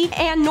Nefertiti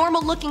and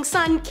normal looking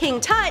son King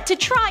Tut to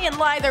try and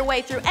lie their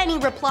way through any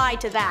reply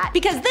to that,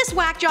 because this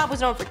whack job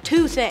was known for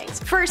 2 things.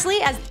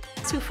 Firstly, as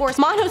who forced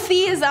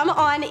monotheism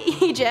on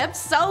Egypt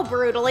so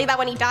brutally that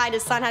when he died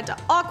his son had to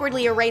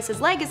awkwardly erase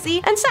his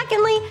legacy, and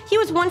secondly, he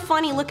was one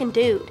funny looking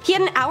dude. He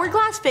had an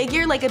hourglass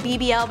figure like a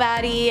BBL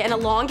baddie, an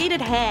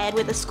elongated head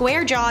with a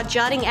square jaw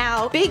jutting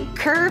out, big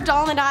curved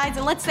almond eyes,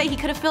 and let's say he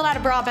could have filled out a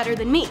bra better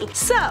than me.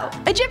 So,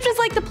 Egyptians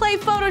like to play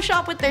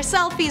Photoshop with their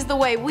selfies the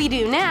way we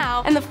do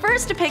now, and the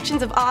first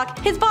depictions of Akh,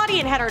 his body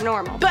and head are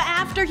normal. But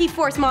after he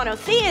forced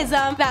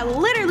monotheism, that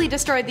literally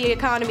destroyed the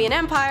economy and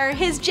empire,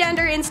 his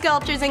gender in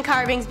sculptures and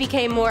carvings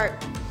became more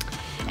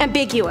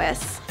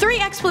ambiguous. 3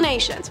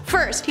 explanations.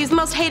 First, he's the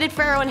most hated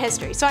pharaoh in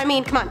history, so I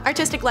mean, come on,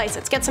 artistic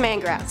license, get some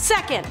anger out.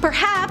 Second,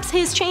 perhaps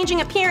his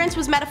changing appearance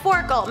was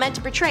metaphorical, meant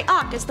to portray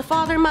Akh as the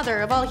father and mother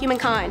of all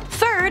humankind.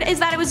 Third is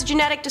that it was a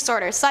genetic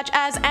disorder, such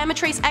as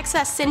amytrace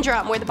excess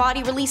syndrome, where the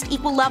body released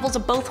equal levels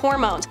of both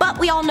hormones. But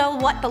we all know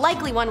what the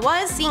likely one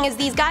was, seeing as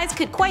these guys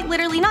could quite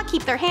literally not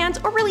keep their hands,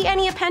 or really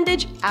any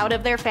appendage, out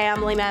of their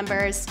family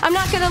members. I'm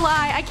not gonna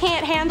lie, I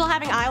can't handle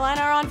having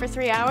eyeliner on for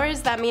 3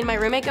 hours that me and my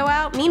roommate go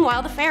out.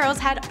 Meanwhile, the pharaohs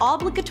had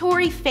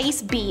obligatory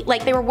face beat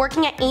like they were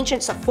working at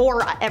ancient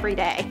Sephora every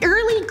day.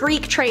 Early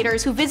Greek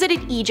traders who visited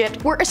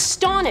Egypt were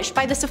astonished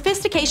by the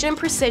sophistication and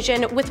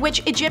precision with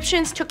which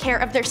Egyptians took care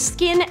of their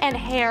skin and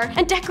hair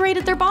and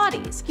decorated their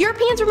bodies.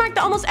 Europeans remarked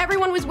that almost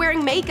everyone was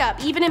wearing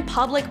makeup, even in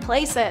public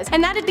places,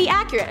 and that'd be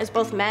accurate as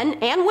both men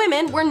and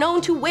women were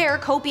known to wear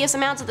copious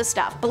amounts of the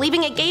stuff,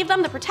 believing it gave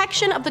them the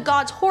protection of the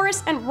gods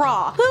Horus and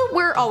Ra, who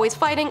were always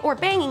fighting or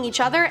banging each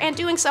other and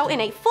doing so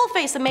in a full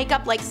face of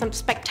makeup like some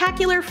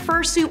spectacular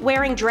fursuit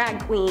wearing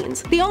drag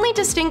queens. The only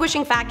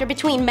distinguishing factor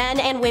between men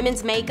and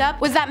women's makeup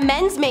was that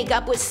men's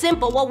makeup was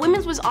simple while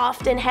women's was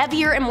often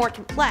heavier and more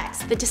complex.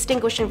 The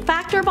distinguishing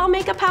factor of all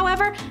makeup,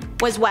 however,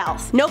 was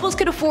wealth. Nobles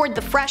could afford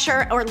the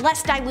fresher or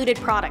less diluted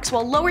products,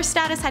 while lower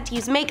status had to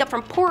use makeup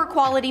from poorer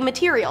quality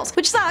materials,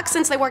 which sucks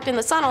since they worked in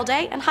the sun all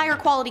day, and higher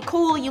quality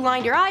kohl you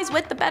lined your eyes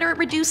with, the better it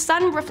reduced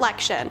sun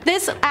reflection.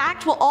 This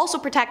act will also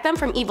protect them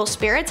from evil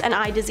spirits and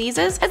eye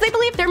diseases, as they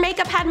believed their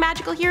makeup had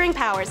magical hearing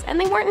powers, and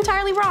they weren't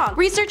entirely wrong.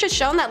 Research has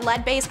shown that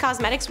lead-based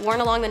cosmetics worn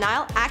along the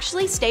Nile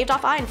actually staved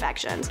off eye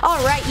infections.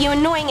 Alright, you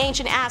annoying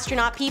ancient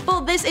astronaut people,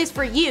 this is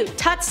for you,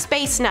 Tut's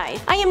space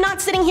knife. I am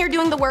not sitting here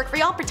doing the work for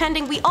y'all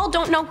pretending we all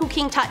don't know who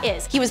King Tut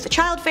is. He was the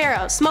child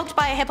pharaoh, smoked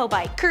by a hippo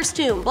bite, cursed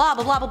tomb, blah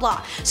blah blah blah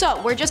blah. So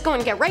we're just going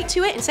to get right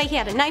to it and say he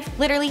had a knife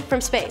literally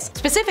from space.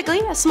 Specifically,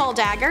 a small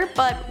dagger,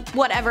 but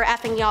whatever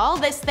effing y'all,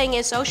 this thing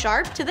is so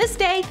sharp, to this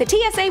day, the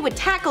TSA would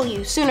tackle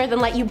you sooner than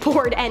let you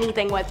board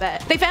anything with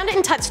it. They found it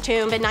in Tut's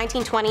tomb in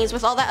 1920s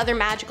with all that other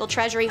magical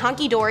treasury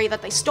hunky-dory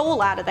that they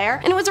stole out of there,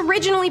 and it was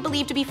originally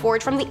believed to be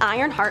forged from the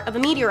iron heart of a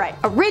meteorite.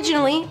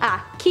 Originally,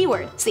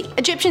 keyword, see,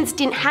 Egyptians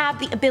didn't have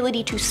the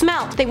ability to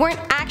smelt. They weren't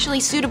actually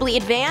suitably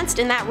advanced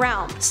in that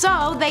realm.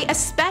 So they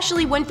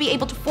especially wouldn't be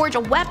able to forge a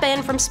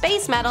weapon from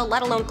space metal,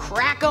 let alone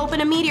crack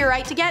open a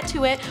meteorite to get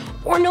to it,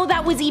 or know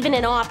that was even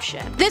an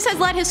option. This has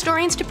led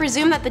historians to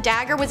presume that the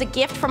dagger was a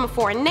gift from a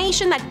foreign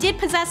nation that did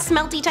possess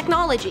smelty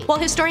technology. While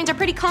historians are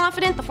pretty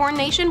confident the foreign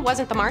nation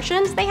wasn't the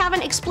Martians, they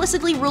haven't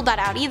explicitly ruled that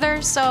out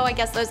either, so I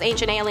guess those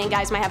ancient alien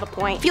guys might have a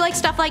point. If you like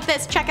stuff like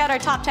this, check out our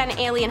top 10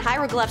 alien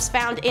hieroglyphs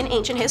found in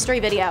ancient history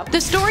video.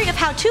 The story of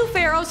how two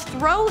pharaohs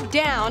throw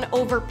down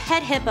over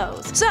pet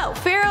hippos. So,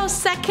 Pharaoh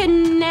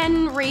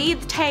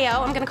Sekenenri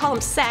Teo, I'm gonna call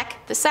him Sek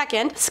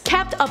II,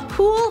 kept a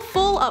pool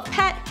full of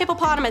pet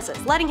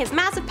hippopotamuses, letting his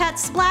massive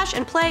pets splash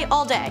and play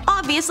all day.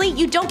 Obviously,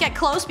 you don't get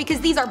close because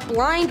these are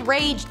blind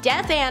rage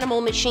death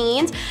animal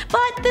machines,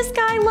 but this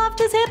guy loved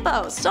his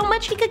hippos so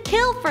much he could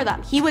kill for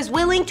them. He was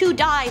willing to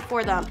die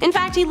for them. In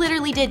fact, he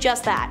literally did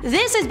just that.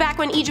 This is back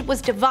when Egypt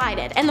was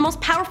divided, and the most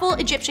powerful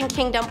Egyptian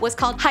kingdom was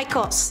called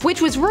Hyksos,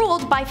 which was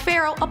ruled by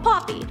Pharaoh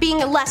Apapi.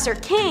 Being a lesser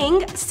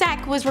king,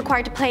 Sek was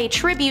required to pay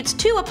tributes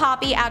to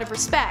Apapi out of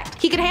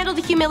respect. He could handle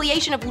the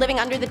humiliation of living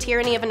under the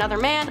tyranny of another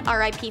man,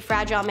 RIP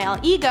fragile male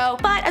ego,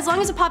 but as long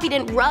as Apapi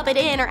didn't rub it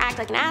in or act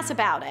like an ass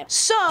about it.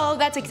 So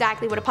that's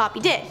exactly what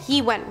Apapi did.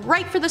 He went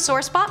right for the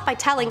sore spot by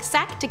telling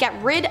Sek to get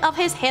rid of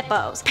his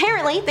hippos.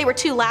 Apparently, they were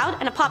too loud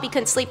and Apapi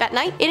couldn't sleep at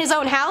night in his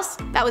own house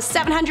that was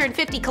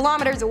 750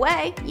 kilometers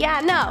away.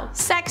 Yeah, no.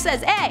 Sek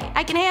says, hey,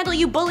 I can handle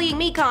you bullying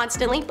me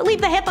constantly, but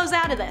leave the hippos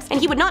out of this. And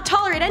he would not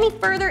tolerate any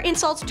further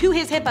insults to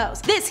his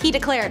hippos. This, he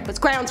declared, was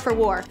grounds for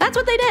war. That's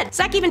what they did.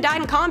 Sek even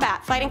died in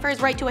combat, fighting for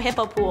his right to a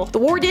hippo pool. The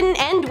war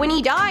didn't end when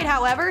he died,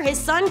 however. His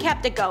son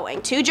kept it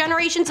going. 2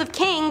 generations of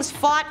kings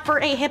fought for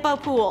a hippo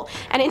pool,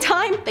 and in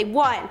time, they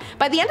won.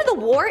 By the end of the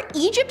war,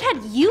 Egypt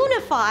had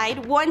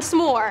unified once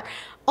more.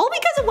 All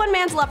because of one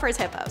man's love for his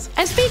hippos.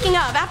 And speaking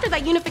of, after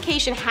that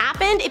unification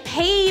happened, it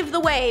paved the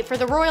way for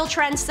the royal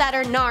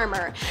trendsetter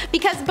Narmer.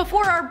 Because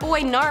before our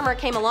boy Narmer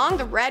came along,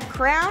 the red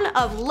crown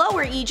of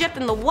Lower Egypt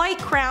and the white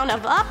crown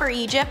of Upper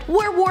Egypt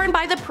were worn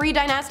by the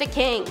pre-dynastic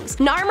kings.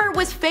 Narmer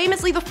was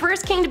famously the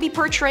first king to be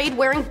portrayed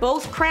wearing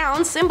both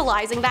crowns,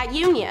 symbolizing that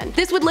union.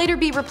 This would later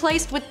be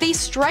replaced with the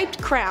striped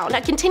crown,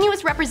 a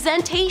continuous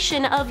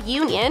representation of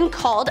union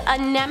called a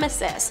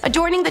nemesis.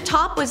 Adorning the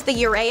top was the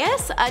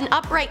uraeus, an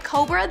upright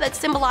cobra that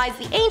symbolized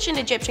the ancient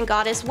Egyptian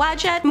goddess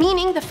Wadjet,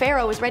 meaning the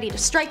pharaoh was ready to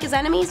strike his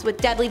enemies with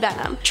deadly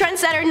venom.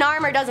 Trendsetter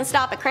Narmer doesn't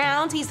stop at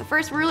crowns. He's the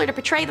first ruler to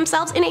portray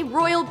themselves in a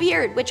royal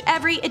beard, which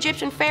every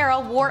Egyptian pharaoh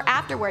wore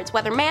afterwards,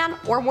 whether man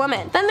or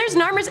woman. Then there's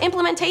Narmer's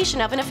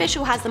implementation of an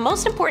official who has the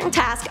most important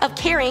task of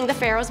carrying the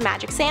pharaoh's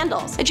magic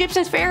sandals.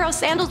 Egyptian pharaoh's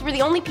sandals were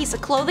the only piece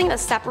of clothing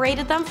that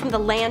separated them from the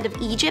land of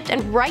Egypt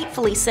and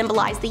rightfully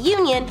symbolized the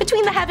union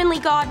between the heavenly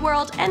god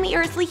world and the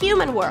earthly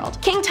human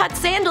world. King Tut's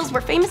sandals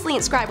were famously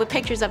inscribed with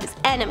pictures of his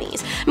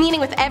enemies, meaning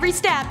with every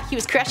step, he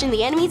was crushing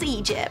the enemies of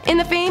Egypt. In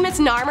the famous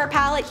Narmer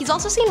palette, he's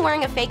also seen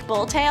wearing a fake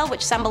bull tail,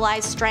 which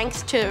symbolized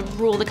strength to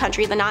rule the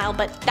country of the Nile,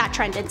 but that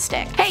trend didn't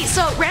stick. Hey,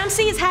 so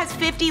Ramses has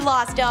 50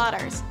 lost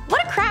daughters.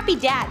 What a crappy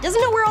dad,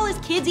 doesn't know where all his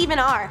kids even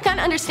are.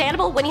 Kinda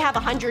understandable when you have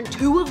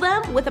 102 of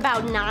them, with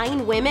about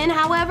 9 women,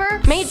 however.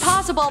 Made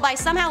possible by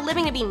somehow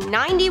living to be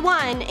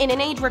 91 in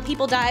an age where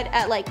people died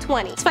at like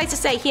 20. Suffice to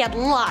say, he had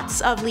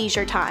lots of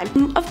leisure time.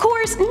 Of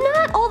course,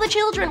 not all the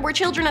children were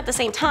children at the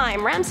same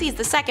time. Ramses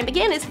II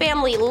began his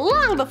family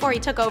long before he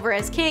took over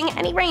as king,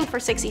 and he reigned for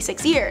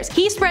 66 years.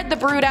 He spread the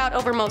brood out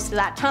over most of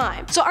that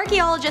time. So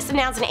archaeologists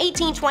announced in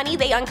 1820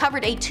 they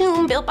uncovered a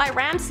tomb built by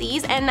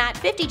Ramses, and that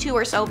 52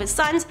 or so of his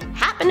sons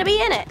happened to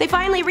be in it. They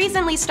finally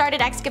recently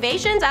started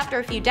excavations after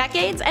a few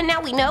decades, and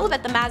now we know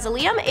that the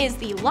mausoleum is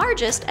the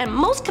largest and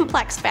most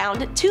complex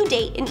found to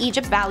date in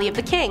Egypt's Valley of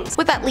the Kings,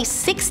 with at least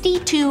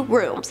 62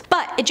 rooms.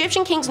 But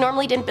Egyptian kings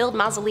normally didn't build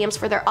mausoleums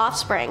for their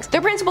offsprings.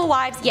 Their principal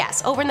wives,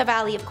 yes, over in the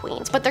Valley of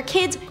Queens, but their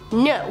kids,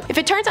 no. If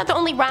it turns out that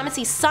only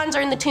Ramesses' sons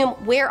are in the tomb,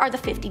 where are the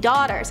 50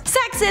 daughters?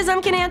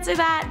 Sexism can answer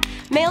that.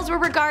 Males were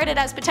regarded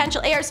as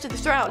potential heirs to the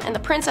throne, and the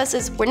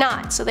princesses were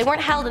not, so they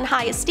weren't held in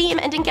high esteem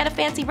and didn't get a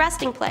fancy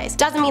resting place.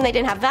 Doesn't mean they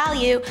didn't have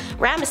value.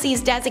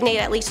 Ramesses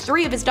designated at least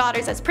 3 of his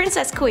daughters as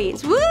princess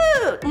queens. Woo!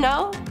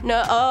 No?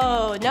 No,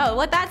 oh no,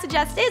 what that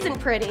suggests isn't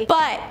pretty.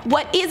 But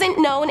what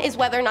isn't known is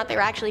whether or not they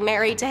were actually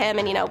married to him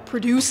and, you know,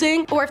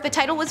 producing, or if the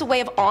title was a way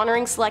of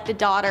honoring selected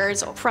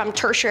daughters from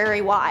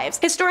tertiary wives.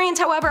 Historians,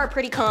 however, are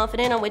pretty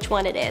confident on which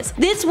one it is.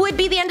 This would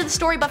be the end of the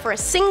story, but for a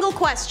single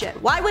question.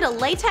 Why would a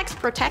latex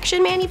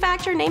protection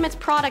manufacturer name its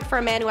product for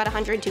a man who had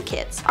 102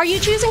 kids? Are you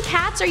choosing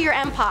cats or your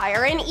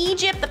empire? In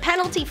Egypt, the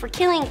penalty for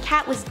killing a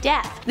cat was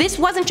death. This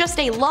wasn't just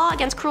a law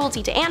against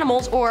cruelty to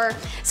animals or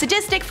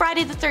sadistic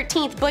Friday the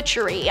 13th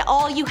butchery.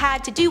 All you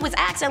had to do was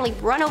accidentally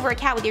run over a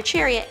cat with your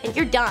chariot and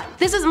you're done.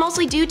 This is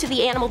mostly due to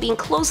the animal being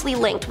closely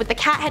linked with the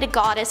cat-headed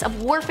goddess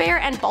of warfare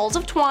and balls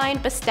of twine,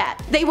 Bastet.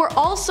 They were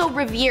also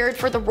revered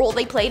for the role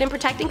they played in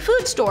protecting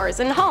food stores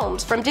and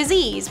homes from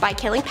disease by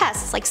killing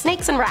pests like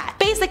snakes and rats.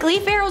 Basically,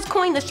 pharaohs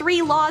coined the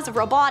 3 laws of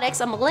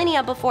robotics a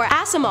millennia before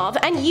Asimov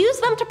and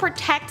used them to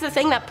protect the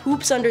thing that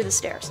poops under the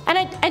stairs.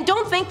 And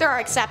don't think there are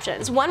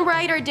exceptions. One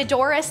writer writer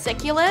Diodorus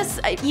Siculus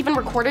even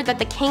recorded that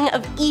the king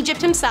of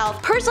Egypt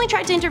himself personally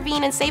tried to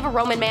intervene and save a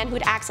Roman man who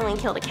had accidentally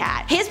killed a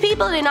cat. His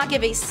people did not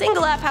give a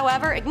single F,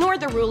 however,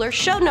 ignored the ruler,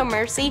 showed no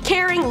mercy,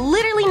 caring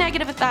literally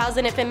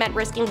 -1,000 if it meant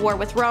risking war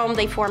with Rome.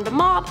 They formed a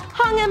mob,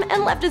 hung him,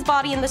 and left his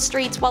body in the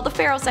streets while the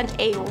pharaoh sent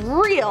a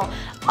real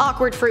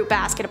awkward fruit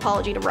basket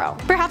apology to Rome.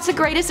 Perhaps the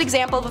greatest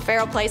example of a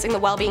pharaoh placing the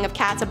well-being of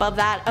cats above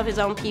that of his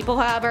own people,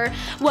 however,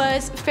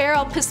 was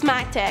Pharaoh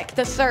Psamtik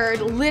III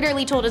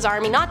literally told his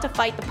army not to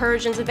fight the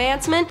Persians'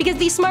 advancement because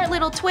these smart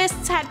little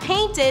twists had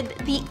painted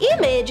the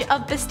image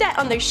of Bastet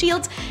on their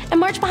shields and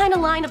marched behind a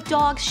line of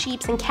dogs,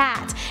 sheep, and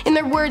cats. In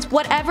their words,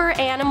 whatever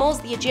animals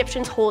the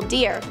Egyptians hold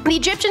dear. The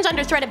Egyptians,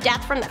 under threat of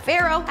death from the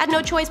pharaoh, had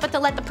no choice but to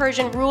let the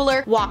Persian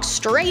ruler walk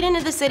straight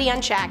into the city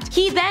unchecked.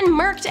 He then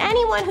murked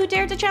anyone who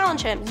dared to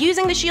challenge him,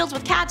 using the shields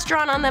with cats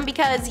drawn on them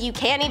because you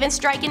can't even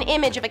strike an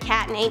image of a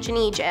cat in ancient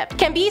Egypt.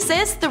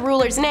 Cambyses, the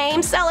ruler's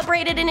name,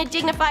 celebrated in a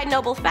dignified,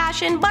 noble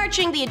fashion,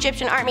 marching the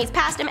Egyptian armies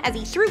past him as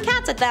he threw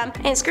cats at them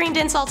and screamed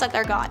insults at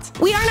their gods.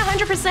 We aren't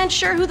 100%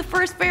 sure who the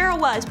first pharaoh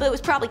was, but it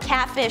was probably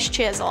Catfish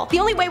Chisel. The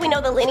only way we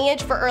know the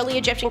lineage for early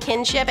Egyptian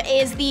kinship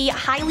is the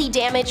highly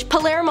damaged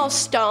Palermo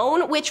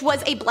stone, which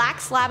was a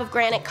black slab of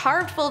granite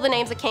carved full of the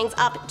names of kings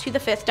up to the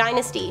 5th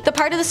dynasty. The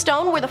part of the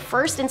stone where the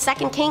first and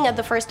second king of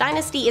the 1st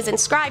dynasty is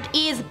inscribed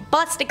is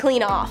busted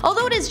clean off,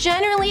 although it is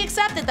generally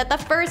accepted that the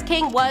first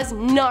king was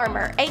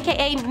Narmer,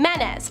 aka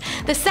Menes.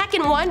 The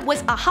second one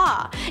was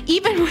Aha,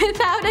 even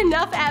without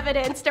enough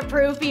evidence to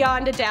prove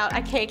beyond a doubt.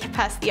 I can't get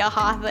past the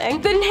Aha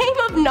thing. The name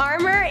of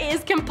Narmer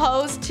is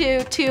composed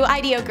to two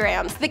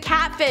ideograms, the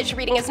catfish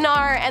reading as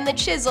Nar and the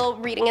chisel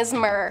reading as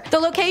Mur. The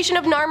location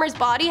of Narmer's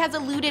body has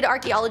eluded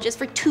archaeologists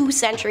for 2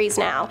 centuries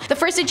now. The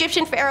first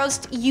Egyptian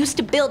pharaohs used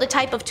to build a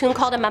type of tomb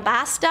called a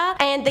mabasta,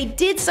 and they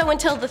did so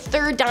until the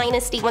 3rd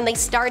dynasty when they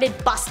started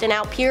busting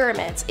out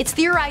pyramids. It's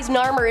theorized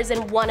Narmer is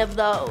in one of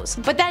those.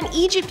 But then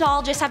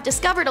Egyptologists have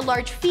discovered a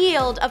large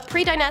field of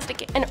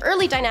pre-dynastic and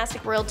early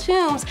dynastic royal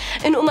tombs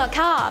in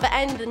Kab,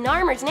 and the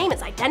Narmer's name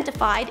is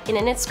identified in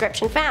an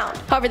inscription found.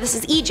 However, this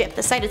is Egypt.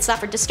 The site had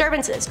suffered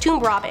disturbances, tomb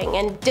robbing,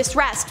 and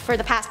disrest for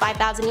the past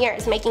 5,000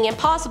 years, making it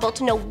impossible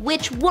to know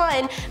which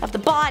one of the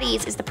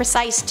bodies is the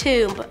precise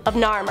tomb of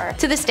Narmer.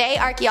 To this day,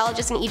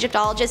 archaeologists and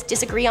Egyptologists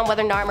disagree on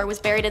whether Narmer was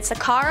buried at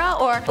Saqqara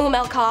or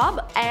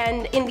Kab,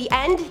 and in the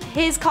end,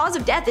 his cause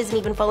of death isn't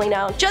even fully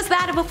known. Just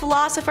that of a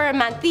philosopher,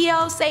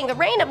 Mantheo, saying the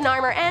reign of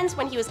Narmer ends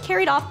when he was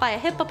carried off by a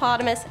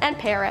hippopotamus and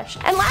perished.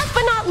 And last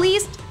but not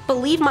least,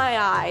 believe my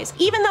eyes,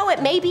 even though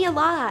it may be a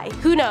lie.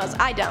 Who knows?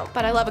 I don't,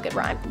 but I love a good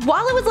rhyme.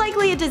 While it was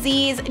likely a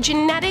disease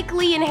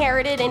genetically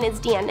inherited in his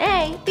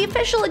DNA, the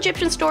official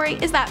Egyptian story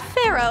is that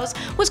Pharaohs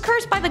was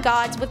cursed by the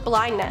gods with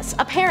blindness.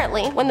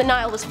 Apparently, when the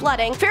Nile was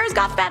flooding, Pharaohs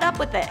got fed up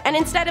with it, and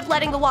instead of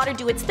letting the water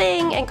do its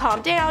thing and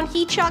calm down,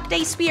 he chucked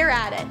a spear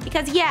at it.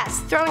 Because yes,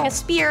 throwing a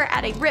spear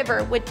at a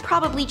river would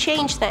probably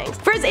change things.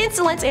 For his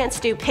insolence and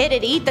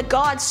stupidity, the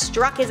gods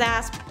struck his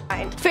ass.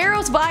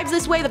 Pharaoh vibes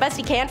this way the best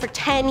he can for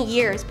 10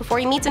 years before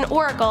he meets an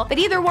oracle that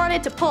either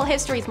wanted to pull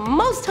history's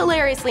most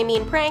hilariously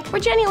mean prank or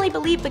genuinely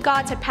believed the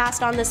gods had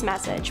passed on this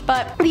message.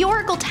 But the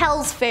oracle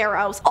tells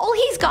Pharaoh all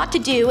he's got to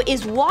do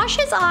is wash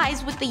his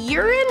eyes with the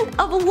urine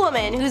of a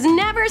woman who's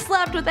never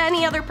slept with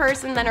any other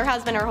person than her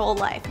husband her whole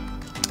life.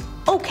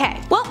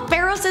 Okay, well,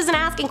 Pharaoh isn't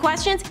asking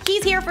questions,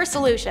 he's here for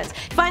solutions.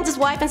 He finds his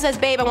wife and says,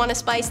 babe, I want to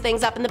spice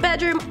things up in the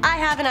bedroom, I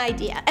have an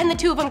idea. And the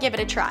two of them give it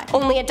a try.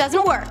 Only it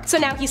doesn't work. So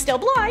now he's still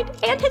blind,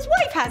 and his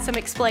wife has some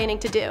explaining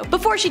to do.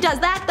 Before she does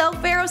that though,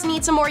 Pharaoh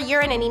needs some more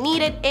urine and he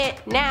needed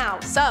it now.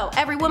 So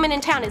every woman in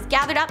town is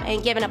gathered up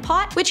and given a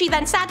pot, which he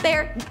then sat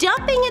there,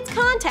 dumping its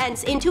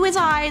contents into his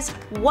eyes,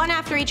 one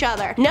after each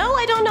other. No,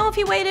 I don't know if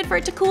he waited for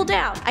it to cool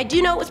down. I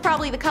do know it was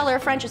probably the color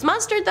of French's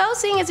mustard though,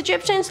 seeing as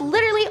Egyptians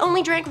literally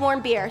only drank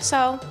warm beer.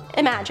 So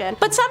imagine.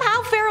 But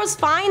somehow Pharaoh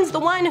finds the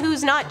one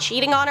who's not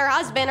cheating on her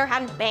husband or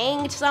hadn't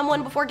banged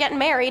someone before getting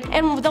married,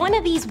 and one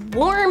of these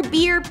warm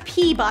beer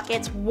pee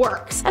buckets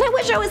works. And I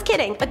wish I was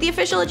kidding, but the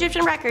official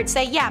Egyptian records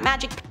say, yeah,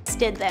 Magic Piss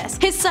did this.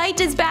 His sight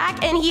is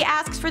back and he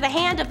asks for the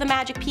hand of the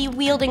Magic Pea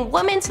wielding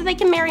woman so they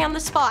can marry on the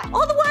spot.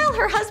 All the while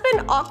her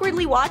husband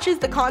awkwardly watches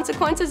the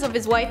consequences of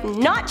his wife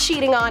not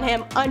cheating on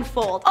him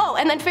unfold. Oh,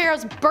 and then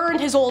Pharaoh's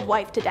burned his old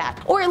wife to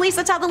death. Or at least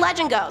that's how the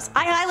legend goes.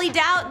 I highly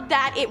doubt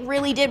that it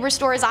really did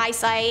restore his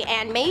eyesight,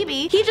 and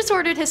maybe he just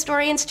ordered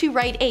historians to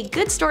write a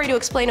good story to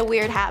explain a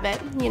weird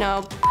habit. You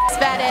know,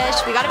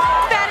 fetish. We got a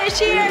fetish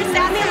here.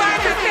 Sound the alarm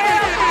for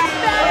Pharaoh.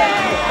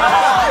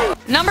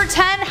 Number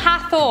 10,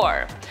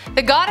 Hathor.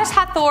 The goddess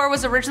Hathor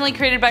was originally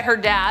created by her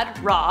dad,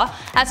 Ra,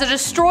 as a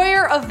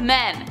destroyer of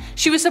men.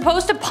 She was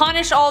supposed to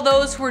punish all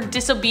those who were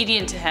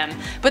disobedient to him.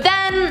 But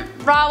then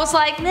Ra was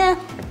like, nah,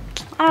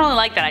 I don't really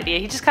like that idea.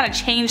 He just kind of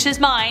changed his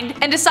mind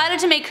and decided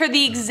to make her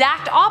the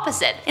exact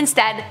opposite.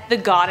 Instead, the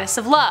goddess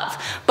of love.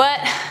 But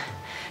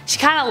she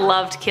kind of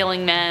loved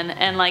killing men,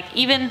 and like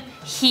even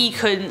he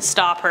couldn't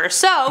stop her.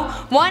 So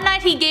one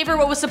night he gave her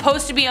what was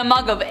supposed to be a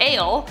mug of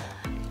ale,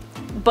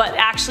 but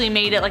actually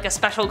made it like a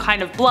special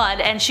kind of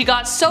blood, and she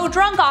got so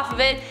drunk off of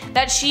it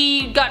that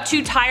she got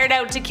too tired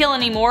out to kill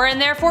anymore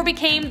and therefore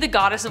became the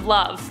goddess of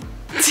love.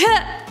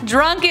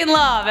 Drunk in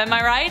love, am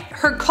I right?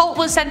 Her cult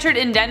was centered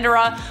in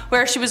Dendera,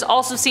 where she was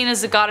also seen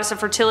as the goddess of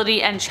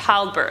fertility and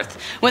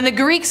childbirth. When the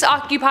Greeks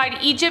occupied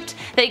Egypt,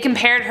 they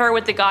compared her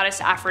with the goddess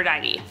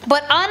Aphrodite.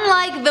 But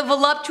unlike the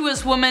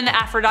voluptuous woman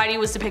Aphrodite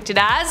was depicted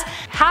as,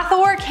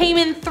 Hathor came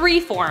in 3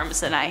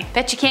 forms, and I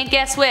bet you can't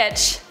guess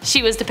which.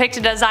 She was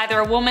depicted as either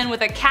a woman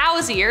with a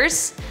cow's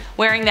ears,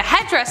 wearing the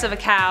headdress of a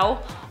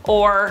cow,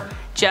 or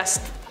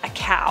just a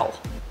cow.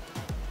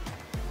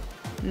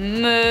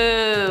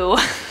 Moo.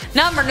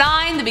 Number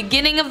 9, the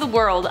beginning of the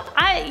world.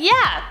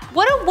 Yeah,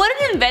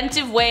 what an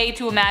inventive way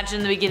to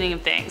imagine the beginning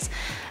of things.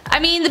 I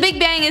mean, the Big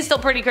Bang is still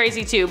pretty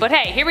crazy too, but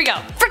hey, here we go.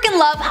 Freaking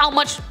love how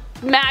much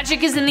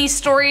magic is in these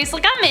stories.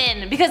 Like, I'm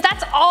in, because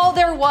that's all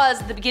there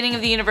was at the beginning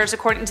of the universe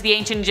according to the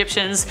ancient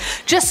Egyptians.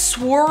 Just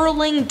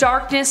swirling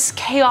darkness,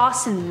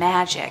 chaos, and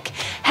magic.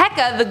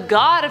 Heka, the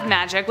god of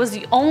magic, was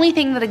the only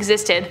thing that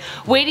existed,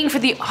 waiting for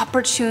the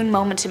opportune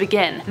moment to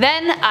begin.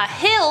 Then a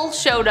hill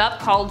showed up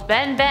called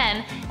Ben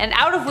Ben, and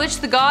out of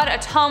which the god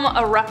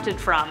Atum erupted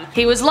from.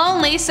 He was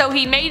lonely, so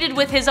he mated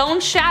with his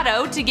own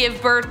shadow to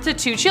give birth to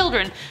 2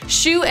 children,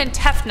 Shu and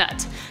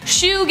Tefnut.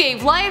 Shu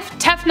gave life,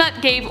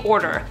 Tefnut gave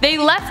order. They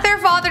left their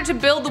father to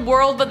build the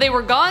world, but they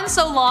were gone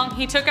so long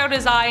he took out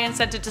his eye and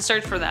sent it to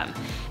search for them.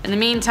 In the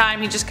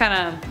meantime, he just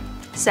kinda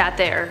sat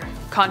there,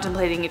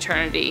 contemplating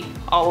eternity,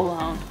 all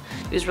alone.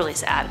 He was really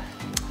sad.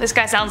 This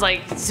guy sounds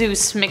like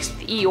Zeus mixed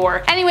with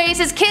Eeyore. Anyways,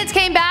 his kids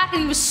came back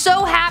and he was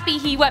so happy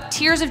he wept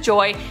tears of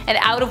joy, and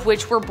out of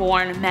which were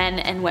born men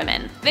and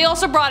women. They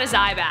also brought his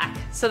eye back,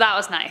 so that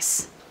was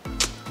nice.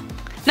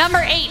 Number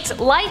 8,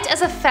 light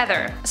as a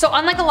feather. So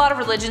unlike a lot of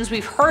religions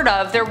we've heard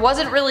of, there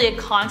wasn't really a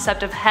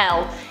concept of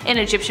hell in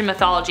Egyptian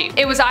mythology.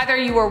 It was either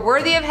you were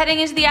worthy of heading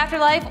into the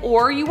afterlife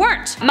or you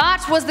weren't.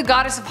 Mat was the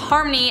goddess of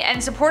harmony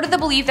and supported the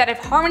belief that if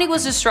harmony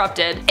was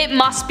disrupted, it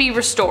must be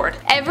restored.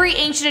 Every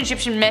ancient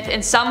Egyptian myth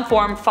in some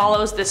form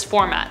follows this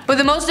format. But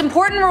the most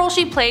important role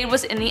she played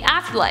was in the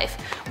afterlife.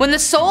 When the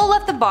soul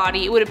left the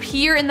body, it would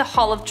appear in the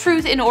Hall of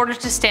Truth in order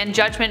to stand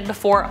judgment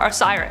before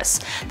Osiris.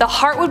 The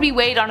heart would be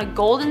weighed on a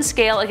golden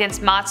scale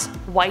against Mat's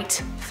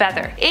white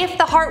feather. If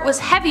the heart was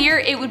heavier,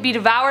 it would be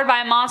devoured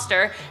by a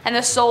monster and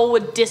the soul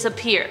would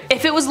disappear.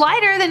 If it was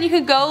lighter, then you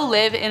could go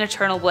live in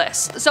eternal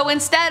bliss. So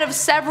instead of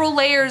several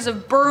layers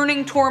of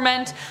burning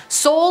torment,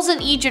 souls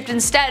in Egypt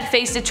instead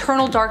faced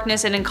eternal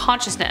darkness and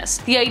unconsciousness.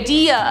 The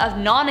idea of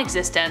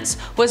non-existence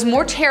was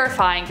more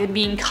terrifying than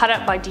being cut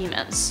up by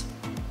demons.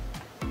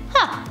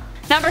 Huh.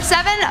 Number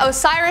 7,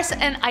 Osiris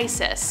and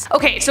Isis.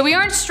 Okay, so we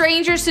aren't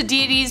strangers to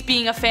deities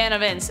being a fan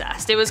of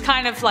incest. It was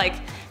kind of like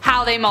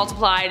how they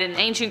multiplied, and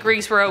ancient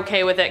Greeks were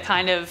okay with it,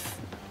 kind of,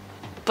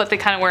 but they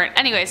kind of weren't.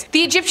 Anyways, the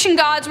Egyptian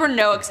gods were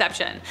no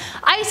exception.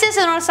 Isis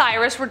and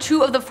Osiris were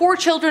 2 of the 4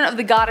 children of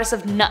the goddess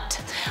of Nut.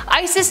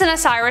 Isis and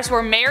Osiris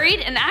were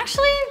married and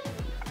actually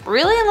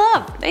really in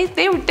love.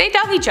 They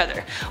dug each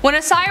other. When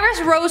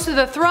Osiris rose to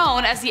the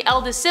throne as the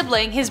eldest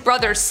sibling, his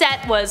brother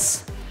Set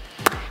was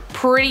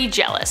pretty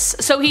jealous.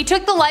 So he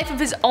took the life of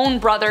his own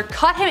brother,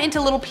 cut him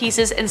into little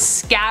pieces, and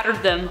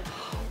scattered them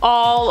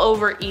all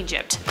over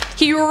Egypt.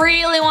 He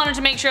really wanted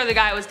to make sure the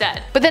guy was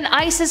dead. But then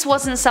Isis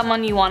wasn't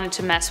someone you wanted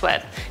to mess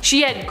with.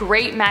 She had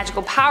great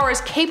magical powers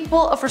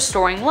capable of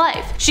restoring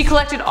life. She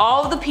collected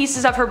all of the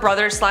pieces of her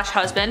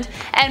brother/husband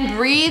and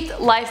breathed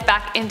life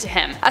back into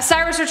him.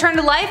 Osiris returned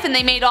to life and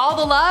they made all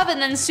the love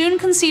and then soon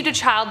conceived a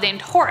child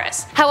named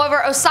Horus.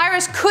 However,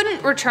 Osiris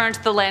couldn't return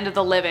to the land of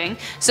the living,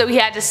 so he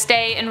had to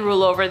stay and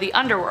rule over the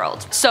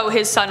underworld. So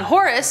his son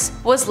Horus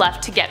was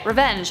left to get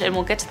revenge, and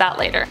we'll get to that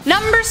later.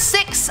 Number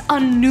 6,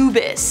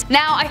 Anubis.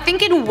 Now, I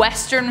think in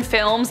Western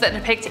films that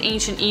depict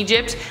ancient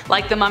Egypt,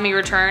 like The Mummy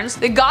Returns,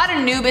 the god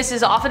Anubis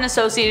is often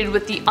associated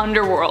with the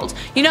underworld.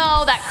 You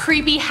know, that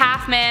creepy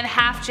half-man,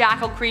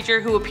 half-jackal creature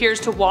who appears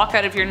to walk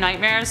out of your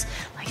nightmares?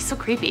 Like, he's so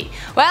creepy.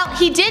 Well,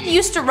 he did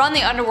used to run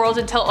the underworld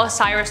until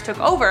Osiris took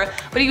over,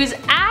 but he was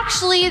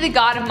actually the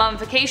god of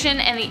mummification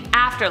and the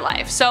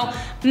afterlife. So,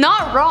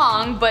 not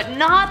wrong, but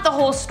not the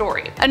whole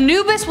story.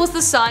 Anubis was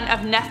the son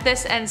of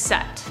Nephthys and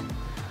Set.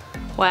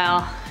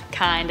 Well,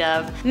 kind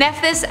of.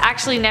 Nephthys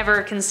actually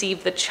never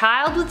conceived the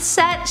child with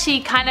Set. She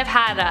kind of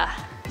had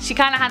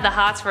the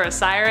hots for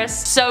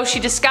Osiris, so she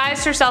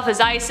disguised herself as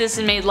Isis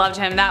and made love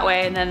to him that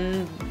way, and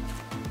then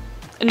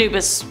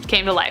Anubis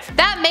came to life.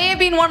 That may have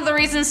been one of the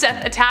reasons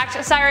Seth attacked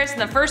Osiris in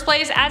the first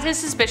place, as his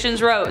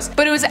suspicions rose.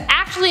 But it was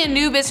actually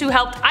Anubis who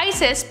helped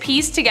Isis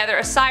piece together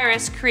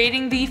Osiris,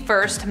 creating the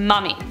first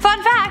mummy.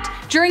 Fun fact,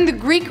 during the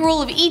Greek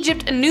rule of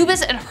Egypt,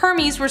 Anubis and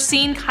Hermes were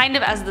seen kind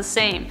of as the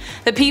same,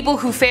 the people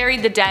who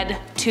ferried the dead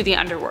to the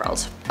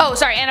underworld. Oh,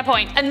 sorry, and a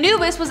point.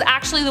 Anubis was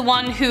actually the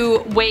one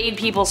who weighed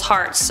people's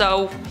hearts,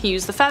 so he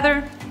used the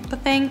feather, the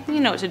thing, you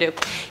know what to do.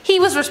 He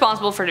was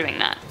responsible for doing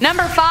that.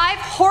 Number 5,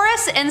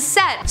 Horus and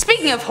Set.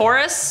 Speaking of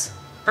Horus,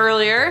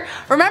 earlier,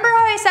 remember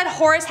how I said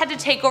Horus had to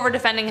take over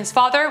defending his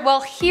father? Well,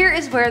 here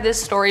is where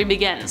this story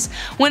begins.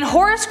 When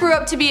Horus grew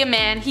up to be a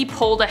man, he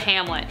pulled a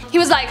Hamlet. He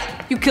was like,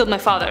 "You killed my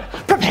father,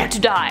 prepare to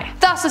die."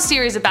 Thus a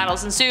series of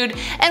battles ensued,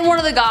 and one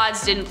of the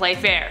gods didn't play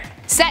fair.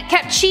 Set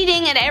kept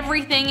cheating at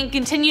everything and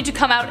continued to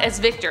come out as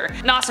victor.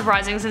 Not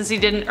surprising since he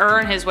didn't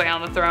earn his way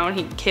on the throne,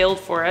 he killed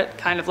for it,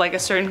 kind of like a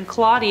certain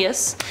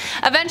Claudius.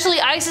 Eventually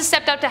Isis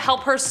stepped up to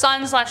help her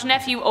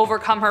son/nephew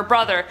overcome her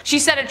brother. She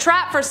set a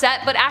trap for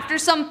Set, but after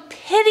some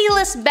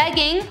pitiless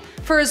begging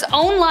for his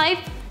own life,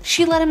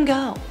 she let him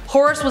go.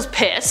 Horus was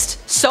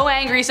pissed, so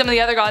angry some of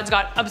the other gods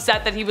got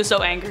upset that he was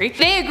so angry.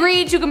 They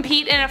agreed to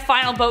compete in a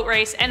final boat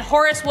race and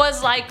Horus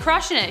was like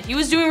crushing it. He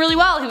was doing really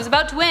well, he was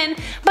about to win,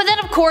 but then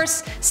of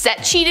course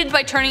Set cheated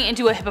by turning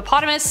into a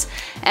hippopotamus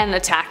and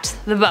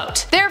attacked the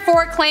boat,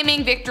 therefore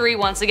claiming victory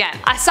once again.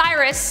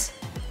 Osiris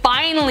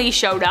finally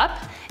showed up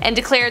and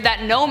declared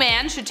that no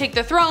man should take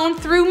the throne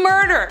through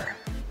murder.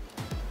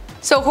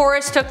 So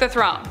Horus took the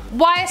throne.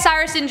 Why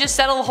Osiris didn't just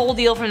settle the whole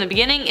deal from the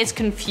beginning is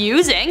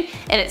confusing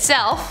in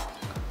itself,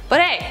 but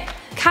hey,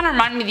 kinda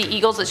reminded me of the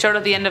eagles that showed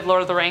at the end of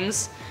Lord of the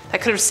Rings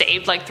that could have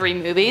saved like 3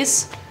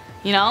 movies,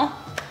 you know?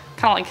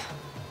 Kinda like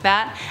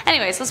that.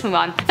 Anyways, let's move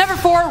on. Number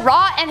 4,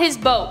 Ra and his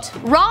boat.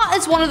 Ra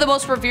is one of the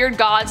most revered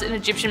gods in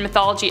Egyptian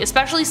mythology,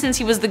 especially since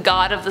he was the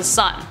god of the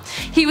sun.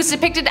 He was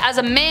depicted as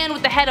a man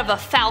with the head of a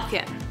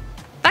falcon.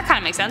 That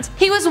kinda makes sense.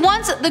 He was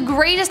once the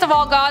greatest of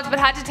all gods but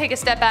had to take a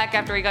step back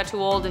after he got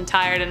too old and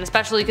tired, and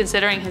especially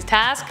considering his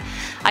task,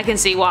 I can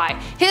see why.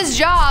 His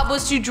job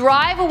was to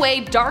drive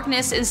away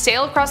darkness and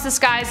sail across the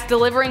skies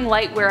delivering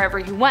light wherever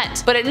he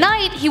went. But at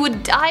night he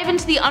would dive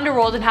into the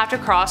underworld and have to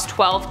cross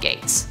 12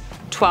 gates.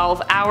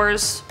 12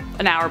 hours,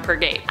 an hour per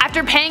gate.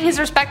 After paying his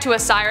respect to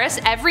Osiris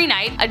every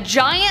night, a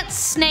giant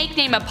snake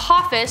named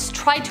Apophis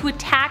tried to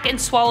attack and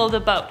swallow the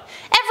boat.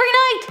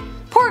 Every night!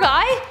 Poor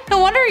guy, no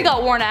wonder he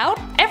got worn out.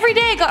 Every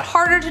day it got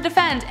harder to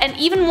defend, and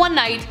even one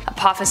night,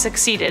 Apophis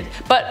succeeded,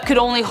 but could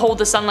only hold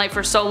the sunlight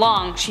for so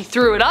long. She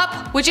threw it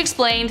up, which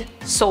explained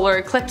solar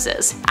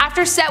eclipses.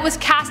 After Set was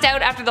cast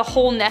out after the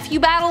whole nephew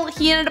battle,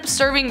 he ended up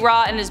serving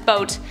Ra in his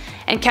boat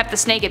and kept the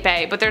snake at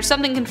bay, but there's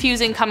something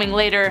confusing coming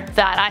later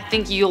that I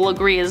think you'll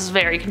agree is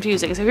very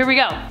confusing, so here we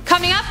go.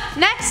 Coming up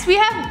next we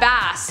have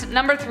Bast,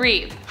 number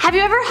 3. Have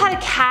you ever had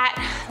a cat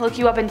look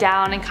you up and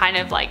down and kind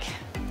of like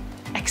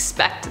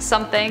expect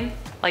something?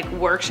 Like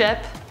worship,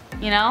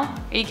 you know? Are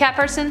you a cat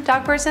person?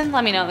 Dog person?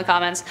 Let me know in the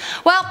comments.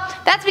 Well,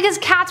 that's because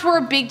cats were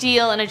a big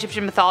deal in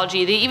Egyptian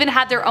mythology. They even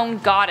had their own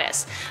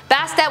goddess.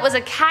 Bastet was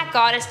a cat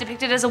goddess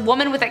depicted as a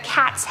woman with a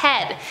cat's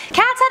head. Cats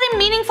had a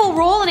meaningful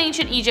role in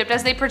ancient Egypt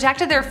as they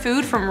protected their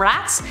food from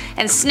rats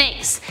and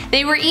snakes.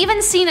 They were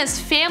even seen as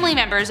family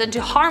members, and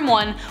to harm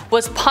one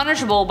was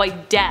punishable by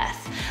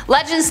death.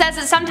 Legend says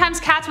that sometimes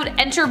cats would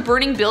enter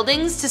burning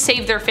buildings to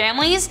save their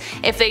families.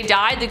 If they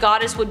died, the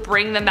goddess would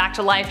bring them back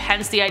to life,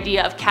 hence the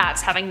idea of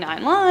cats having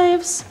 9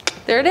 lives.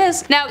 There it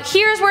is. Now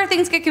here's where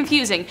things get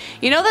confusing.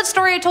 You know that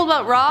story I told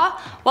about Ra?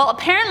 Well,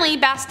 apparently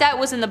Bastet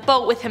was in the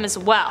boat with him as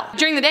well.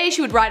 During the day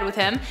she would ride with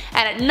him,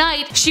 and at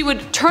night she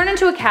would turn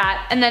into a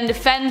cat and then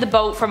defend the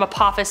boat from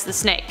Apophis the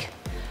snake.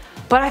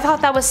 But I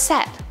thought that was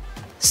Set.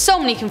 So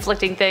many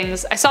conflicting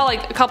things. I saw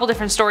like a couple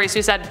different stories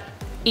who said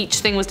each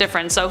thing was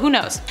different, so who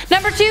knows.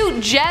 Number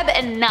 2, Jeb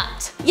and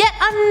Nut. Yet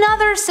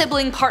another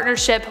sibling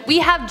partnership, we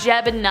have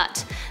Jeb and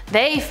Nut.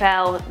 They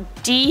fell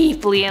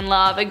deeply in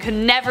love and could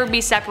never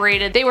be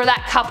separated. They were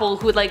that couple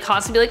who would like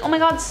constantly be like, oh my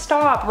god,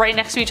 stop, right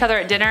next to each other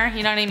at dinner,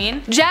 you know what I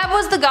mean? Jeb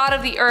was the god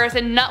of the earth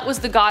and Nut was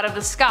the god of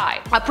the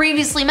sky. A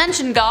previously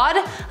mentioned god,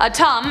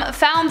 Atum,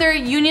 found their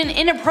union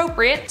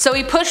inappropriate, so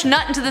he pushed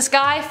Nut into the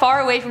sky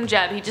far away from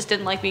Jeb. He just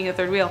didn't like being a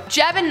third wheel.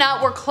 Jeb and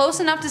Nut were close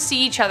enough to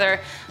see each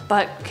other,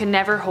 but could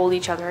never hold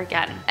each other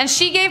again. And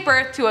she gave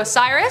birth to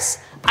Osiris,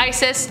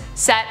 Isis,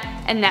 Set,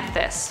 and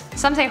Nephthys.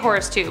 Some say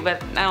Horus too,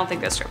 but I don't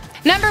think that's true.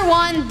 Number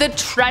 1, the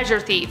treasure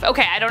thief.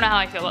 Okay, I don't know how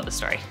I feel about this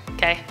story,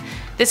 okay?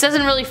 This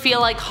doesn't really feel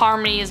like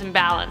harmony is in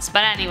balance,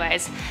 but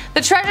anyways.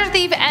 The treasure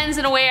thief ends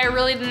in a way I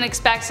really didn't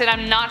expect, and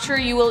I'm not sure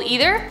you will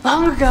either.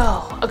 Long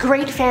ago, a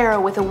great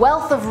pharaoh with a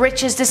wealth of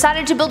riches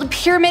decided to build a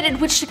pyramid in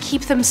which to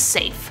keep them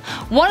safe.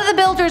 One of the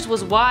builders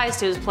was wise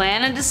to his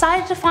plan and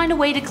decided to find a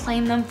way to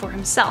claim them for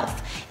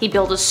himself. He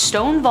built a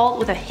stone vault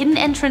with a hidden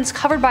entrance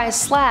covered by a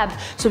slab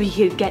so he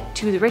could get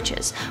to the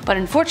riches, but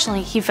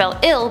unfortunately he fell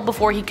ill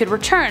before he could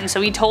return, so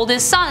he told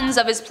his sons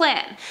of his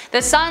plan.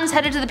 The sons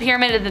headed to the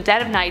pyramid in the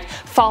dead of night,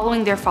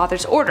 following their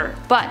father's order,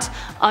 but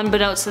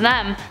unbeknownst to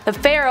them, the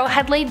pharaoh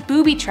had laid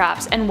booby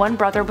traps and one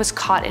brother was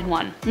caught in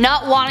one.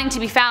 Not wanting to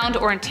be found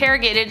or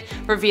interrogated,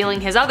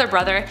 revealing his other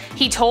brother,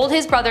 he told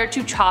his brother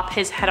to chop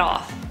his head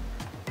off.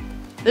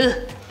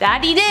 Ugh,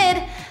 that he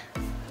did.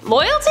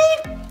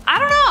 Loyalty? I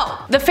don't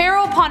know. The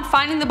pharaoh, upon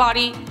finding the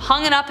body,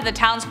 hung it up in the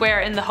town square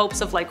in the hopes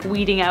of like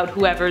weeding out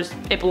whoever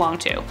it belonged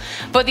to.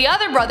 But the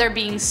other brother,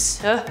 being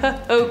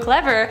so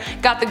clever,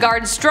 got the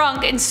guards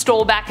drunk and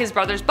stole back his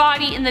brother's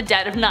body in the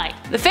dead of night.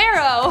 The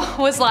pharaoh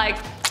was like,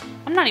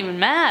 I'm not even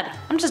mad,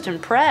 I'm just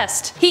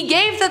impressed. He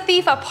gave the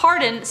thief a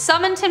pardon,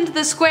 summoned him to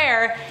the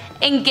square,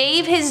 and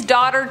gave his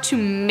daughter to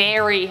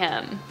marry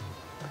him.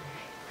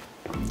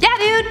 Yeah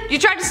dude, you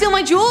tried to steal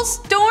my jewels?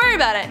 Don't worry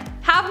about it.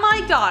 Have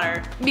my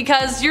daughter,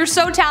 because you're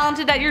so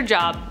talented at your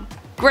job.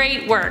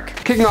 Great work.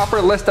 Kicking off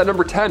our list at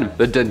number 10,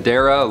 the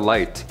Dendera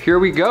Light. Here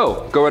we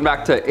go, going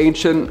back to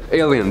ancient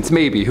aliens,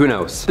 maybe, who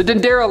knows. The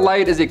Dendera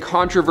Light is a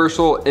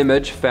controversial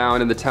image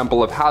found in the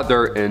Temple of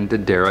Hathor in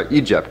Dendera,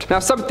 Egypt. Now,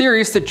 some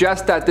theories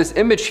suggest that this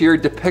image here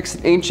depicts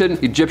an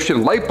ancient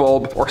Egyptian light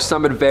bulb or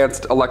some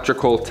advanced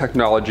electrical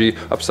technology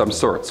of some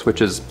sorts,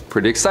 which is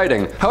pretty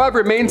exciting.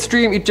 However,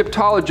 mainstream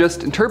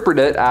Egyptologists interpret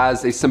it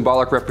as a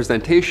symbolic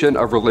representation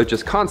of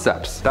religious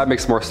concepts. That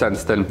makes more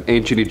sense than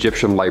ancient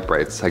Egyptian light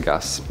brights, I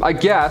guess. I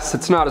guess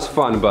it's not as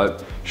fun,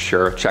 but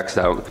sure, checks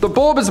out. The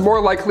bulb is more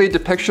likely a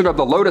depiction of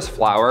the lotus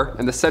flower,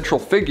 and the central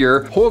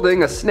figure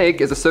holding a snake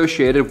is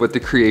associated with the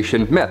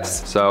creation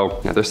myths.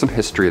 So yeah, there's some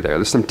history there.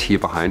 There's some tea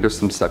behind. There's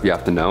some stuff you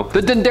have to know. The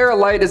Dendera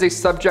Light is a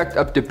subject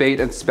of debate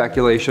and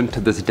speculation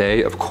to this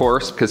day, of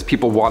course, because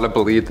people want to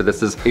believe that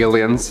this is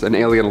aliens, an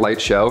alien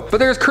light show. But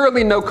there's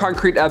currently no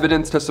concrete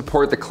evidence to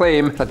support the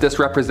claim that this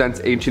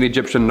represents ancient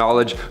Egyptian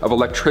knowledge of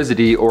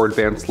electricity or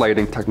advanced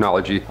lighting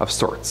technology of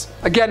sorts.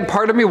 Again,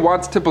 part of me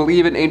wants to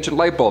believe in ancient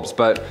light bulbs,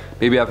 but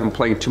maybe I've been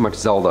playing too much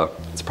Zelda.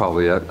 That's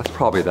probably it. That's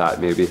probably that,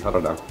 maybe. I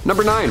don't know.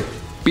 Number 9,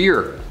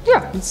 beer.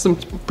 Yeah, some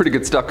pretty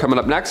good stuff coming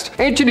up next.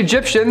 Ancient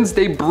Egyptians,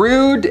 they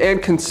brewed and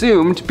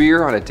consumed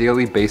beer on a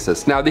daily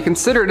basis. Now, they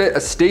considered it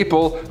a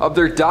staple of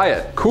their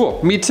diet.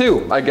 Cool, me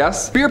too, I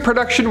guess. Beer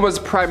production was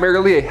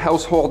primarily a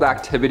household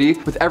activity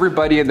with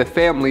everybody in the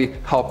family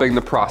helping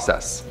the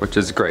process, which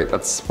is great.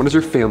 What does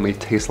your family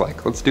taste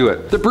like? Let's do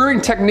it. The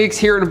brewing techniques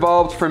here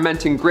involved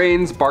fermenting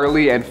grains,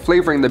 barley, and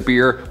flavoring the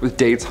beer with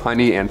dates,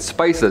 honey, and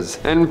spices.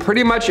 And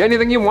pretty much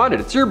anything you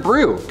wanted. It's your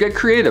brew. Get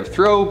creative.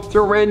 Throw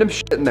random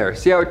shit in there.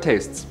 See how it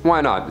tastes.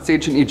 Why not? It's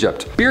ancient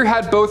Egypt. Beer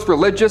had both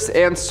religious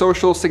and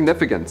social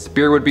significance.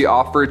 Beer would be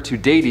offered to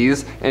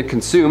deities and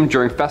consumed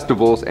during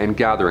festivals and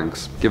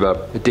gatherings. Give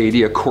a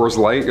deity a Coors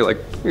Light, you're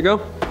like, here you go.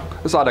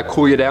 This ought to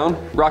cool you down.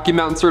 Rocky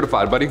Mountain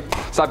certified, buddy.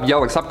 Stop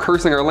yelling, stop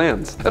cursing our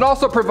lands. It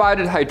also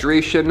provided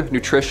hydration,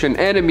 nutrition,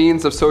 and a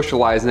means of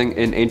socializing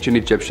in ancient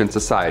Egyptian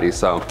society.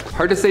 So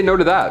hard to say no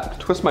to that.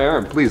 Twist my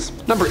arm, please.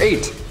 Number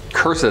 8.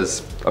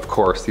 Curses. Of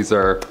course, these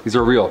are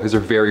real. These are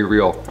very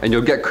real. And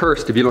you'll get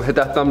cursed if you don't hit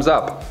that thumbs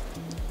up.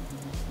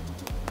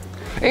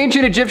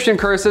 Ancient Egyptian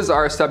curses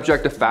are a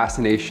subject of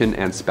fascination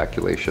and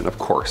speculation, of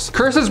course.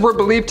 Curses were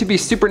believed to be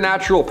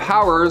supernatural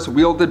powers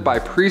wielded by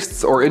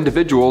priests or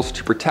individuals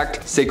to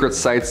protect sacred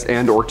sites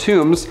and or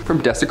tombs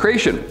from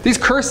desecration. These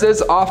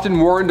curses often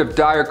warned of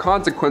dire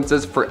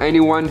consequences for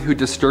anyone who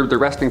disturbed the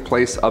resting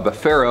place of a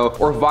pharaoh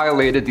or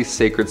violated these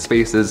sacred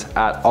spaces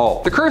at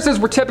all. The curses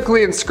were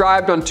typically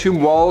inscribed on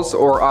tomb walls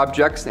or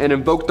objects and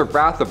invoked the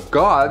wrath of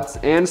gods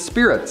and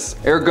spirits.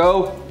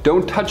 Ergo,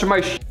 don't touch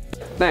my shit.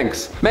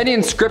 Thanks. Many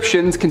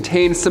inscriptions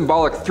contain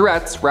symbolic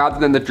threats rather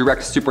than the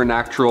direct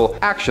supernatural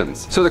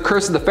actions. So the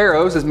curse of the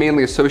pharaohs is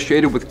mainly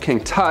associated with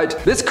King Tut.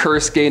 This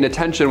curse gained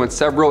attention when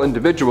several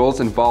individuals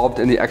involved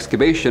in the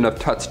excavation of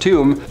Tut's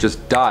tomb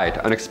just died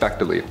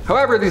unexpectedly.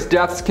 However, these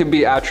deaths can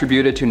be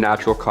attributed to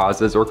natural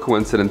causes or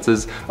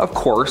coincidences, of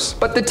course,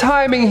 but the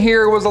timing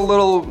here was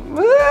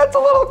it's a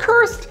little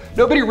cursed.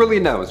 Nobody really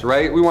knows,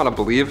 right? We want to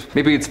believe.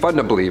 Maybe it's fun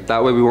to believe.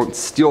 That way we won't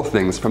steal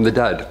things from the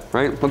dead,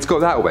 right? Let's go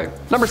that way.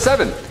 Number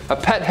 7, a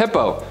pet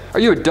hippo. Are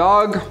you a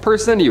dog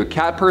person? Are you a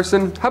cat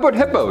person? How about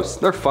hippos?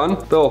 They're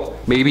fun. They'll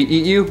maybe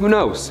eat you, who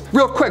knows?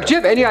 Real quick, do you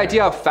have any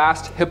idea how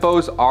fast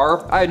hippos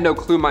are? I had no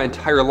clue my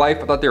entire life.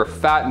 I thought they were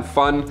fat and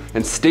fun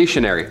and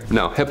stationary.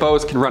 No,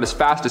 hippos can run as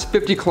fast as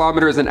 50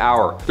 kilometers an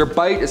hour. Their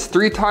bite is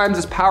 3 times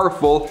as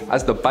powerful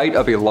as the bite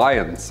of a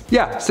lion's.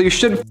 Yeah, so you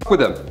shouldn't fuck with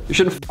them. You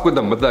shouldn't fuck with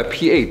them with a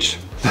PH.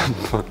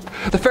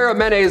 The Pharaoh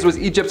Menes was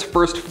Egypt's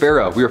first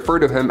pharaoh. We refer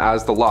to him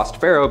as the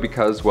lost pharaoh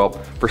because, well,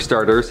 for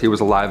starters, he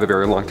was alive a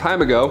very long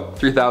time ago,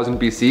 3000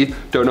 BC,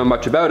 don't know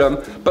much about him,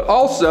 but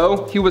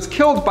also he was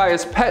killed by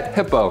his pet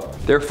hippo,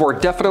 therefore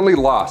definitely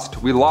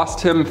lost. We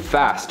lost him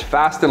fast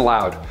and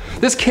loud.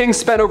 This king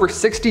spent over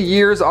 60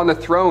 years on the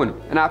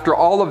throne, and after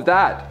all of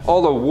that,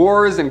 all the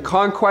wars and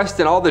conquest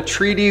and all the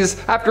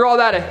treaties, after all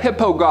that, a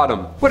hippo got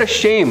him. What a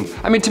shame.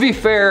 I mean, to be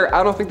fair,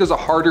 I don't think there's a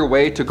harder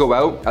way to go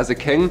out as a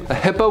king. A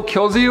hippo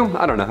kills you?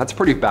 I don't know, that's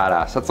pretty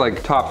badass. That's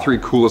like top 3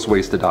 coolest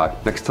ways to die,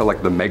 next to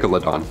like the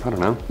megalodon. I don't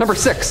know. Number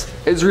 6,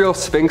 Israel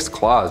Sphinx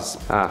Claws.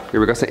 Here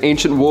we got some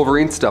ancient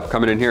Wolverine stuff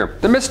coming in here.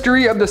 The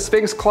mystery of the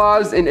Sphinx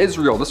Claws in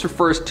Israel. This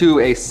refers to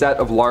a set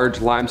of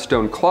large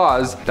limestone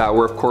claws that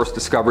were of course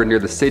discovered near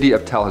the city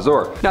of Tel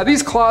Hazor. Now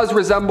these claws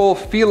resemble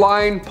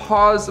feline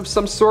paws of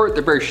some sort.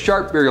 They're very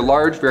sharp, very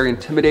large, very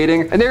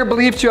intimidating, and they are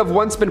believed to have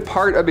once been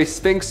part of a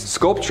Sphinx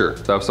sculpture.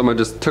 So someone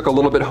just took a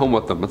little bit home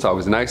with them. That's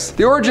always nice.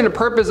 The origin and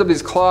purpose of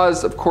these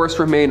claws of course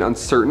remain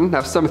uncertain.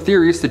 Now some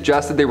theories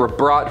suggest that they were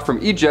brought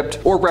from Egypt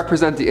or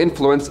represent the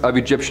influence of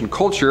Egyptian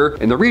culture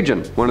in the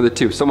region. One of the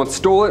two. Someone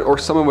stole it or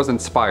someone was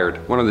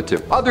inspired. One of the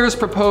two. Others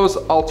propose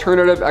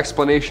alternative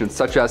explanations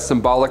such as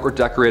symbolic or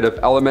decorative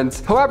elements.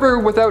 However,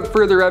 without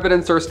further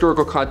evidence or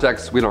historical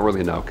context, we don't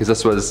really know because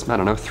this was, I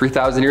don't know,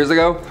 3,000 years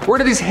ago. Where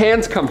do these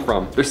hands come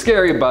from? They're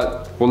scary,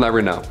 but we'll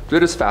never know.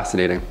 It is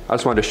fascinating. I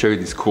just wanted to show you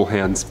these cool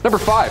hands. Number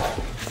 5.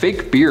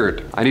 fake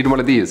beard. I need one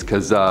of these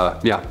because,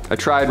 yeah, I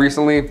tried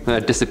recently and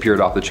it disappeared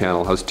off the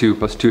channel. I was too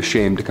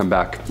ashamed to come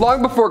back.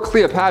 Long before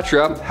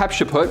Cleopatra,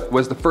 Hatshepsut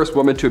was the first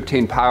woman to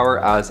obtain power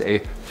as a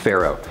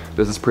pharaoh.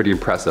 This is pretty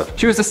impressive.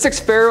 She was the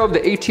 6th pharaoh of the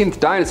 18th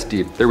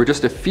dynasty. There were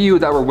just a few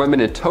that were women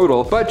in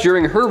total, but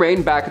during her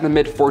reign back in the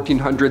mid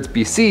 1400s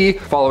BC,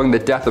 following the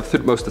death of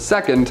Thutmose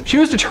II, she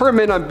was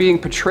determined on being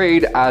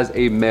portrayed as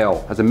a male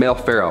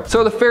pharaoh.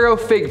 So the pharaoh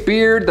fake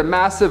beard, the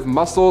massive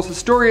muscles,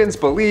 historians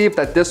believe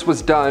that this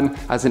was done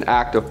as an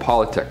act of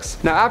politics.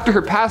 Now after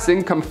her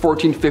passing, come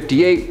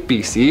 1458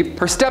 BC,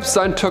 her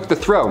stepson took the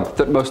throne,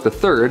 Thutmose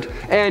III,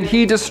 and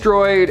he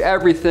destroyed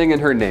everything in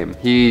her name.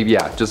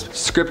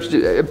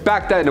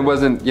 Back then it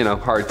wasn't,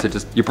 hard to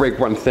just, you break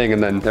one thing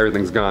and then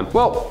everything's gone.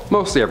 Well,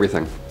 mostly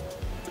everything.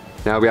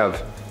 Now we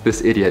have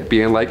this idiot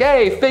being like,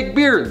 hey, fake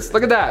beards,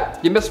 look at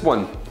that, you missed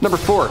one. Number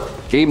 4,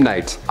 game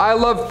night. I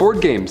love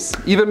board games,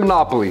 even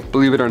Monopoly,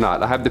 believe it or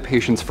not. I have the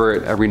patience for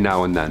it every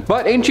now and then.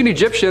 But ancient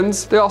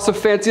Egyptians, they also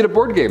fancied a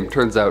board game,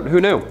 turns out,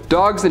 who knew?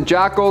 Dogs and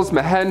Jackals,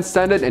 Mehen,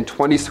 Senet, and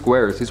 20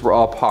 Squares. These were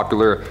all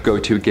popular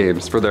go-to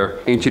games for their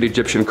ancient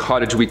Egyptian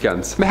cottage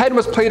weekends. Mehen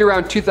was played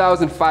around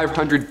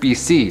 2500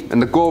 BC,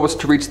 and the goal was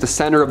to reach the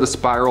center of the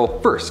spiral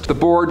first. The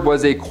board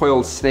was a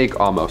coiled snake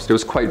almost. It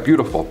was quite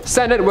beautiful.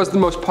 Senet was the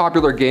most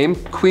popular game.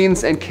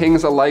 Queens and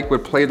kings alike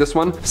would play this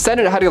one.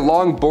 Senet had a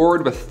long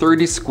board with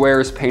 30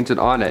 squares painted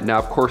on it. Now,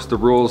 of course, the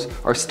rules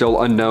are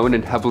still unknown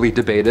and heavily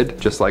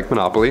debated, just like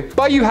Monopoly.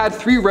 But you had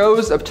 3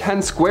 rows of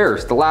 10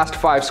 squares. The last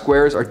 5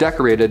 squares are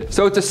decorated,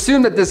 so it's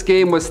assumed that this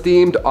game was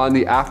themed on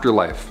the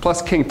afterlife.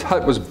 Plus, King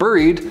Tut was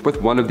buried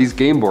with one of these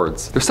game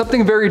boards. There's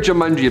something very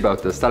Jumanji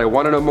about this that I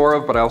want to know more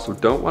of, but I also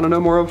don't want to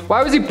know more of.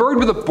 Why was he buried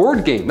with a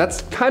board game?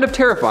 That's kind of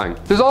terrifying.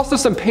 There's also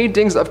some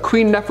paintings of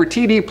Queen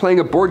Nefertiti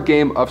playing a board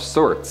game of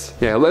sorts.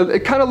 Yeah,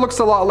 it kind of looks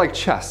a lot like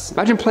chess.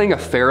 Imagine playing a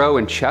pharaoh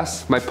in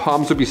chess. My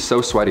palms would be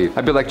so sweaty.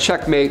 I'd be like,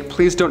 checkmate,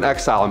 please don't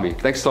exile me.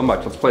 Thanks so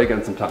much, let's play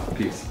again sometime.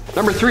 Peace.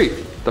 Number 3,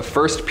 the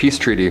first peace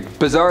treaty.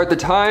 Bizarre at the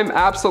time?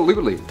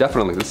 Absolutely,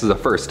 definitely, this is a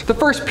first. The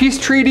first peace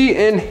treaty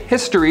in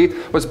history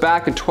was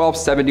back in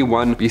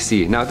 1271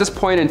 BC. Now at this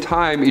point in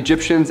time,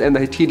 Egyptians and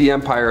the Hittite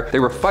Empire, they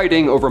were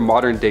fighting over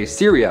modern day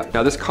Syria.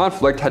 Now this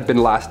conflict had been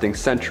lasting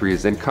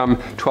centuries, and come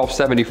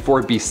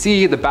 1274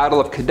 BC, the Battle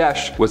of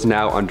Kadesh was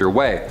now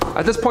underway.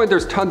 At this point,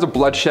 there's tons of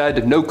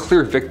bloodshed, no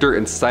clear victor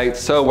in sight,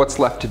 so what's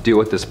left to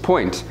do at this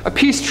point? A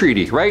peace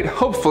treaty, right?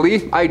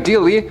 Hopefully,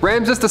 ideally,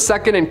 Ramses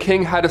II and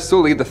King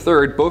Hattusili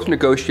III both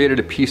negotiated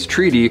a peace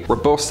treaty where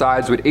both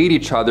sides would aid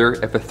each other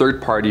if a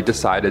third party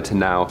decided to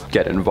now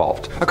get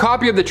involved. A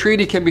copy of the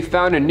treaty can be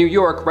found in New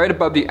York right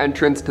above the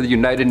entrance to the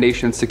United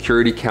Nations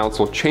Security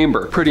Council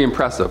chamber. Pretty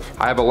impressive.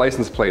 I have a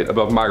license plate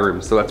above my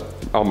room, so that's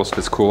almost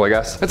as cool, I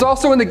guess. It's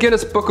also in the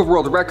Guinness Book of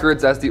World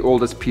Records as the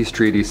oldest peace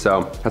treaty,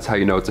 so that's how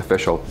you know it's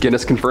official.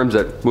 Guinness confirms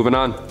it. Moving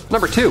on.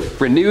 Number 2,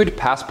 renewed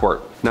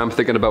passport. Now I'm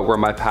thinking about where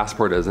my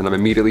passport is and I'm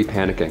immediately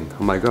panicking.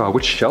 I'm like, oh,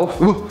 which shelf?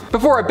 Ooh.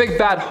 Before our big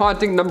bad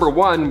haunting number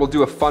 1, we'll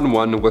do a fun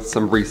one with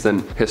some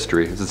recent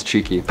history. This is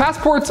cheeky.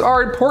 Passports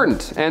are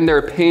important and they're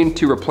a pain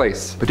to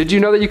replace. But did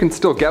you know that you can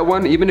still get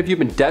one even if you've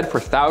been dead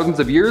for thousands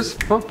of years?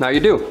 Well, now you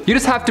do. You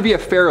just have to be a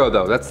pharaoh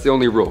though. That's the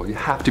only rule. You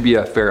have to be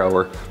a pharaoh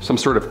or some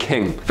sort of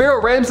king.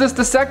 Pharaoh Ramses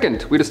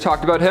II. We just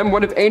talked about him,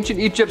 one of ancient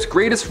Egypt's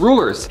greatest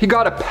rulers. He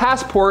got a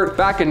passport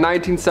back in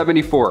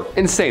 1974.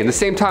 Insane. The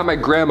same time my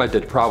grandma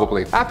did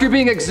probably. After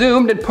being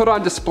exhumed and put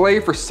on display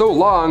for so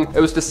long,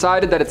 it was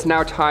decided that it's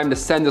now time to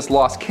send this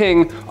lost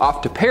king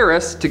off to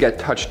Paris to get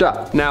touched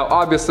up. Now,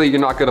 obviously,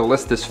 you're not gonna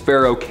list this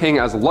pharaoh king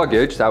as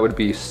luggage. That would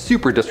be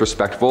super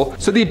disrespectful.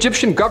 So the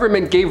Egyptian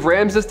government gave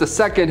Ramses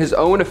II his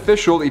own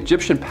official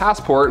Egyptian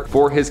passport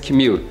for his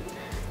commute,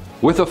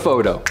 with a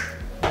photo.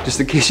 Just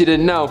in case you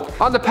didn't know.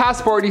 On the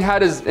passport, he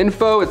had his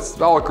info,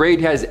 it's all great.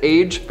 He had his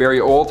age,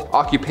 very old,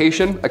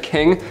 occupation, a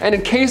king, and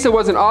in case it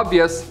wasn't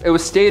obvious, it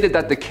was stated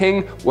that the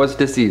king was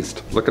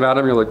deceased. Looking at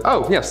him, you're like,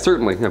 oh, yeah,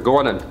 certainly. Yeah, go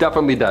on in.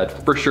 Definitely dead.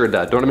 For sure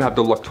dead. Don't even have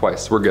to look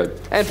twice. We're good.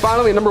 And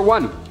finally, number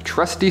 1,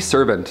 trusty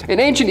servant. In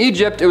ancient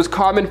Egypt, it was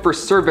common for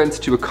servants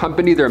to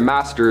accompany their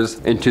masters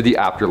into the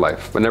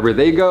afterlife. Whenever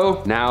they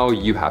go, now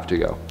you have to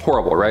go.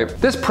 Horrible, right?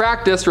 This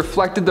practice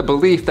reflected the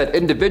belief that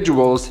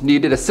individuals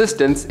needed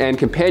assistance and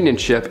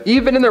companionship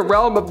even in the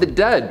realm of the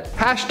dead.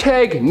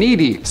 Hashtag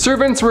needy.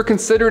 Servants were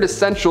considered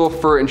essential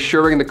for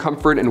ensuring the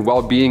comfort and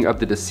well-being of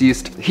the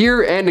deceased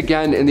here and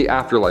again in the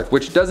afterlife,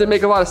 which doesn't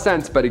make a lot of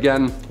sense, but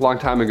again, long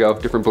time ago,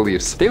 different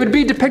beliefs. They would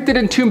be depicted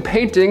in tomb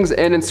paintings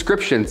and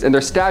inscriptions, and their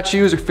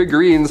statues or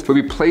figurines would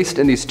be placed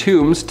in these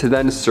tombs to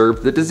then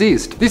serve the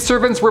deceased. These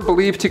servants were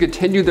believed to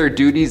continue their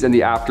duties in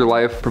the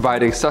afterlife,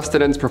 providing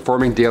sustenance,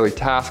 performing daily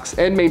tasks,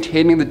 and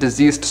maintaining the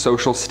deceased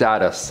social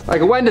status.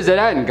 Like, when does it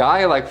end,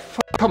 guy? Like,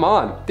 come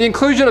on. The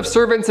inclusion of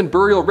servants in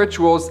burial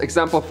rituals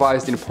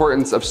exemplifies the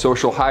importance of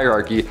social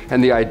hierarchy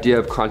and the idea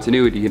of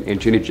continuity in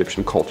ancient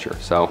Egyptian culture.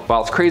 So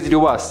while it's crazy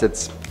to us,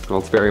 it's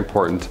very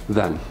important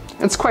then.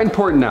 It's quite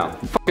important now.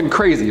 Fucking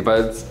crazy, but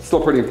it's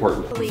still pretty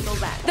important. Illegal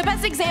then. The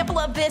best example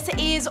of this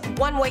is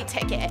one-way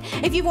ticket.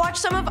 If you've watched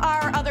some of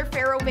our other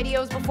pharaoh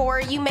videos before,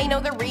 you may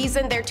know the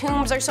reason their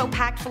tombs are so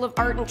packed full of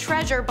art and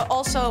treasure, but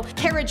also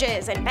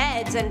carriages and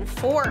beds and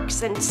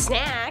forks and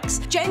snacks,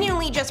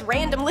 genuinely just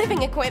random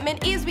living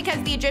equipment, is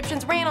because the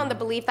Egyptians ran on the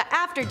belief that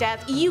after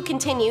death, you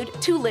continued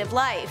to live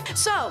life.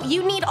 So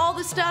you need all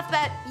the stuff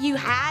that you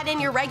had in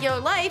your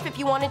regular life if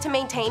you wanted to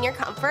maintain your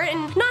comfort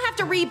and not have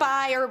to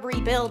rebuy or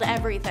rebuild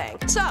everything.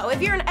 So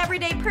if you're an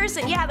everyday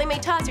person, yeah, they may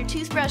toss your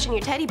toothbrush and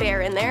your teddy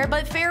bear in there,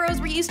 but pharaohs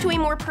were used to a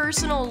more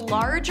personal,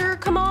 larger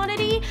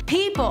commodity: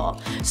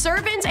 people,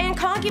 servants and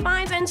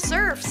concubines and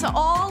serfs.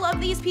 All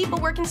of these people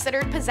were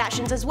considered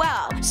possessions as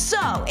well.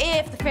 So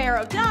if the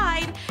pharaoh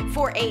died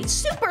for a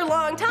super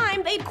long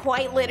time, they'd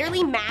quite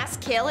literally mass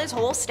kill his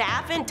whole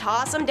staff and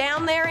toss him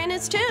down there in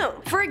his tomb.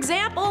 For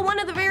example, one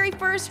of the very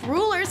first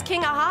rulers,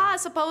 King Aha,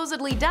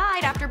 supposedly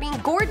died after being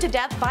gored to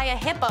death by a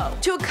hippo.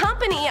 To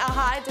accompany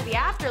Aha to the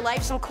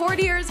afterlife, some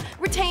courtiers,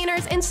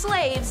 retainers, and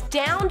slaves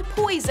downed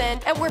poison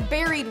and were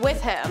buried with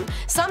him.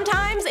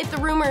 Sometimes, if the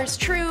rumor is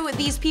true,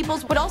 these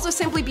peoples would also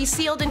simply be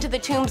sealed into the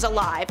tombs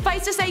alive.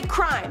 Suffice to say,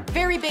 crime.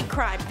 Very big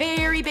crime.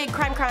 Very big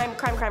crime.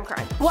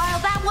 While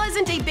that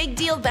wasn't a big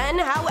deal then,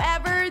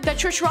 however, the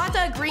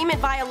Tushratta agreement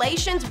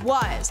violations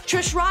was.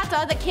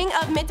 Tushratta, the king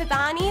of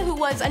Mitanni, who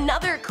was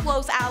another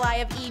close ally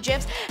of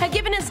Egypt's, had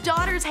given his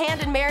daughter's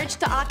hand in marriage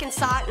to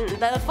Akhenaten,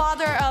 the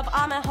father of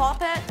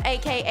Amenhotep,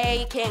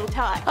 aka King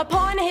Tut.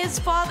 Upon his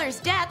father's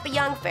death, the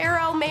young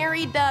pharaoh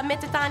married the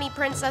Mitanni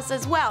princess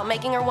as well,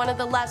 making her one of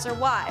the lesser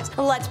wives.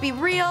 Let's be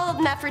real,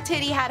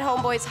 Nefertiti had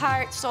homeboy's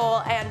heart,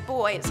 soul, and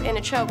boys in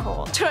a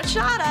chokehold.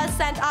 Tushratta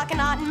sent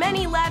Akhenaten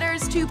many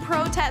letters to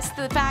protest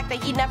the fact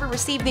that he'd never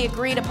received the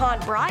agreed upon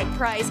bride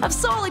price of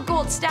solid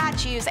gold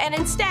statues and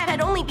instead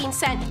had only been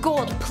sent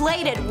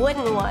gold-plated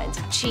wooden ones.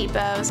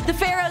 Cheapos. The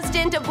pharaohs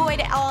didn't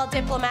avoid all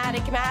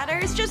diplomatic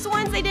matters, just the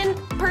ones they didn't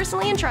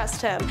personally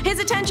entrust him. His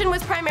attention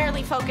was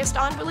primarily focused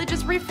on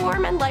religious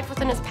reform and life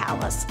within his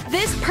palace.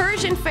 This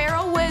Persian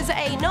pharaoh was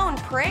a known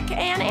prick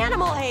and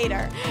animal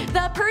hater.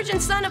 The Persian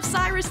son of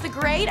Cyrus the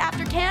Great,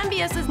 after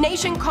Cambyses'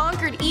 nation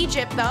conquered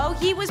Egypt though,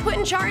 he was put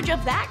in charge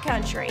of that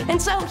country.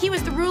 And so he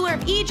was the ruler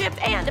of Egypt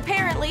and,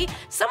 apparently,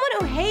 someone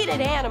who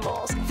hated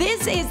animals.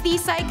 This is the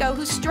psycho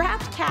who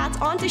strapped cats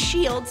onto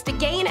shields to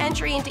gain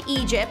entry into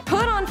Egypt,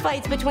 put on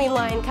fights between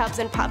lion cubs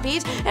and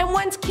puppies, and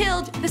once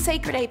killed the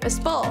sacred Apis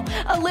bull,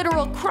 a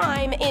literal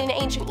crime in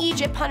ancient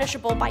Egypt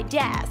punishable by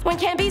death. When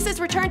Cambyses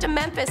returned to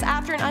Memphis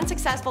after an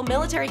unsuccessful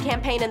military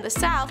campaign in the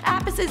south,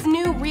 Apis'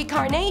 new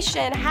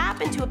reincarnation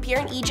happened to appear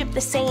in Egypt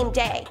the same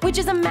day, which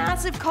is a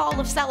massive call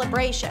of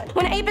celebration.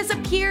 When Apis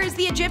appears,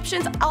 the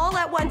Egyptians all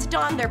at once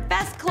don their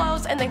best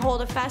clothes and they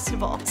hold a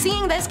festival.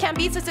 Seeing this,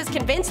 Cambyses is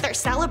convinced they're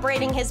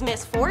celebrating his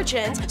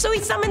misfortunes, so he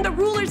summoned the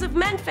rulers of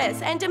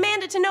Memphis and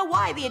demanded to know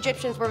why the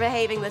Egyptians were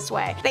behaving this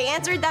way. They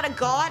answered that a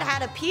god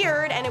had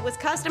appeared and it was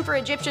custom for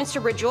Egyptians to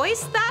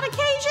rejoice that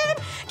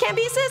occasion.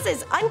 Cambyses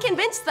is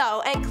unconvinced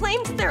though and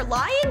claims they're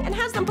lying and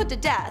has them put to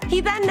death.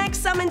 He then next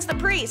summons the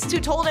priests, who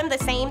told him the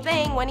same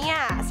thing when he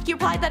asked. He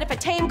replied that if a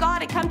tame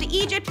god had come to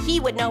Egypt, he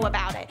would know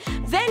about it.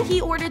 Then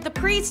he ordered the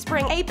priests to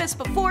bring Apis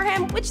before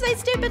him, which they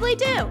stupidly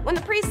do. When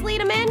the priests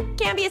lead him in,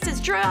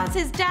 Cambyses draws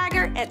his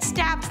dagger and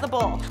stabs the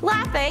bull.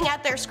 Laughing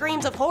at their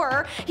screams of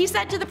horror, he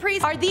said to the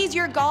priests, "Are these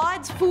your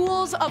gods,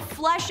 fools of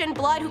flesh and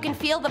blood who can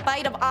feel the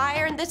bite of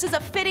iron? This is a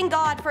fitting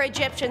god for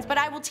Egyptians, but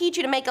I will teach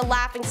you to make a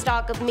laughing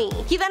stock of me."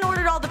 He then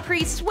ordered all the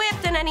priests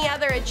whipped and any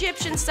other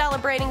Egyptians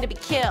celebrating to be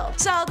killed.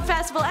 So the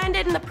festival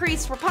ended and the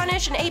priests were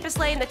punished and Apis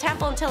lay in the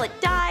temple until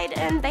it died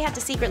and they had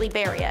to secretly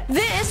bury it.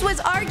 This was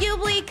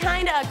arguably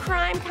kinda a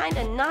crime,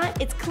 kinda not.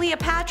 It's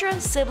Cleopatra,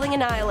 sibling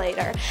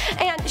annihilator.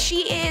 And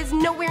she is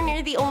nowhere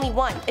near the only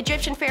one.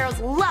 Egyptian pharaohs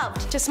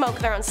loved to smoke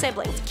their own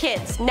siblings,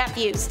 kids,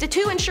 nephews,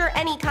 to ensure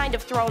any kind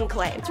of throne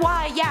claim. That's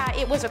why, yeah,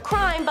 it was a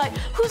crime, but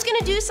who's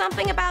gonna do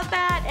something about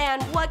that,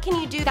 and what can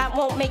you do that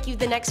won't make you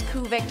the next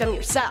coup victim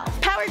yourself?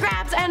 Power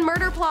grabs and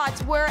murder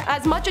plots were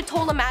as much a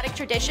Ptolemaic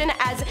tradition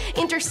as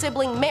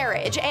inter-sibling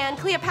marriage, and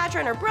Cleopatra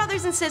and her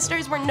brothers and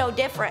sisters were no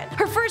different.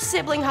 Her first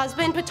sibling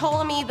husband,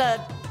 Ptolemy the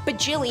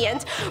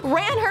bajillions,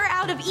 ran her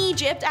out of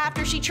Egypt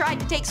after she tried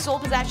to take sole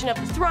possession of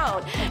the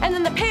throne, and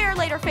then the pair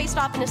later faced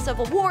off in a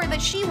civil war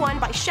that she won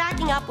by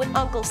shacking up with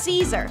Uncle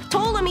Caesar.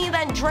 Ptolemy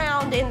then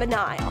drowned in the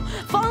Nile.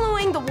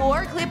 Following the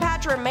war,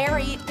 Cleopatra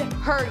married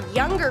her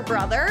younger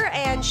brother,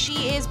 and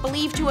she is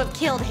believed to have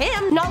killed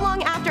him not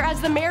long after,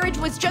 as the marriage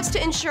was just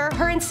to ensure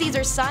her and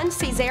Caesar's son,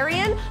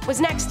 Caesarion, was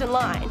next in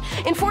line.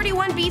 In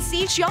 41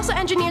 BC, she also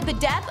engineered the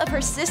death of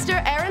her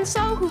sister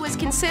Aranso, who was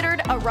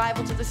considered a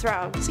rival to the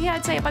throne. So yeah,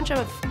 I'd say a bunch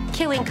of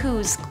killing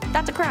coups.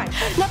 That's a crime.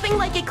 Nothing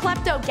like a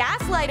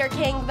klepto-gaslighter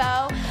king,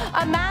 though.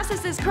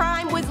 Amasis'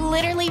 crime was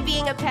literally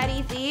being a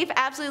petty thief.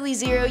 Absolutely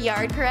zero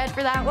yard cred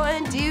for that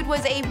one. Dude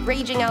was a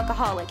raging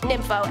alcoholic,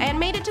 nympho, and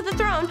made it to the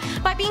throne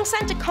by being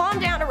sent to calm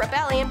down a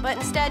rebellion, but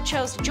instead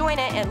chose to join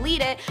it and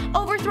lead it,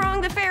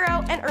 overthrowing the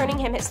pharaoh and earning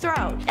him his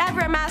throne.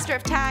 Ever a master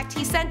of tact,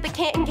 he sent the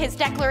king his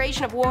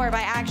declaration of war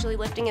by actually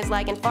lifting his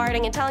leg and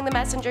farting and telling the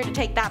messenger to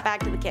take that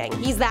back to the king.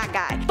 He's that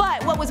guy.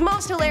 But what was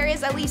most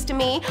hilarious, at least to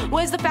me,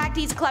 was the fact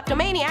he's a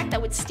kleptomaniac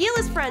that would steal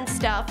his friend's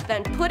stuff,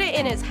 then put it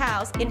in his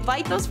house,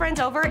 invite those friends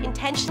over,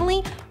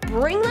 intentionally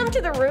bring them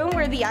to the room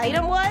where the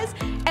item was,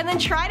 and then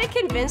try to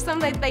convince them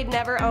that they'd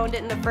never owned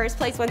it in the first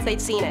place once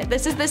they'd seen it.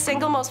 This is the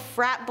single most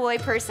frat boy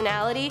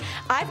personality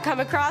I've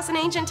come across in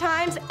ancient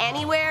times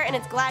anywhere, and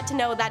it's glad to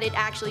know that it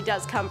actually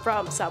does come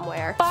from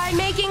somewhere. By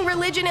making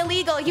religion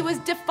illegal, he was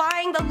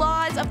defying the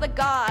laws of the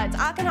gods,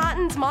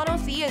 Akhenaten's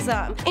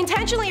monotheism.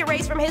 Intentionally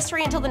erased from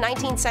history until the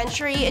 19th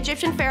century,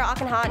 Egyptian pharaoh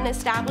Akhenaten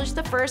established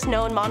the first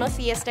known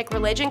monotheistic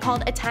religion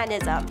called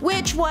Atenism,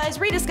 which was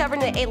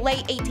rediscovered in the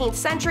late 18th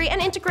century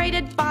and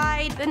integrated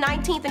by the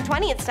 19th and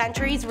 20th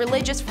centuries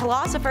religious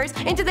philosophers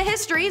into the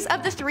histories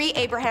of the three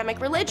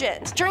Abrahamic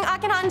religions. During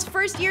Akhenaten's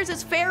first years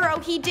as pharaoh,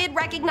 he did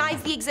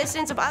recognize the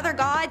existence of other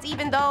gods,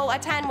 even though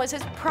Aten was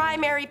his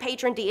primary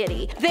patron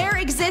deity. There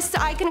exists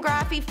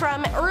iconography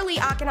from early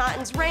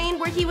Akhenaten's reign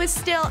where he was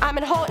still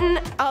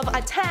Amenhotep of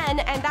Aten,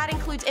 and that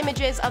includes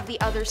images of the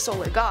other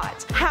solar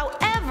gods.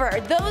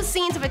 However, those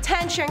scenes of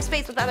Aten sharing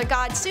space with other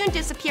gods soon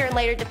disappear in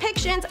later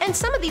depictions, and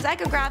some of these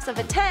iconographs of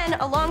Aten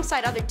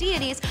alongside other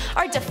deities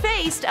are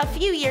defaced a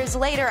few years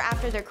later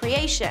after their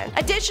creation.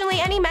 Additionally,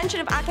 any mention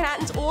of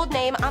Akhenaten's old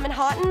name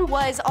Amenhotep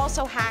was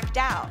also hacked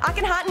out.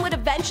 Akhenaten would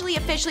eventually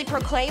officially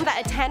proclaim that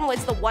Aten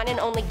was the one and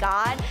only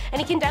god,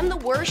 and he condemned the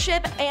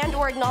worship and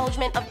or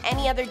acknowledgement of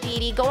any other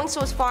deity, going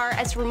so as far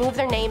as to remove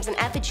their names and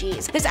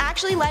effigies. This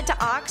actually led to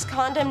Ak's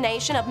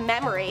condemnation of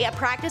memory, a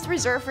practice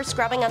reserved for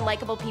scrubbing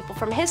unlikable people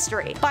from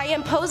history. By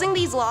imposing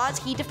these laws,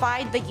 he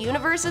defied the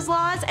universe's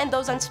laws and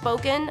those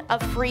unspoken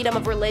of freedom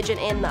of religion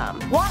in them.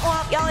 Womp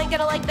womp, y'all ain't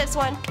gonna like this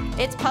one.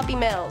 It's puppy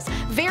mills.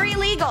 Very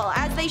legal,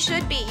 as they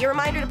should be. Your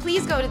reminder to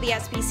please go to the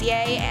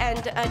SPCA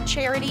and a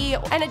charity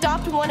and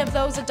adopt one of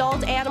those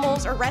adult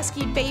animals or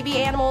rescued baby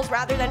animals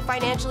rather than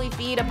financially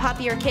feed a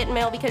puppy or kitten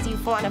meal because you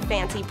want a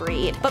fancy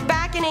breed. But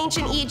back in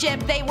ancient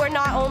Egypt, they were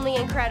not only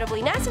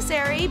incredibly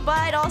necessary,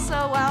 but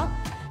also, well,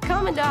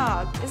 common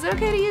dog. Is it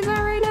okay to use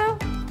that right now?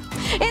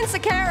 In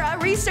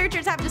Saqqara,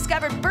 researchers have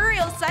discovered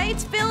burial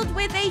sites filled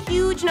with a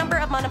huge number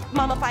of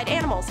mummified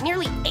animals,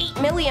 nearly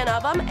 8 million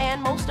of them, and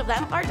most of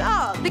them are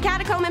dogs. The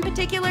catacomb in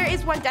particular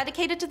is one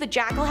dedicated to the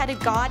jackal-headed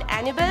god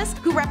Anubis,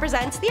 who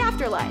represents the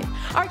afterlife.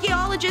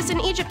 Archaeologist and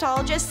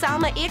Egyptologist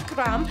Salma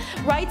Ikram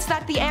writes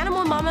that the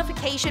animal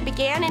mummification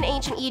began in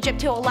ancient Egypt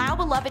to allow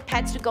beloved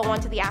pets to go on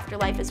to the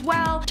afterlife as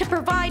well, to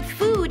provide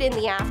food in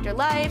the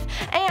afterlife,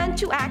 and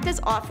to act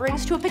as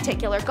offerings to a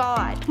particular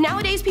god.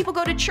 Nowadays, people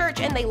go to church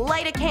and they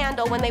light a candle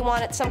when they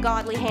wanted some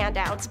godly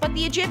handouts, but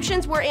the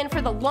Egyptians were in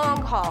for the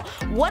long haul.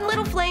 One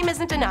little flame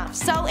isn't enough,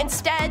 so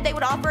instead they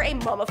would offer a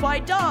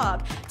mummified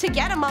dog. To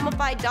get a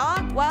mummified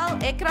dog, well,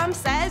 Ikram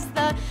says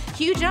the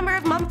huge number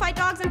of mummified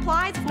dogs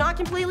implies, if not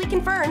completely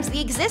confirms, the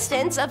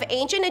existence of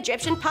ancient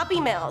Egyptian puppy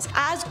mills.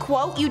 As,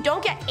 quote, you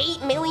don't get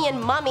 8 million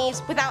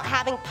mummies without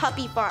having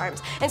puppy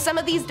farms, and some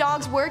of these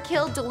dogs were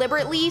killed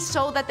deliberately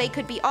so that they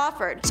could be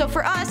offered. So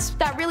for us,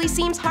 that really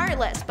seems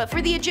heartless, but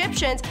for the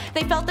Egyptians,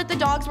 they felt that the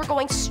dogs were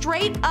going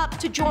straight up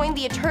to join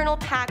the eternal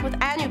pack with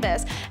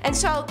Anubis, and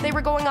so they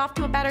were going off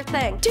to a better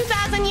thing.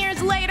 2,000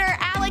 years later,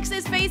 Alex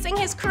is facing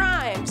his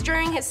crimes.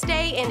 During his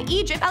stay in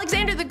Egypt,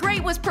 Alexander the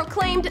Great was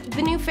proclaimed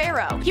the new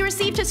pharaoh. He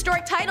received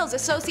historic titles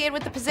associated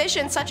with the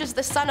position, such as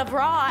the son of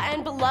Ra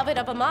and beloved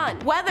of Amun.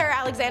 Whether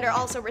Alexander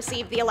also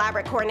received the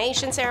elaborate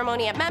coronation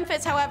ceremony at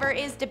Memphis, however,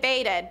 is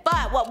debated,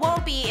 but what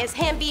won't be is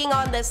him being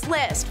on this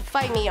list.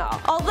 Fight me, y'all.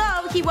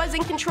 Although he was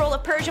in control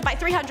of Persia by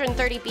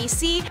 330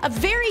 BC, a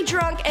very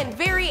drunk and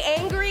very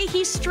angry,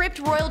 he stripped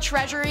royal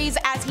treasuries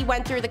as he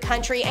went through the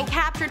country and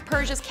captured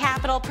Persia's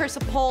capital,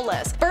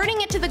 Persepolis, burning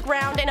it to the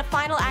ground in a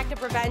final act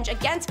of revenge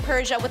against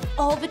Persia with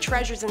all the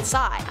treasures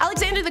inside.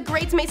 Alexander the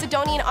Great's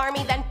Macedonian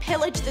army then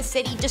pillaged the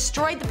city,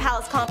 destroyed the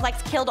palace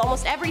complex, killed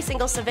almost every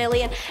single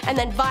civilian, and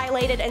then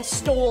violated and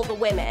stole the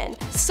women.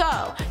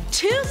 So,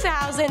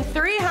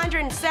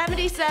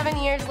 2,377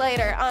 years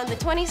later, on the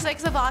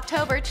 26th of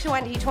October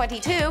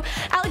 2022,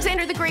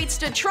 Alexander the Great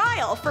stood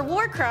trial for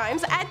war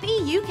crimes at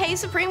the UK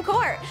Supreme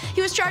Court.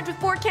 He was charged with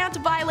 4 counts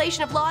of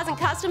violation of laws and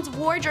customs of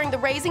war during the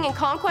raising and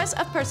conquest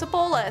of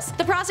Persepolis.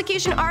 The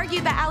prosecution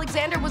argued that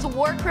Alexander was a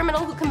war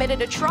criminal who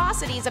committed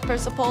atrocities at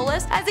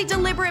Persepolis as a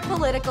deliberate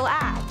political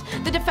act.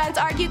 The defense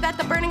argued that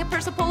the burning of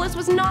Persepolis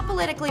was not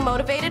politically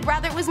motivated,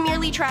 rather it was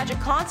merely a tragic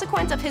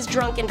consequence of his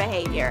drunken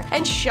behavior.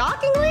 And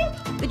shockingly,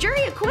 the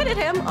jury acquitted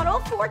him on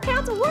all 4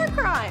 counts of war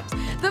crimes.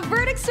 The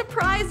verdict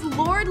surprised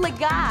Lord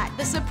Legat,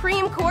 the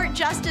Supreme Court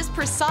justice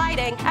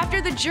presiding,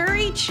 after the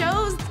jury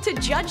chose to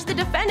judge the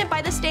defendant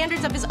by the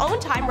standards of his own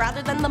time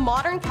rather than the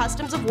modern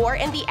customs of war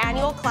and the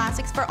annual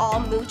classics for all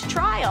moot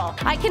trial.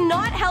 I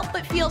cannot help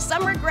but feel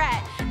some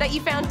regret that you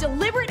found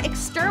deliberate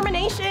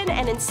extermination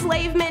and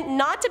enslavement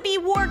not to be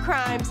war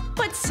crimes,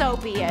 but so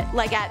be it,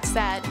 Legat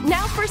said.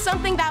 Now for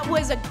something that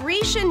was a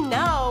Grecian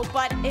no,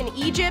 but in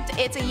Egypt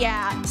it's a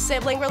yeah,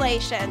 sibling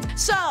relations.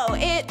 So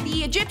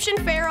the Egyptian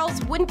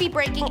pharaohs wouldn't be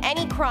breaking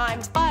any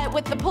crimes, but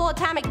with the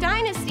Ptolemaic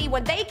dynasty,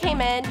 when they came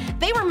in,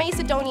 they were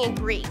Macedonian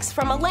Greeks,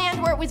 from a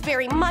land where it was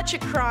very much a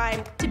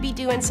crime to be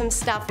doing some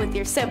stuff with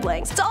your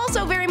siblings. It's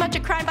also very much a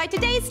crime by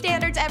today's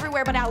standards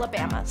everywhere but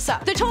Alabama. So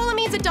the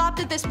Ptolemies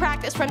adopted this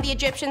practice from the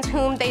Egyptians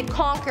whom they'd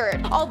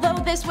conquered, although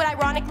this would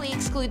ironically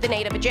exclude the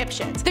native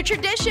Egyptians. The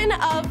tradition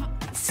of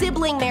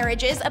sibling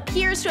marriages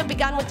appears to have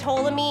begun with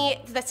Ptolemy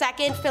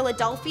II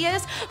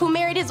Philadelphus, who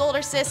married his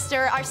older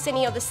sister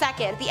Arsenio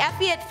II. The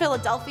epithet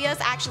Philadelphus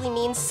actually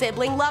means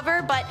sibling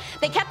lover, but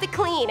they kept it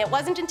clean. It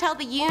wasn't until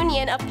the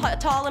union of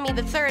Ptolemy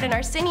III and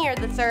Arsenio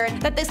III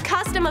that this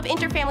custom of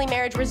interfamily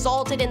marriage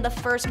resulted in the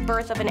first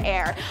birth of an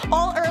heir.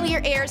 All earlier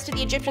heirs to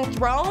the Egyptian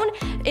throne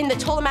in the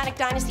Ptolemaic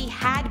dynasty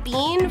had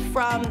been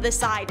from the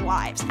side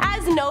wives.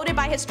 As noted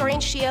by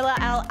historian Sheila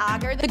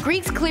Al-Agar, the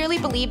Greeks clearly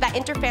believed that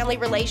interfamily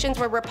relations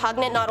were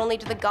repugnant not only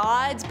to the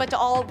gods, but to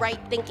all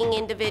right-thinking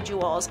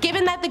individuals.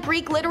 Given that the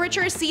Greek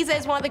literature sees it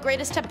as one of the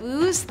greatest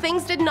taboos,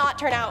 things did not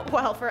turn out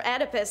well for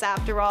Oedipus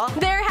after all.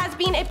 There has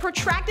been a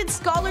protracted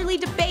scholarly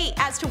debate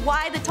as to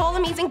why the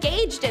Ptolemies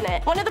engaged in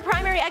it. One of the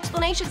primary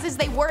explanations is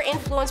they were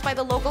influenced by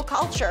the local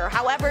culture.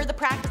 However, the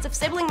practice of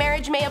sibling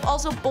marriage may have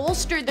also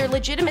bolstered their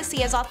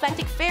legitimacy as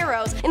authentic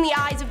pharaohs in the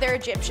eyes of their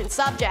Egyptian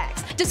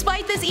subjects.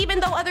 Despite this, even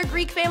though other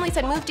Greek families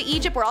had moved to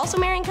Egypt were also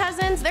marrying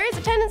cousins, there is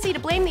a tendency to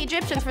blame the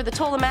Egyptians for the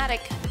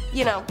Ptolemaic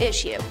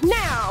issue.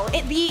 Now,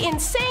 the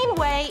insane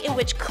way in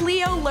which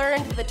Cleo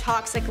learned the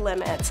toxic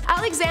limits.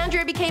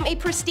 Alexandria became a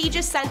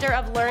prestigious center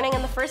of learning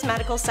and the first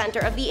medical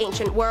center of the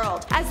ancient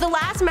world. As the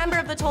last member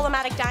of the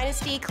Ptolemaic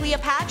dynasty,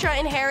 Cleopatra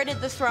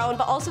inherited the throne,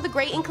 but also the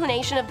great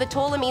inclination of the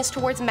Ptolemies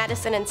towards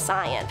medicine and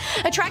science.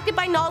 Attracted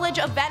by knowledge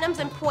of venoms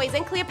and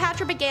poison,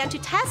 Cleopatra began to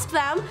test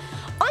them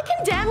on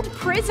condemned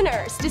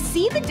prisoners to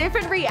see the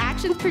different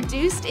reactions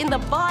produced in the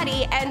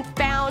body and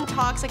found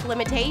toxic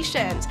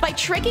limitations. By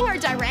tricking or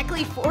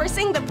directly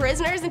forcing the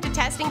prisoners into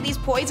testing these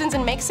poisons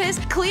and mixes,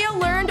 Cleo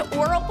learned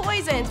oral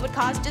poisons would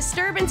cause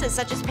disturbances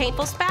such as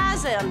painful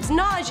spasms,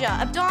 nausea,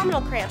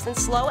 abdominal cramps, and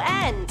slow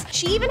ends.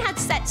 She even had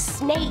set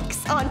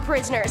snakes on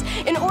prisoners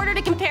in order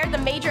to compare the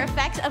major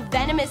effects of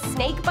venomous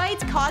snake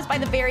bites caused by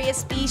the various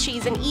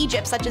species in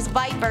Egypt, such as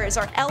vipers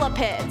or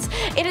elapids.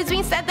 It has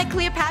been said that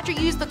Cleopatra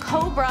used the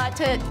cobra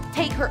to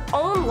take her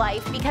own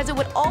life because it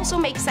would also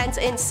make sense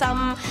in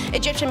some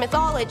Egyptian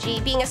mythology,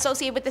 being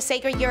associated with the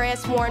sacred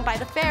uraeus worn by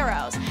the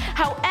pharaohs.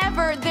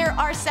 However, there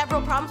are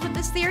several problems with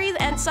this theory,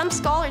 and some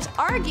scholars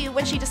argue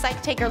when she decided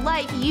to take her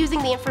life,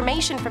 using the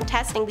information from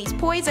testing these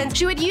poisons,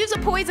 she would use a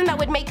poison that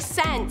would make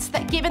sense,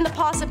 that given the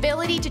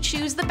possibility to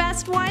choose the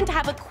best one to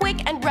have a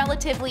quick and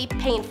relatively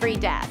pain-free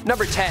death.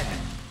 Number 10.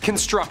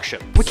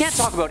 Construction. We can't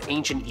talk about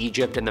ancient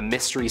Egypt and the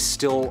mysteries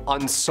still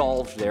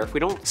unsolved there if we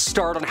don't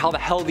start on how the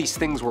hell these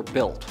things were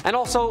built. And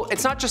also,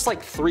 it's not just like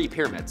 3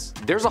 pyramids.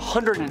 There's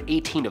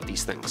 118 of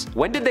these things.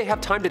 When did they have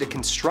time to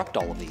construct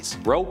all of these?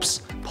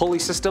 Ropes? Pulley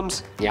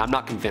systems? Yeah, I'm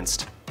not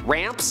convinced.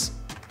 Ramps?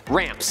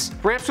 Ramps.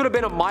 Ramps would have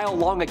been a mile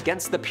long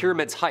against the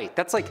pyramid's height.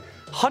 That's like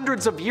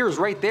hundreds of years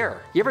right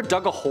there. You ever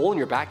dug a hole in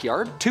your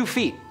backyard? 2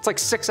 feet. It's like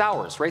 6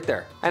 hours right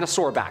there. And a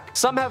sore back.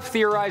 Some have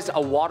theorized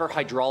a water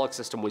hydraulic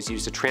system was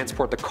used to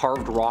transport the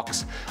carved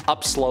rocks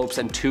up slopes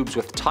and tubes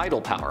with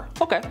tidal power.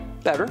 Okay,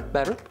 better.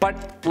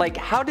 But like,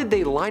 how did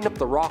they line up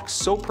the rocks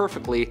so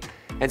perfectly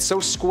and so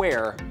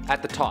square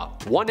at the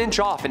top? 1 inch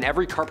off and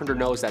every carpenter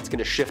knows that's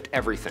gonna shift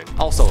everything.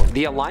 Also,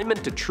 the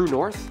alignment to true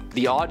north,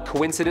 the odd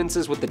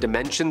coincidences with the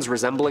dimensions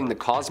resembling the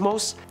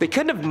cosmos, they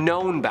couldn't have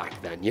known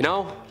back then, you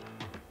know?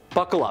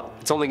 Buckle up,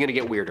 it's only gonna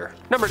get weirder.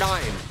 Number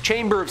 9,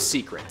 Chamber of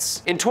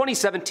Secrets. In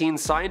 2017,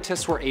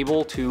 scientists were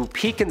able to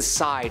peek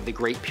inside the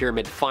Great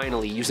Pyramid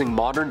finally using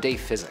modern day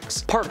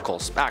physics.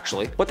 Particles,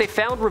 actually. What they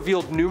found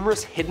revealed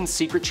numerous hidden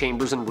secret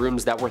chambers and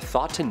rooms that were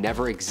thought to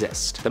never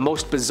exist. The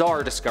most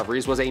bizarre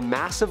discoveries was a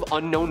massive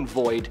unknown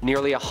void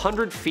nearly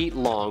 100 feet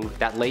long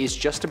that lays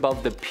just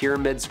above the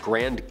pyramid's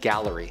grand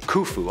gallery.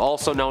 Khufu,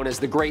 also known as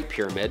the Great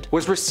Pyramid,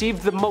 was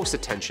received the most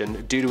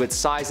attention due to its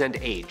size and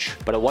age,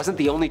 but it wasn't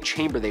the only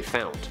chamber they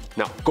found.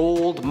 Now,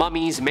 gold,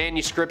 mummies,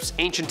 manuscripts,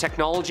 ancient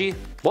technology,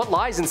 what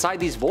lies inside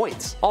these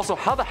voids? Also,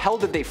 how the hell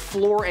did they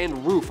floor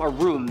and roof a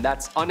room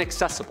that's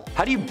inaccessible?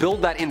 How do you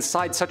build that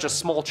inside such a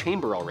small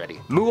chamber already?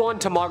 Muon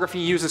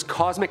tomography uses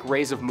cosmic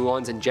rays of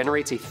muons and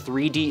generates a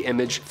 3D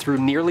image through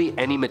nearly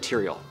any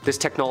material. This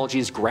technology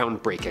is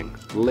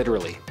groundbreaking,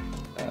 literally.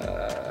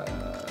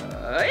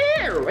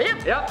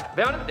 Yep,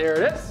 found it,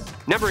 there it is.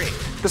 Number 8.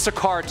 The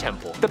Saqqara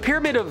Temple. The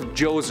Pyramid of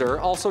Djoser,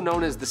 also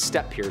known as the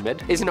Step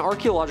Pyramid, is an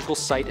archaeological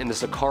site in the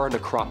Saqqara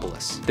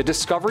necropolis. The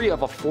discovery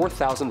of a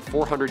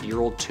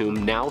 4,400-year-old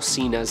tomb, now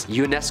seen as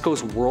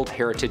UNESCO's World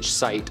Heritage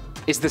Site,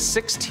 is the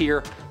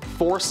 6-tier,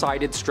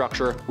 4-sided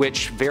structure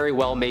which very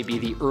well may be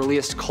the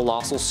earliest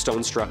colossal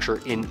stone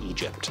structure in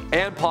Egypt,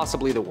 and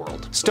possibly the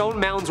world. Stone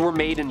mounds were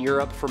made in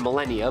Europe for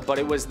millennia, but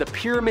it was the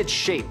pyramid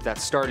shape that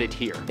started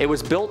here. It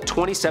was built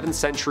 27th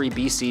century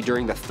BC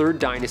during the 3rd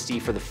dynasty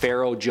for the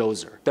pharaoh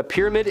Djoser. The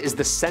pyramid is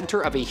the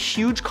center of a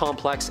huge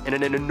complex and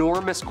an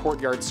enormous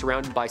courtyard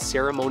surrounded by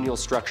ceremonial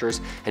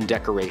structures and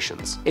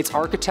decorations. Its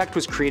architect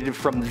was created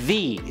from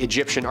the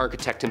Egyptian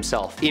architect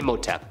himself,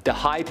 Imhotep, the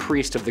high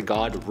priest of the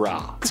god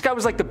Ra. This guy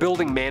was like the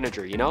building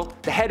manager, you know?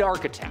 The head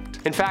architect.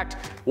 In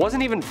fact,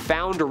 wasn't even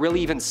found or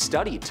really even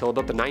studied till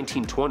about the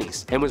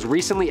 1920s, and was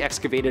recently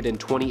excavated in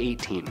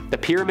 2018. The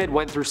pyramid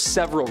went through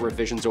several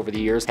revisions over the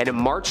years, and in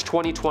March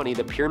 2020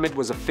 the pyramid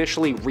was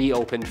officially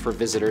reopened for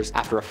visitors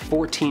after a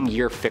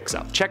 14-year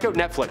fix-up. Check out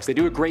Netflix, they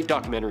do a great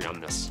documentary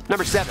on this.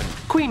 Number 7.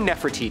 Queen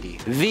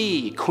Nefertiti,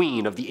 the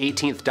queen of the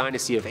 18th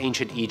dynasty of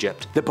ancient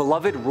Egypt, the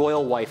beloved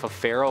royal wife of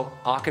Pharaoh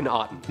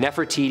Akhenaten.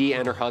 Nefertiti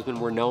and her husband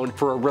were known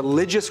for a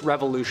religious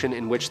revolution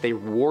in which they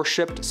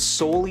worshipped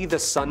solely the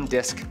sun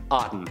disk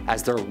Aten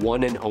as their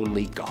one and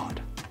only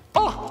god.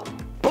 Oh!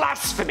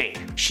 Blasphemy!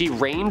 She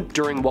reigned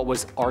during what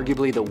was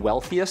arguably the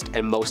wealthiest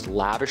and most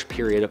lavish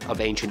period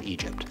of ancient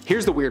Egypt.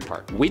 Here's the weird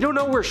part. We don't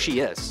know where she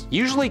is.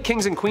 Usually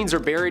kings and queens are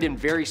buried in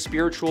very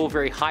spiritual,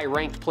 very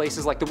high-ranked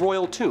places like the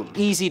royal tomb.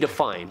 Easy to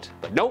find.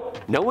 But nope,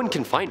 no one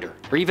can find her,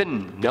 or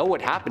even know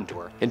what happened to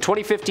her. In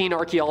 2015,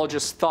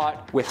 archaeologists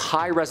thought, with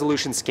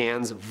high-resolution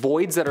scans,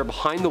 voids that are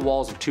behind the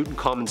walls of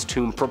Tutankhamun's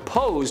tomb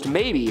proposed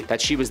maybe that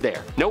she was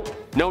there. Nope,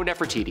 no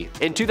Nefertiti.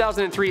 In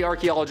 2003,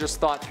 archaeologists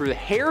thought through the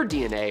hair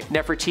DNA,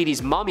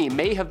 Nefertiti's mummy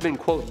may have been,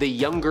 quote, the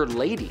younger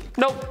lady.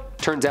 Nope.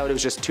 Turns out it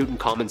was just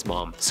Tutankhamun's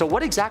mom. So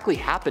what exactly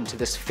happened to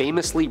this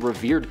famously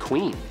revered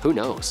queen? Who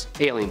knows?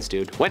 Aliens,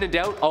 dude. When in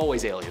doubt,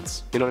 always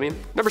aliens. You know what I mean?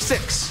 Number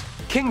 6.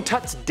 King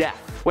Tut's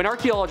death. When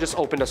archaeologists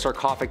opened a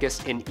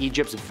sarcophagus in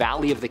Egypt's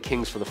Valley of the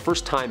Kings for the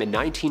first time in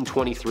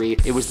 1923,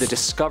 it was the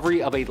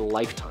discovery of a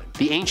lifetime.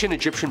 The ancient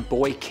Egyptian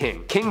boy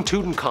king, King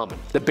Tutankhamun,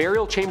 the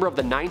burial chamber of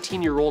the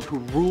 19-year-old who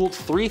ruled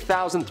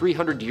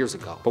 3,300 years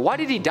ago. But why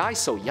did he die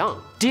so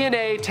young?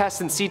 DNA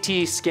tests and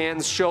CT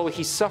scans show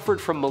he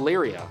suffered from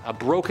malaria, a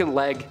broken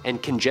leg,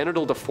 and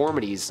congenital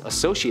deformities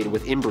associated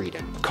with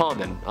inbreeding,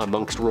 common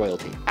amongst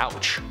royalty.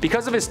 Ouch.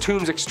 Because of his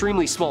tomb's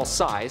extremely small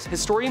size,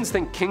 historians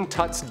think King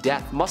Tut's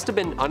death must have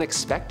been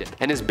unexpected,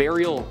 and his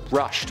burial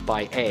rushed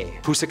by A,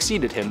 who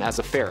succeeded him as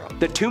a pharaoh.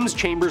 The tomb's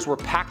chambers were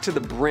packed to the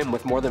brim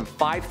with more than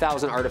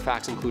 5,000 artifacts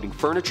including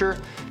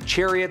furniture,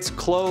 chariots,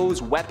 clothes,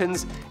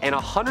 weapons, and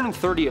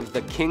 130 of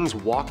the king's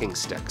walking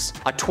sticks.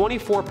 A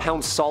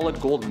 24-pound solid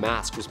gold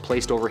mask was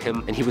placed over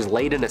him, and he was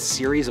laid in a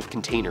series of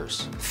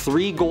containers,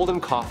 3 golden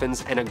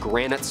coffins, and a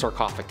granite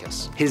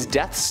sarcophagus. His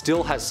death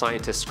still has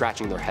scientists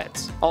scratching their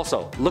heads.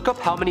 Also, look up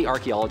how many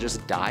archaeologists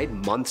died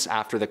months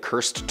after the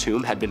cursed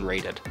tomb had been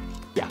raided.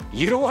 Yeah,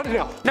 you don't want to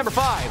know. Number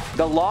 5.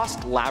 The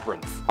Lost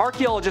Labyrinth.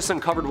 Archaeologists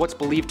uncovered what's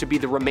believed to be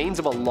the remains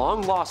of a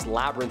long-lost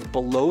labyrinth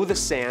below the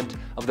sand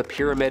of the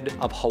Pyramid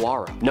of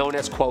Hawara, known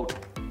as, quote,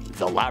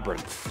 the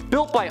Labyrinth.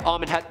 Built by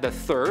Amenhotep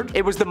III,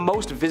 it was the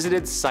most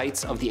visited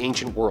sites of the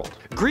ancient world.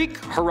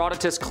 Greek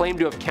Herodotus claimed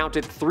to have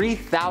counted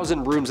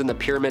 3,000 rooms in the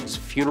pyramid's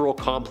funeral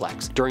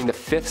complex during the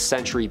 5th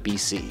century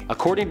BC.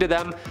 According to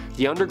them,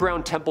 the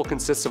underground temple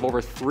consists of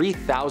over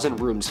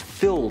 3,000 rooms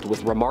filled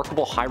with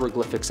remarkable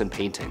hieroglyphics and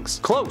paintings.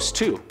 Close,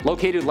 too,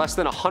 located less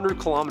than 100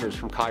 kilometers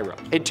from Cairo.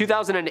 In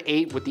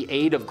 2008, with the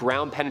aid of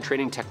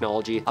ground-penetrating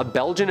technology, a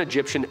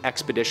Belgian-Egyptian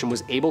expedition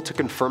was able to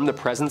confirm the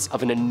presence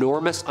of an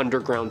enormous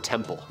underground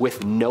temple.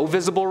 With no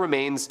visible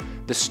remains,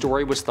 the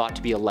story was thought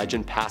to be a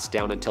legend passed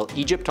down until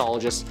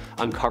Egyptologists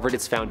uncovered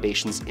its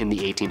foundations in the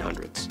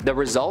 1800s. The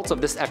results of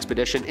this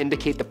expedition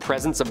indicate the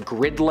presence of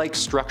grid-like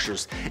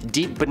structures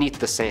deep beneath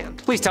the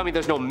sand. Please tell me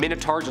there's no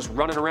minotaur just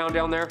running around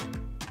down there.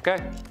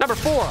 Okay. Number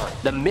 4.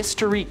 The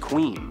Mystery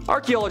Queen.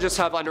 Archaeologists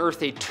have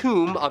unearthed a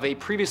tomb of a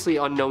previously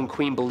unknown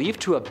queen believed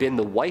to have been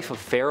the wife of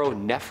Pharaoh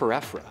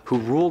Neferefra, who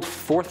ruled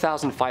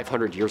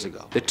 4,500 years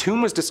ago. The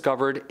tomb was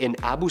discovered in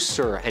Abu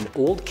Sur, an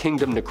old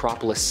kingdom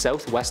necropolis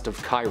southwest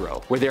of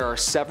Cairo, where there are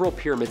several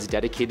pyramids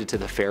dedicated to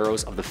the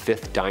pharaohs of the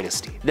 5th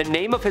dynasty. The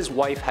name of his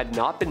wife had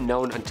not been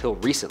known until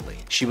recently.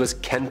 She was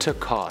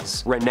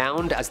Khenta-Khaz,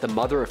 renowned as the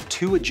mother of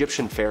 2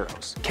 Egyptian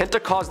pharaohs.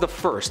 Khenta-Khaz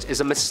I is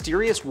a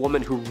mysterious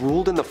woman who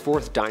ruled in the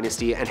 4th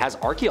dynasty and has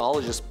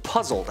archaeologists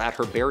puzzled at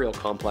her burial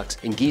complex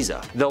in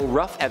Giza. Though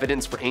rough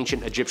evidence for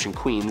ancient Egyptian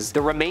queens,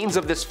 the remains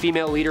of this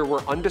female leader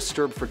were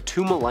undisturbed for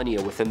 2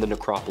 millennia within the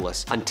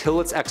necropolis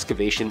until its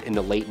excavation in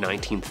the late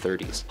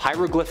 1930s.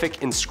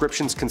 Hieroglyphic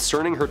inscriptions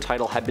concerning her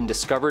title had been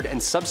discovered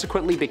and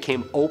subsequently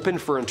became open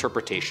for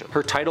interpretation.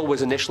 Her title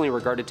was initially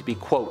regarded to be,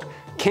 quote,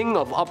 King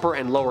of Upper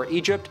and Lower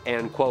Egypt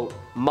and, quote,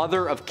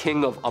 mother of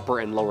king of Upper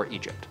and Lower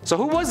Egypt. So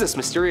who was this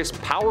mysterious,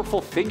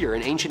 powerful figure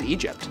in ancient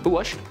Egypt? Who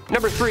was she?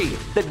 Number 3,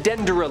 the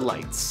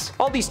Dendrolites.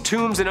 All these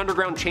tombs and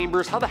underground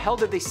chambers, how the hell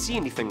did they see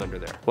anything under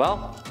there?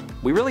 Well,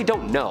 we really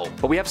don't know,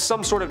 but we have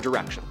some sort of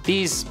direction.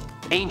 These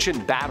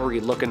ancient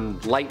battery-looking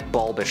light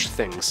bulbish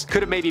things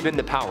could have maybe been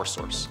the power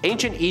source.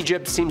 Ancient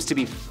Egypt seems to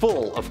be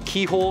full of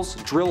keyholes,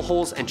 drill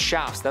holes, and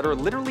shafts that are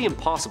literally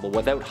impossible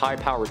without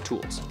high-powered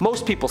tools.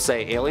 Most people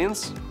say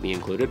aliens, me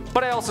included,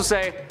 but I also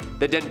say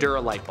the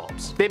Dendera light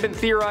bulbs. They've been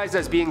theorized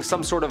as being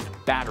some sort of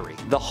battery.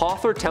 The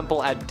Hathor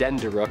temple at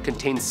Dendera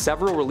contains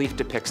several relief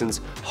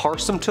depictions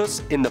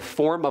Harsamtus in the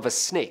form of a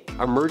snake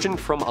emerging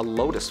from a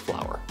lotus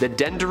flower. The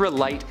Dendera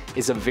light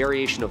is a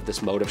variation of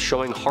this motive,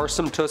 showing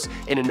Harsamtus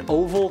in an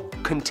oval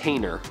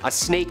container, a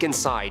snake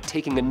inside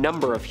taking a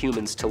number of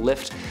humans to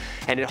lift,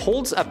 and it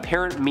holds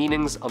apparent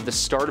meanings of the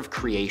start of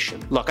creation.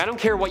 Look, I don't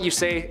care what you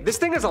say, this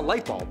thing is a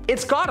light bulb.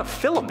 It's got a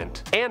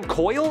filament. And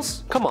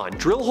coils? Come on,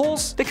 drill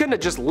holes? They couldn't have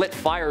just lit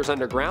fires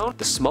underground?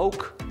 The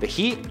smoke? The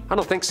heat? I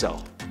don't think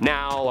so.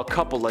 Now, a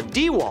couple of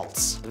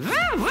DeWalts.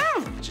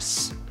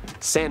 Just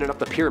sanding up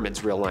the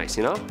pyramids real nice,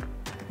 you know?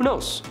 Who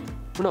knows?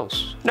 Who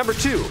knows? Number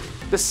 2.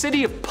 The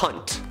city of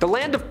Punt. The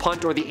land of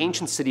Punt, or the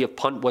ancient city of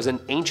Punt, was an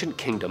ancient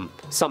kingdom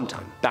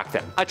sometime back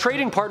then. A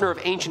trading partner of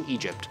ancient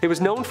Egypt. It was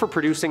known for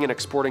producing and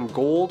exporting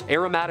gold,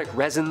 aromatic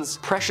resins,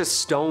 precious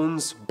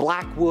stones,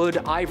 black wood,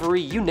 ivory,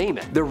 you name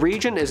it. The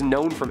region is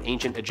known from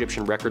ancient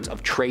Egyptian records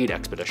of trade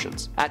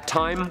expeditions. At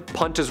time,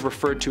 Punt is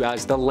referred to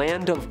as the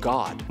land of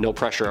God. No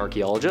pressure,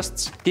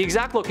 archaeologists. The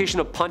exact location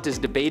of Punt is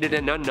debated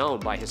and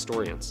unknown by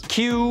historians.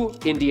 Cue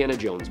Indiana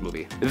Jones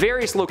movie.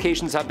 Various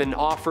locations have been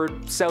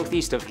offered: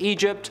 southeast of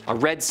Egypt,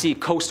 a Red Sea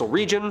coastal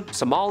region,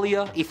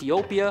 Somalia,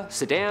 Ethiopia,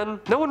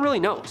 Sudan. No one really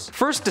knows.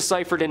 First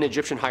deciphered in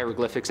Egyptian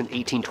hieroglyphics in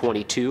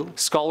 1822,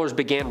 scholars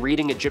began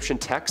reading Egyptian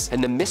texts,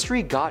 and the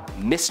mystery got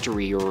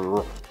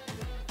mystery-er.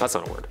 That's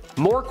not a word.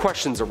 More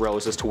questions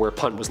arose as to where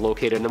Punt was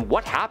located and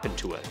what happened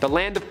to it. The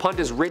land of Punt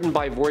is written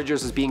by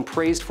voyagers as being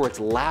praised for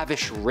its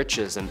lavish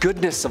riches and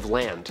goodness of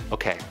land.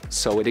 Okay,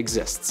 so it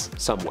exists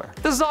somewhere.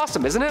 This is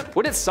awesome, isn't it?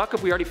 Would it suck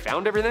if we already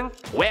found everything?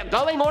 We're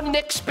going on an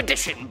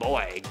expedition,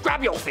 boy.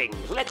 Grab your things,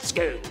 let's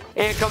go.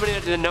 And coming in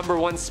at the number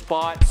 1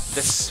 spot,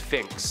 the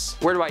Sphinx.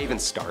 Where do I even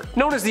start?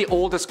 Known as the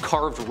oldest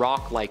carved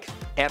rock like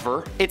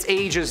ever, its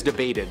age is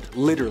debated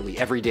literally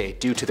every day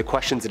due to the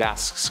questions it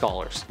asks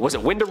scholars. Was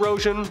it wind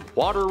erosion?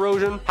 Water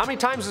erosion? How many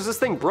times was this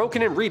thing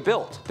broken and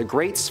rebuilt? The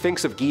Great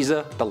Sphinx of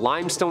Giza, the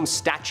limestone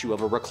statue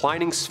of a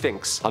reclining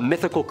sphinx, a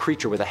mythical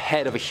creature with a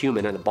head of a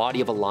human and the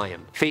body of a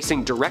lion.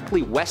 Facing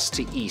directly west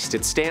to east,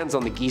 it stands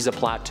on the Giza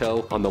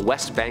Plateau on the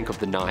west bank of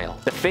the Nile.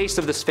 The face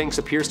of the Sphinx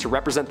appears to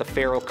represent the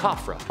pharaoh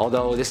Khafra,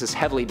 although this is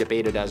heavily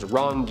debated as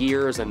wrong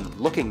gears and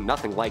looking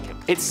nothing like him.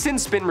 It's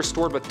since been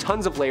restored with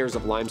tons of layers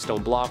of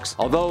limestone blocks.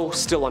 Although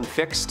still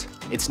unfixed,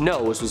 its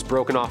nose was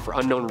broken off for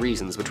unknown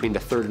reasons between the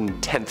 3rd and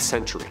 10th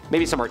century.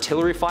 Maybe some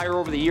artillery fire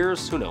over the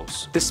years, who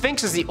knows. The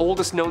Sphinx is the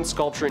oldest known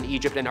sculpture in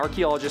Egypt, and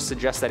archaeologists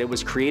suggest that it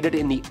was created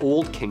in the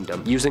Old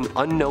Kingdom using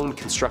unknown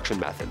construction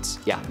methods.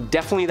 Yeah,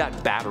 definitely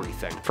that battery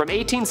thing. From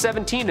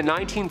 1817 to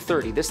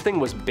 1930, this thing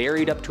was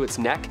buried up to its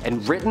neck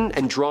and written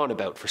and drawn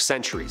about for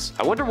centuries.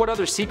 I wonder what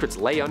other secrets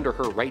lay under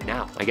her right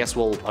now. I guess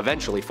we'll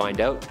eventually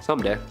find out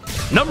someday.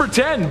 Number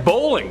 10,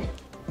 bowling.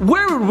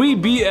 Where would we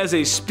be as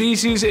a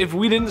species if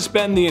we didn't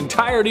spend the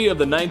entirety of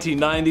the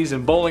 1990s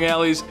in bowling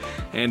alleys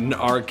and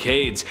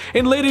arcades?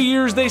 In later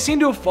years, they seem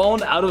to have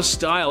fallen out of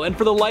style, and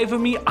for the life of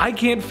me, I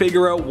can't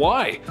figure out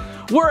why.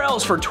 Where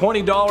else for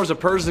 $20 a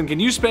person can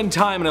you spend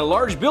time in a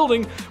large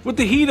building with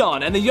the heat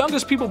on, and the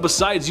youngest people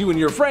besides you and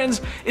your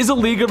friends is a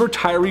league of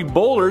retiree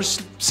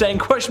bowlers saying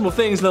questionable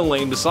things in the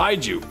lane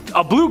beside you?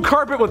 A blue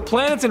carpet with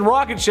planets and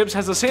rocket ships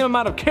has the same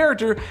amount of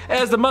character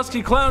as the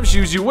musky clown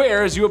shoes you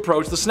wear as you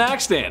approach the snack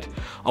stand.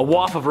 A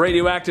waft of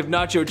radioactive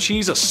nacho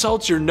cheese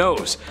assaults your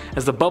nose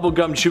as the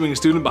bubblegum chewing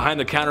student behind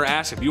the counter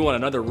asks if you want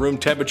another room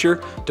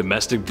temperature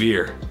domestic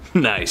beer.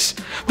 Nice.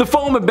 The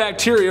foam and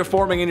bacteria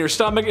forming in your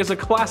stomach is a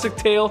classic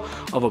tale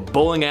of a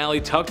bowling alley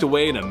tucked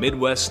away in a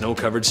Midwest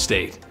snow-covered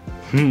state.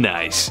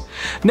 Nice.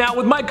 Now,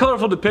 with my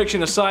colorful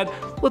depiction aside,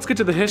 let's get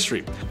to the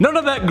history. None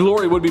of that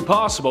glory would be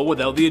possible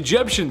without the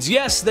Egyptians.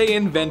 Yes, they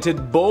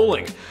invented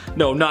bowling.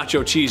 No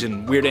nacho cheese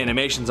and weird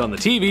animations on the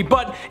TV,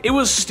 but it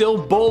was still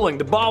bowling.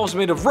 The ball was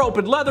made of rope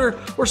and leather,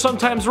 or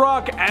sometimes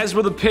rock, as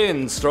were the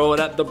pins. Throw it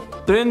at the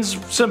pins,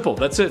 simple,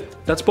 that's it.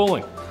 That's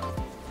bowling.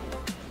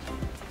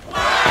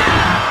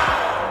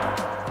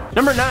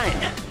 Number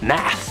 9,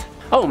 math.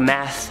 Oh,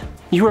 math.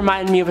 You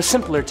remind me of a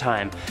simpler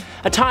time.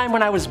 A time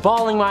when I was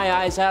bawling my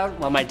eyes out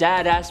while my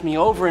dad asked me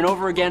over and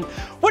over again,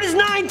 "What is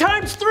 9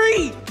 times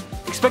 3?"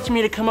 Expecting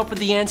me to come up with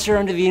the answer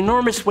under the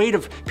enormous weight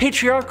of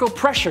patriarchal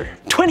pressure.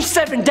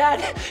 27,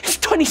 Dad! It's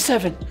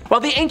 27! While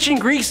the ancient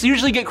Greeks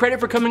usually get credit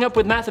for coming up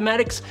with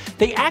mathematics,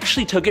 they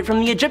actually took it from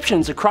the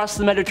Egyptians across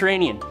the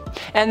Mediterranean.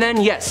 And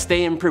then, yes,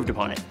 they improved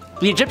upon it.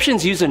 The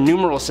Egyptians used a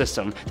numeral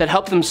system that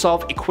helped them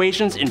solve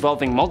equations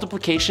involving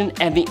multiplication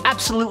and the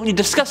absolutely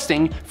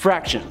disgusting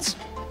fractions.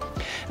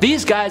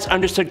 These guys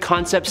understood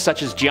concepts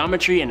such as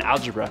geometry and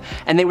algebra,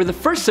 and they were the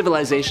first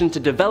civilization to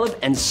develop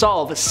and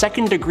solve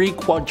second-degree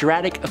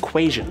quadratic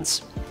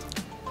equations.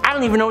 I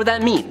don't even know what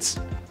that means.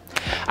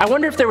 I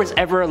wonder if there was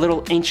ever a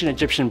little ancient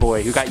Egyptian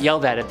boy who got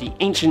yelled at the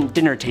ancient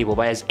dinner table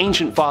by his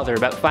ancient father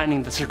about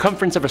finding the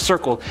circumference of a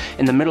circle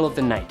in the middle of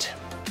the night.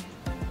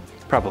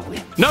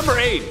 Probably. Number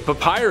 8.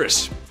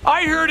 Papyrus.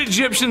 I heard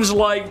Egyptians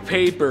like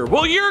paper.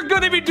 Well, you're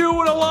gonna be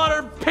doing a lot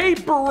of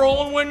paper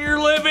rolling when you're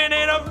living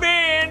in a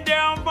van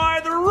down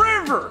by the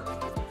river.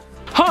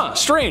 Huh,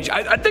 strange.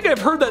 I think I've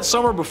heard that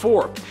somewhere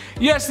before.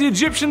 Yes, the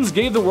Egyptians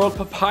gave the world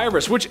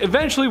papyrus, which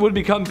eventually would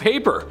become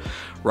paper.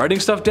 Writing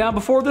stuff down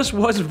before this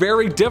was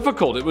very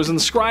difficult. It was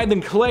inscribed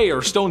in clay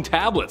or stone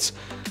tablets.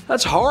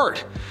 That's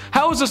hard.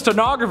 How is a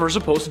stenographer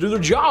supposed to do their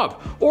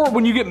job? Or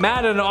when you get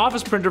mad at an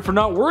office printer for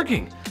not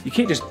working, you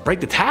can't just break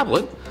the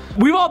tablet.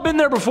 We've all been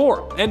there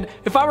before, and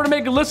if I were to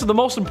make a list of the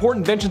most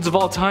important inventions of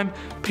all time,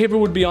 paper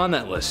would be on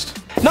that list.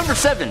 Number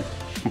 7.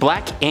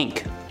 Black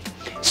ink.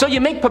 So you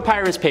make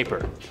papyrus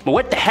paper, but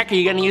what the heck are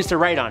you gonna use to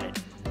write on it?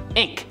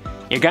 Ink.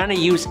 You're gonna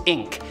use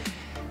ink.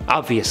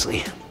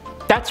 Obviously.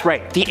 That's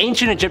right, the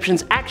ancient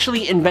Egyptians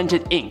actually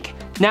invented ink.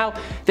 Now,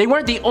 they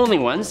weren't the only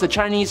ones, the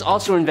Chinese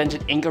also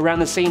invented ink around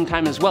the same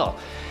time as well.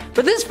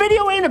 But this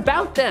video ain't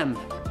about them.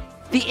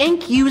 The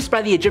ink used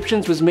by the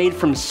Egyptians was made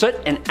from soot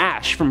and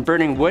ash from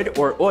burning wood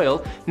or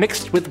oil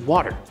mixed with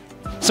water.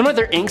 Some of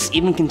their inks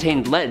even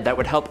contained lead that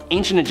would help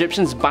ancient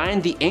Egyptians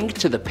bind the ink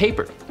to the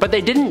paper. But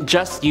they didn't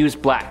just use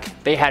black.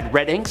 They had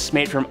red inks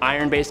made from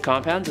iron-based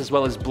compounds as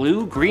well as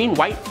blue, green,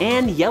 white,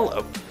 and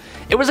yellow.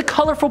 It was a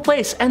colorful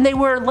place, and they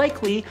were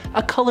likely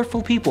a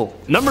colorful people.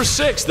 Number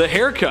 6. The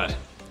haircut.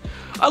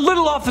 A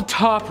little off the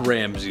top,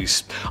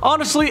 Ramses.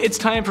 Honestly, it's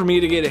time for me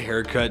to get a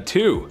haircut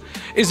too.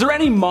 Is there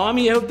any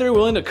mommy out there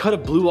willing to cut a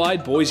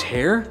blue-eyed boy's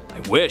hair?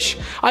 I wish.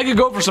 I could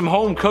go for some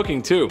home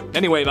cooking too.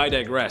 Anyway, I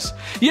digress.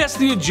 Yes,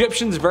 the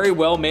Egyptians very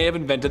well may have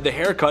invented the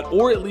haircut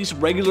or at least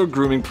regular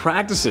grooming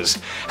practices.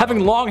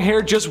 Having long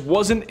hair just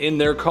wasn't in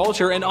their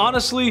culture, and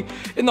honestly,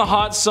 in the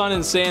hot sun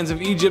and sands of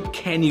Egypt,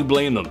 can you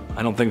blame them?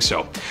 I don't think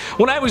so.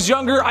 When I was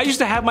younger, I used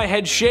to have my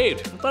head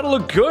shaved. I thought it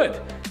looked good.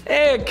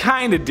 It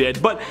kinda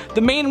did, but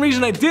the main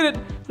reason I did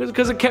it was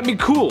because it kept me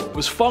cool. It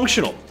was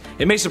functional.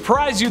 It may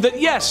surprise you that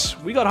yes,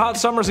 we got hot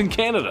summers in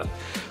Canada.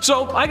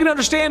 So I can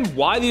understand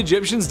why the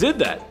Egyptians did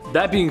that.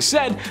 That being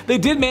said, they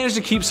did manage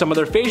to keep some of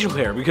their facial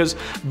hair because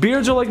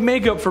beards are like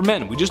makeup for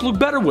men. We just look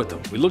better with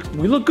them. We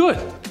look good.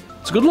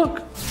 It's a good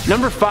look.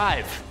 Number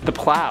 5. The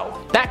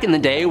plow. Back in the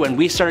day when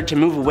we started to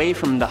move away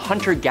from the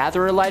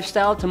hunter-gatherer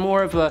lifestyle to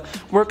more of a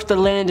work the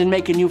land and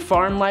make a new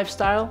farm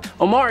lifestyle,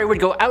 Omari would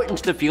go out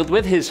into the field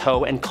with his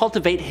hoe and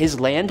cultivate his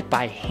land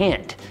by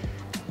hand.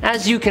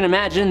 As you can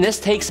imagine,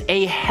 this takes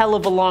a hell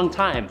of a long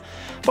time,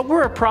 but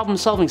we're a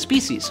problem-solving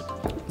species.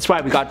 That's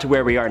why we got to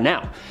where we are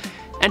now.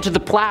 And to the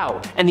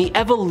plow and the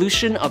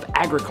evolution of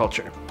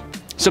agriculture.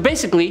 So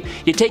basically,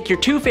 you take your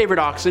 2 favorite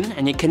oxen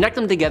and you connect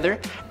them together,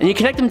 and you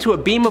connect them to a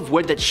beam of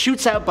wood that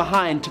shoots out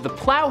behind to the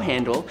plow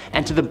handle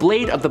and to the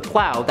blade of the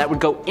plow that would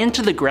go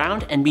into the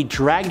ground and be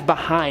dragged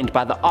behind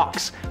by the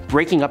ox,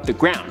 breaking up the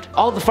ground.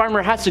 All the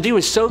farmer has to do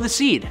is sow the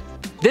seed.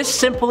 This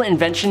simple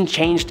invention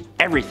changed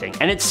everything,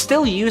 and it's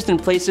still used in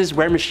places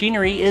where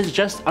machinery is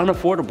just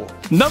unaffordable.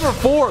 Number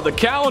 4. The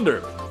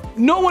calendar.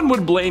 No one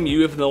would blame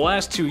you if in the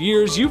last 2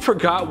 years you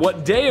forgot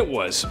what day it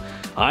was.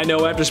 I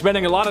know after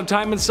spending a lot of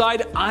time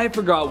inside, I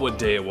forgot what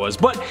day it was,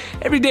 but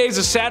every day is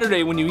a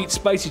Saturday when you eat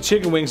spicy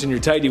chicken wings and your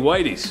tidy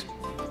whities.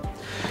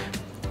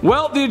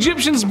 Well, the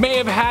Egyptians may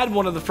have had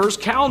one of the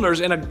first calendars,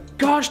 and a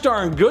gosh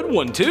darn good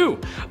one too.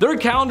 Their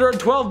calendar had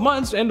 12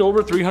 months and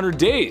over 300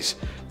 days.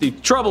 The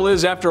trouble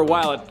is, after a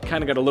while it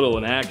kinda got a little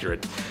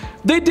inaccurate.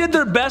 They did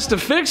their best to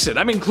fix it.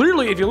 I mean,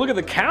 clearly if you look at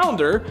the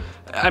calendar,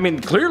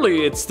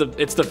 clearly it's the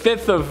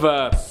 5th of,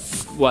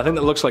 well, I think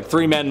that looks like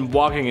 3 men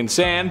walking in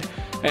sand.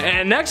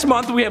 And next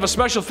month we have a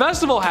special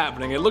festival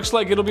happening. It looks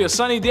like it'll be a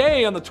sunny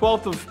day on the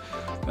 12th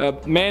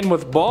of man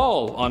with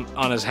ball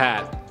on his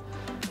hat.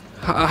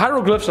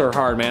 Hieroglyphs are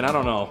hard, man, I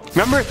don't know.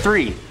 Number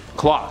 3.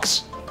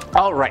 Clocks.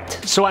 Alright,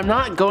 so I'm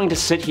not going to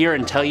sit here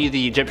and tell you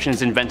the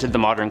Egyptians invented the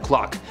modern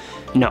clock.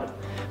 No.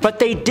 But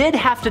they did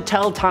have to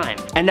tell time,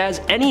 and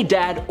as any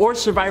dad or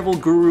survival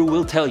guru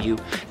will tell you,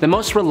 the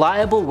most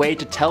reliable way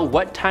to tell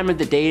what time of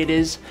the day it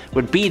is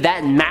would be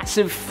that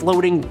massive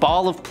floating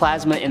ball of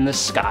plasma in the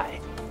sky,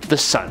 the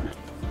sun.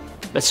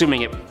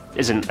 Assuming it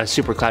isn't a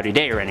super cloudy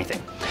day or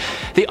anything.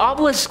 The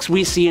obelisks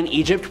we see in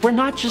Egypt were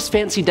not just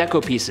fancy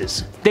deco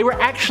pieces. They were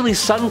actually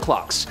sun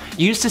clocks,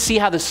 used to see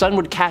how the sun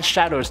would cast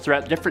shadows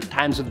throughout different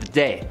times of the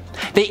day.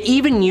 They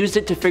even used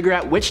it to figure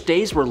out which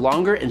days were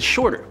longer and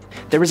shorter.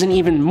 There was an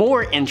even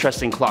more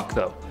interesting clock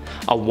though,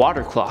 a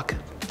water clock.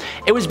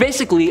 It was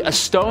basically a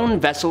stone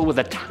vessel with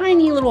a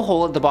tiny little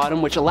hole at the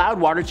bottom which allowed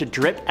water to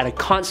drip at a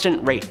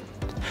constant rate.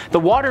 The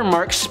water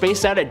marks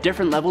spaced out at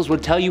different levels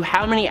would tell you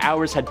how many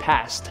hours had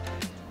passed.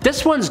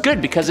 This one's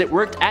good because it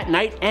worked at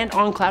night and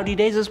on cloudy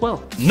days as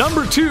well.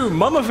 Number 2.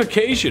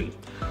 Mummification.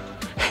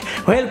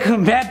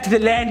 Welcome back to the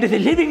land of the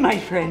living, my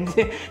friend.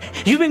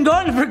 You've been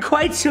gone for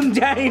quite some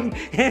time.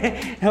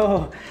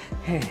 Oh.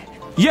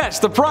 Yes,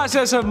 the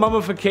process of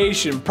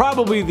mummification,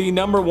 probably the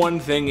 #1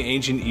 thing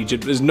ancient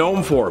Egypt is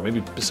known for,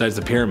 maybe besides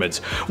the pyramids.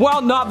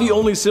 While not the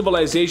only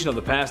civilization of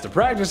the past to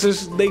practice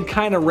this, they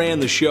kinda ran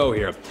the show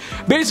here.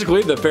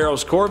 Basically, the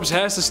pharaoh's corpse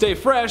has to stay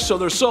fresh so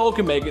their soul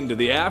can make it into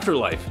the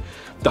afterlife.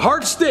 The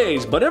heart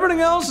stays, but everything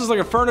else is like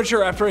a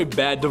furniture after a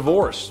bad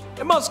divorce.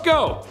 It must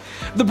go.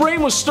 The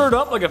brain was stirred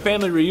up like a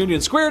family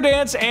reunion square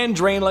dance and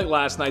drained like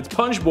last night's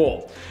punch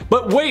bowl.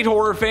 But wait,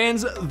 horror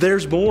fans,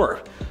 there's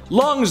more.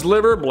 Lungs,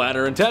 liver,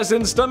 bladder,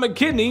 intestines, stomach,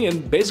 kidney,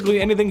 and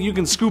basically anything you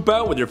can scoop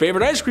out with your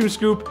favorite ice cream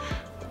scoop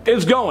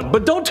is going.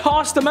 But don't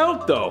toss them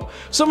out though.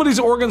 Some of these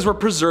organs were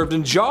preserved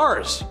in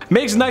jars.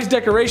 Makes nice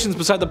decorations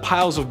beside the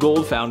piles of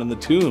gold found in the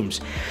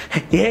tombs.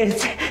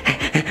 Yes,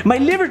 my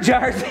liver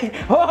jars.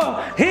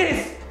 Oh,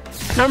 yes.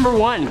 Number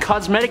 1.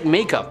 Cosmetic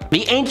makeup.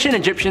 The ancient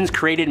Egyptians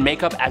created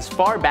makeup as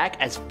far back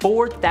as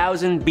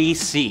 4000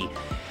 BC.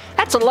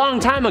 That's a long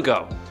time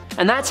ago.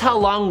 And that's how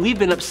long we've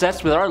been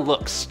obsessed with our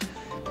looks.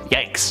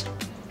 Yikes.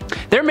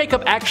 Their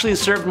makeup actually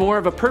served more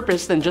of a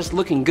purpose than just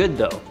looking good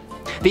though.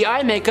 The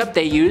eye makeup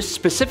they used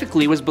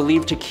specifically was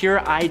believed to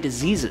cure eye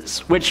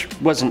diseases, which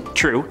wasn't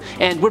true,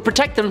 and would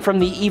protect them from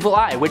the evil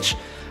eye, which,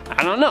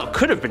 I don't know,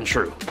 could have been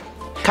true.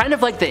 Kind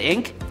of like the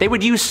ink, they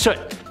would use soot,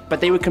 but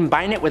they would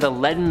combine it with a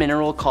lead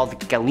mineral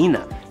called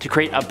galena to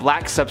create a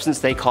black substance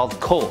they called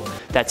coal.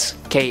 That's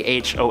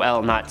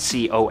K-H-O-L, not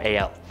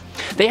C-O-A-L.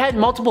 They had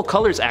multiple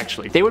colors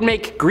actually. They would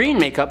make green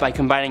makeup by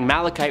combining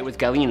malachite with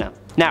galena.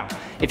 Now,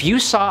 if you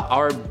saw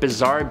our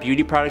bizarre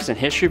beauty products and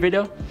history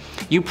video,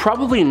 you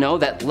probably know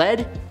that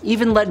lead,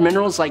 even lead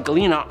minerals like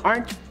galena,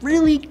 aren't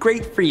really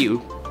great for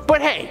you.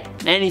 But hey,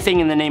 anything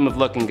in the name of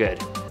looking good.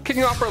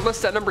 Kicking off our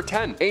list at number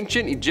 10,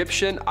 ancient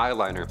Egyptian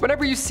eyeliner.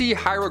 Whenever you see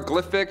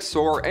hieroglyphics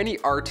or any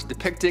art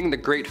depicting the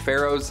great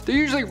pharaohs, they're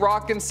usually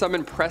rocking some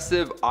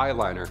impressive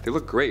eyeliner. They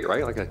look great,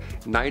 right? Like a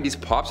 90s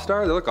pop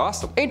star, they look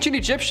awesome. Ancient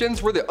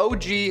Egyptians were the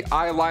OG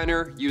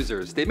eyeliner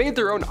users. They made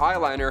their own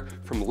eyeliner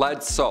from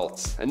lead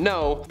salts. And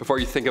no, before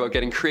you think about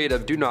getting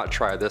creative, do not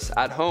try this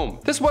at home.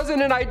 This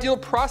wasn't an ideal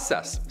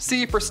process.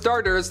 See, for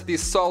starters,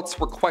 these salts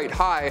were quite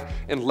high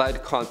in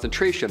lead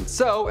concentration.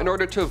 So, in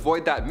order to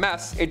avoid that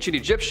mess, ancient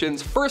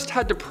Egyptians first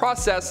had to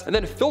process and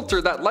then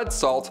filter that lead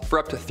salt for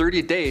up to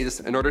 30 days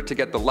in order to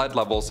get the lead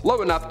levels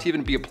low enough to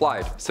even be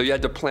applied. So you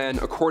had to plan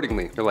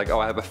accordingly. You're like, oh,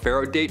 I have a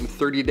pharaoh date in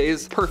 30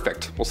 days?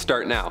 Perfect, we'll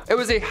start now. It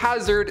was a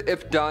hazard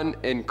if done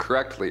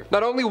incorrectly.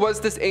 Not only was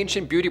this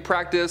ancient beauty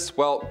practice,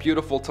 well,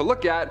 beautiful to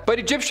look at, but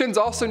Egyptians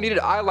also needed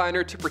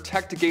eyeliner to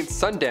protect against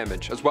sun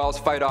damage, as well as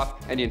fight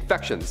off any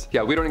infections.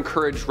 Yeah, we don't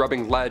encourage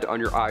rubbing lead on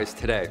your eyes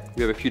today.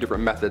 We have a few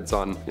different methods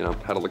on,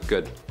 how to look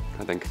good.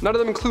 I think. None of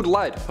them include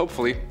lead,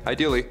 hopefully,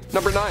 ideally.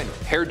 Number 9,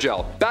 hair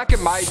gel. Back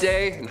in my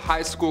day, in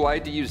high school, I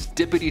had to use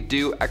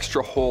Dippity-Doo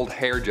Extra Hold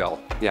hair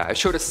gel. Yeah, I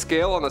showed a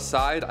scale on the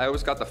side. I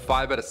always got the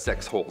 5 out of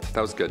 6 hold.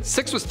 That was good.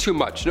 6 was too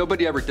much.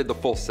 Nobody ever did the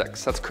full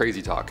 6. That's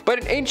crazy talk.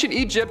 But in ancient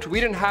Egypt,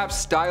 we didn't have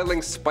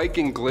styling,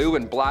 spiking glue,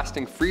 and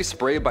blasting free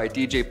spray by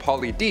DJ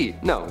Pauly D.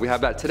 No, we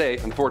have that today,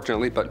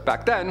 unfortunately, but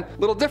back then, a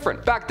little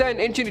different. Back then,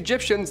 ancient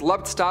Egyptians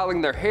loved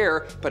styling their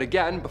hair, but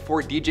again,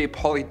 before DJ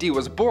Pauly D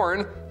was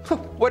born,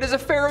 what is a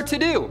pharaoh to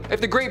do? If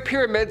the Great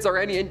Pyramids are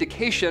any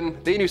indication,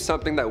 they knew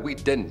something that we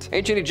didn't.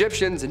 Ancient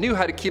Egyptians knew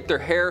how to keep their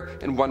hair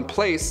in one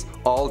place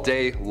all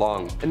day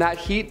long. And that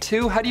heat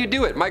too, how do you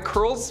do it? My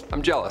curls?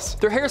 I'm jealous.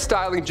 Their hair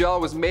styling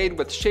gel was made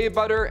with shea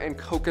butter and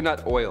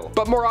coconut oil.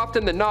 But more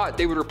often than not,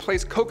 they would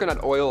replace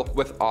coconut oil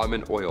with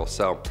almond oil.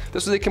 So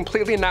this was a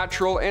completely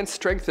natural and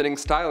strengthening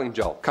styling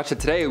gel. Cut to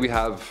today, we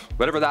have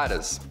whatever that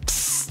is.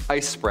 Psst,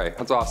 ice spray,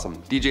 that's awesome.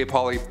 DJ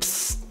Pauly,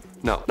 psst.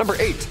 No. Number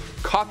 8,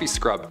 coffee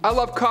scrub. I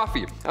love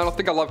coffee. I don't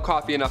think I love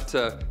coffee enough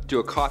to do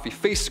a coffee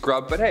face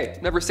scrub, but hey,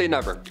 never say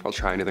never. I'll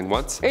try anything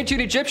once.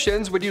 Ancient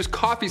Egyptians would use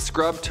coffee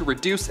scrub to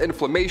reduce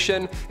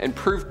inflammation,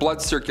 improve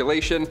blood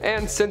circulation,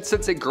 and since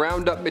it's a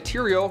ground up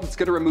material, it's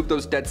gonna remove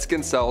those dead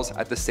skin cells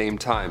at the same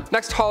time.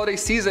 Next holiday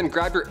season,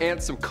 grab your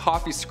aunt some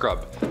coffee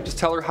scrub. Just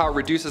tell her how it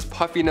reduces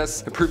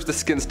puffiness, improves the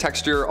skin's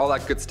texture, all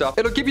that good stuff.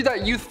 It'll give you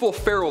that youthful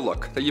pharaoh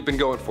look that you've been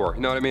going for,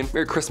 you know what I mean?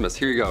 Merry Christmas,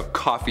 here you go,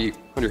 coffee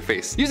on your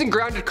face. Using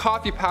grounded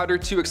coffee powder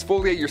to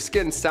exfoliate your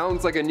skin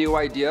sounds like a new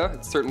idea.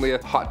 It's certainly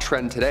a hot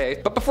trend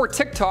today. But before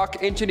TikTok,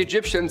 ancient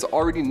Egyptians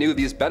already knew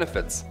these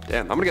benefits.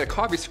 Damn, I'm gonna get a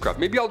coffee scrub.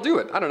 Maybe I'll do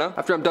it. I don't know.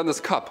 After I'm done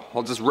this cup,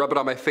 I'll just rub it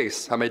on my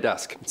face at my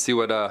desk and see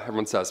what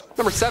everyone says.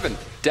 Number 7,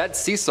 Dead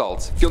Sea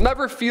Salt. You'll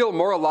never feel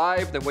more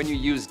alive than when you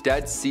use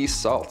Dead Sea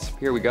Salt.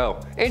 Here we go.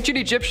 Ancient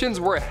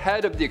Egyptians were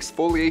ahead of the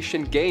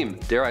exfoliation game.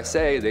 Dare I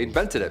say, they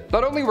invented it.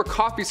 Not only were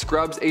coffee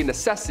scrubs a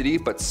necessity,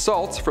 but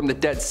salt from the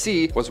Dead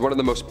Sea was one of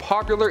the most popular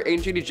popular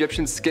ancient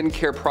Egyptian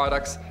skincare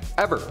products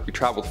ever. We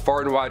traveled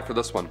far and wide for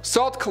this one.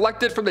 Salt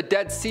collected from the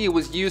Dead Sea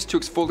was used to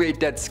exfoliate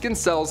dead skin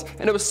cells,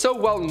 and it was so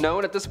well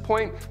known at this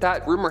point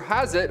that rumor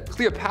has it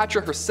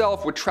Cleopatra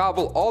herself would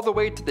travel all the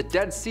way to the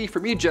Dead Sea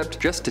from Egypt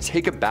just to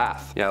take a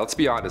bath. Yeah, let's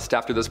be honest,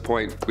 after this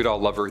point, we'd all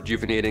love a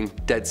rejuvenating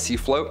Dead Sea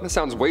float. That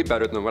sounds way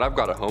better than what I've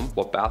got at home.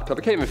 Well, bathtub,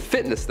 I can't even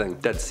fit in this thing.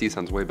 Dead Sea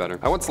sounds way better.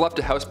 I once left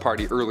a house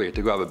party early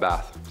to go have a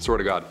bath. Swear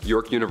to God.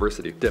 York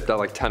University. Dipped at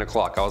like 10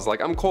 o'clock. I was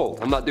like, I'm cold.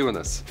 I'm not doing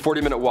this.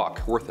 40-minute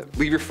walk. Worth it.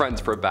 Leave your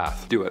friends for a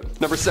bath. Do it.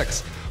 Number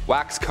 6.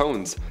 Wax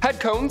cones. Head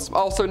cones,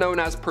 also known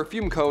as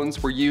perfume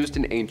cones, were used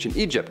in ancient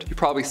Egypt. You've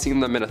probably seen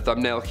them in a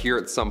thumbnail here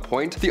at some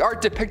point. The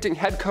art depicting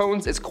head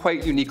cones is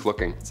quite unique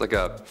looking. It's like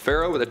a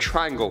pharaoh with a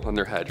triangle on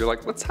their head. You're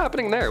like, what's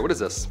happening there? What is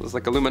this? Is this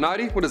like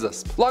Illuminati? What is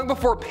this? Long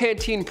before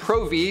Pantene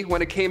Pro V,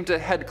 when it came to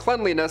head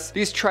cleanliness,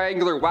 these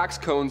triangular wax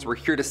cones were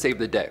here to save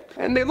the day.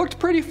 And they looked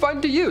pretty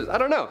fun to use. I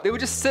don't know. They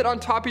would just sit on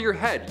top of your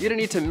head. You didn't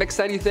need to mix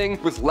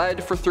anything with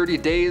lead for 30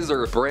 days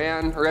or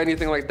bran or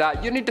anything like that.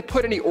 You didn't need to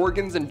put any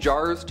organs in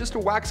jars. Just a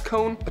wax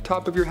cone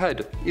atop of your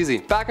head. Easy.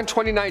 Back in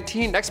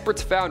 2019,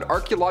 experts found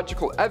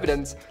archaeological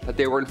evidence that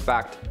they were in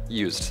fact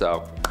used.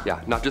 So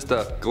yeah, not just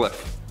a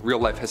glyph. Real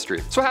life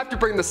history. So I have to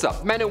bring this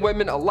up. Men and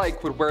women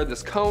alike would wear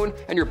this cone,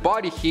 and your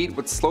body heat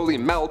would slowly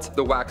melt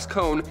the wax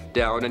cone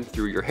down and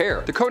through your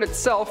hair. The cone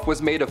itself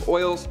was made of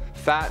oils,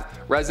 fat,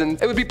 resin.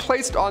 It would be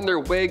placed on their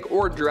wig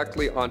or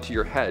directly onto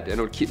your head, and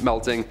it would keep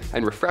melting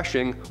and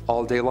refreshing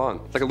all day long.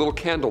 It's like a little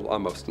candle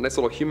almost. A nice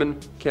little human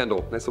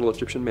candle. Nice little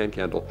Egyptian man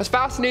candle. As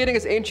fascinating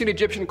as ancient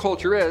Egyptian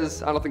culture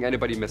is, I don't think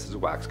anybody misses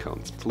wax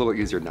cones. It's a little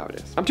easier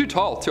nowadays. I'm too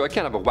tall too. I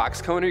can't have a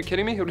wax cone. Are you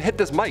kidding me? It would hit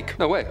this mic.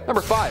 No way.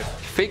 Number 5.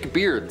 Fake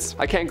beards.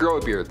 I can't grow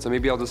a beard, so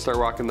maybe I'll just start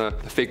rocking the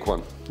fake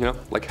one, you know,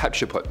 like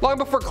Hatshepsut. Long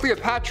before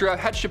Cleopatra,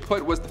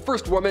 Hatshepsut was the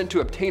first woman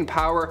to obtain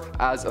power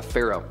as a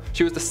pharaoh.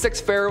 She was the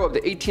 6th pharaoh of the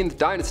 18th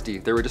dynasty.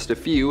 There were just a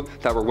few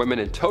that were women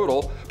in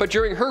total, but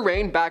during her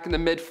reign back in the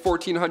mid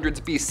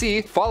 1400s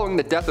BC, following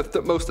the death of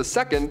Thutmose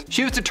II,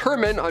 she was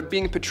determined on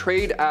being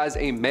portrayed as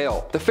a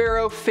male. The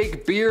pharaoh,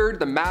 fake beard,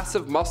 the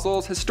massive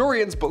muscles,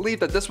 historians believe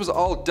that this was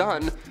all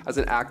done as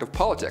an act of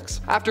politics.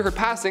 After her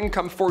passing,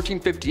 come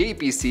 1458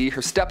 BC,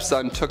 her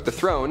stepson took the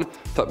throne,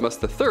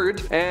 Thutmose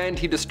III, and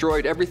he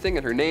destroyed everything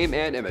in her name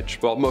and image.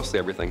 Well, mostly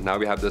everything. Now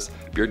we have this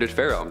bearded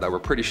pharaoh that we're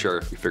pretty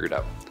sure we figured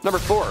out. Number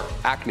 4,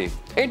 acne.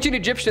 Ancient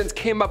Egyptians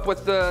came up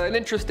with an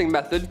interesting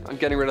method on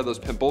getting rid of those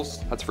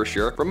pimples, that's for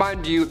sure.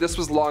 Remind you, this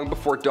was long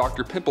before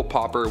Dr. Pimple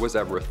Popper was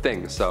ever a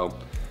thing, so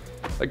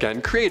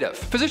again, creative.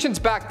 Physicians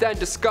back then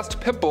discussed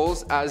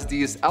pimples as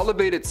these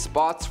elevated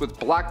spots with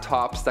black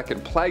tops that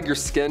can plague your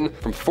skin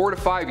from 4 to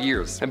 5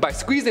 years. And by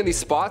squeezing these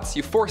spots,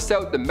 you force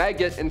out the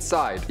maggot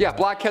inside. Yeah,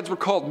 blackheads were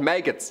called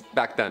maggots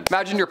back then.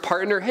 Imagine your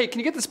partner, hey, can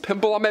you get this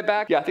pimple on my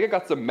back? Yeah, I think I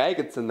got some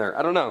maggots in there.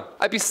 I don't know.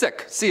 I'd be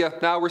sick. See ya,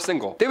 now we're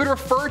single. They would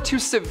refer to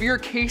severe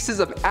cases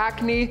of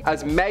acne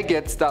as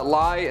maggots that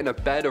lie in a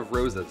bed of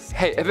roses.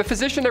 Hey, if a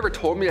physician ever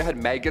told me I had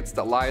maggots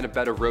that lie in a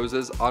bed of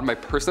roses on my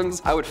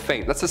persons, I would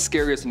faint. That's the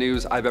scariest news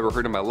I've ever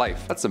heard in my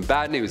life. That's some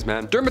bad news,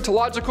 man.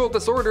 Dermatological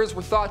disorders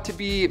were thought to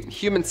be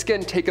human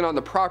skin taking on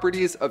the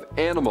properties of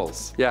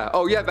animals. Yeah.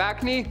 Oh, you have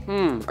acne?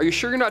 Are you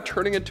sure you're not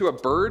turning into a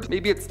bird?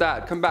 Maybe it's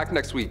that. Come back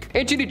next week.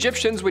 Ancient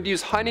Egyptians would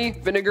use honey,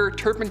 vinegar,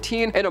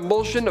 turpentine, and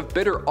emulsion of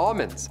bitter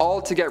almonds,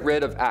 all to get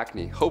rid of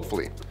acne,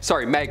 hopefully.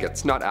 Sorry,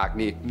 maggots, not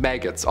acne,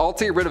 maggots. All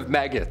to get rid of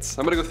maggots.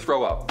 I'm gonna go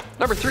throw up.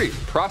 Number 3,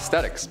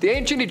 prosthetics. The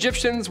ancient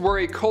Egyptians were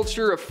a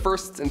culture of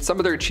firsts, and some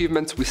of their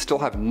achievements we still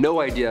have no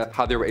idea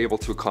how they were able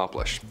to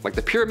accomplish. Like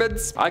the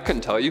pyramids, I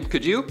couldn't tell you.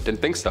 Could you?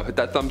 Didn't think so. Hit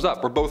that thumbs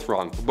up. We're both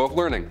wrong. We're both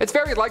learning. It's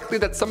very likely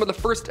that some of the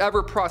first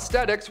ever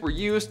prosthetics were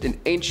used in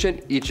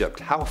ancient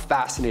Egypt. How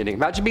fascinating.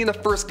 Imagine being the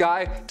first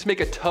guy to make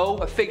a toe,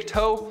 a fake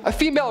toe. A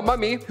female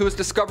mummy who was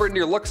discovered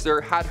near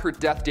Luxor had her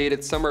death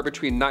dated somewhere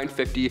between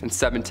 950 and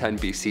 710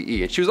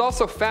 BCE. And she was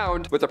also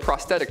found with a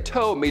prosthetic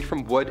toe made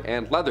from wood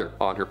and leather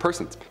on her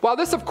person. While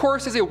this of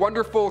course is a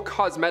wonderful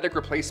cosmetic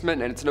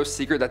replacement, and it's no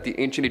secret that the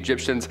ancient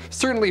Egyptians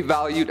certainly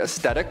valued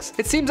aesthetics,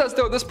 it seems as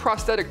though this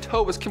prosthetic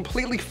toe was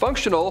completely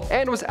functional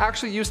and was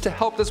actually used to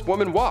help this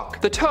woman walk.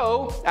 The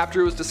toe,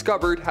 after it was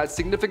discovered, had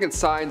significant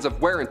signs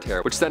of wear and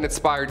tear, which then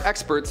inspired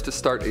experts to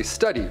start a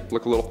study,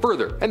 look a little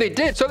further. And they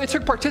did. So they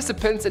took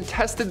participants and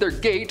tested their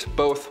gait,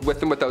 both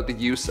with and without the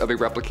use of a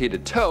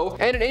replicated toe.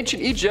 And in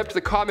ancient Egypt,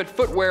 the common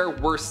footwear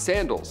were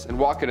sandals, and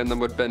walking in them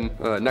would have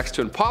been next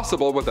to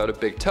impossible without a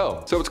big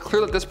toe. So it's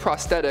clear that this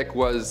prosthetic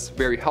was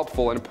very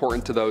helpful and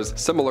important to those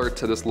similar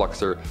to this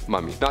Luxor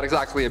mummy. Not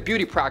exactly a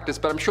beauty practice,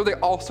 but I'm sure they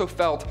also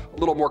felt a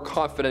little more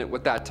confident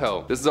with that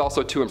toe. This is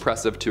also too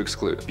impressive to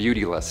exclude.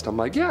 Beauty list. I'm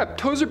like, yeah,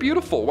 toes are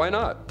beautiful. Why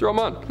not? Throw them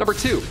on. Number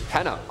 2,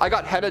 henna. I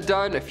got henna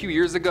done a few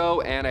years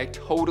ago and I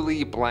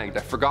totally blanked.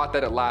 I forgot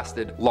that it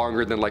lasted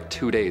longer than like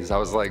 2 days. I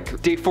was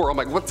like, day 4, I'm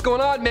like, what's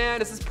going on,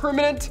 man? Is this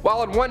permanent? While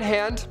on one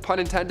hand, pun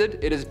intended,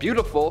 it is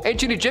beautiful,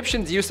 ancient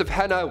Egyptians' use of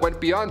henna went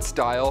beyond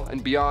style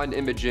and beyond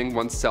imaging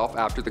oneself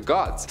after the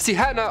gods. See,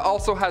 henna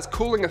also has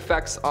cooling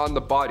effects on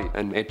the body,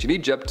 and ancient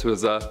Egypt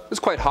was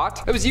quite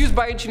hot. It was used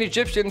by ancient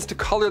Egyptians to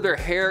color their their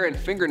hair and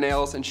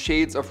fingernails in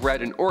shades of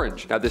red and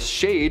orange. Now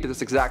this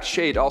exact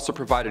shade also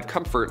provided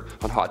comfort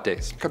on hot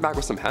days. Come back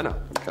with some henna,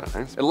 kinda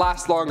nice. It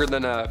lasts longer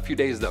than a few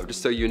days though,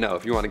 just so you know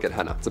if you want to get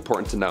henna. It's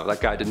important to know.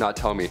 That guy did not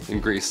tell me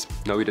in Greece.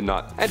 No, he did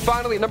not. And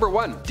finally, number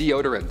 1,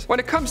 deodorant. When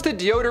it comes to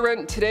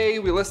deodorant, today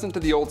we listen to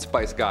the Old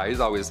Spice guy. He's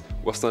always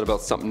whistling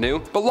about something new.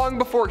 But long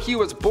before he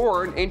was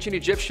born, ancient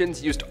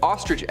Egyptians used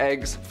ostrich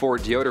eggs for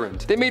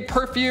deodorant. They made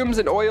perfumes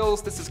and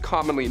oils, this is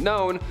commonly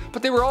known,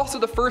 but they were also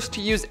the first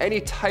to use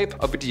any type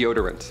of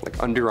deodorant, like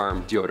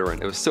underarm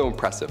deodorant. It was so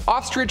impressive.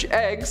 Ostrich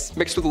eggs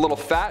mixed with a little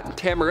fat and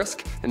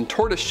tamarisk and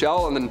tortoise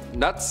shell and then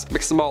nuts,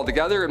 mix them all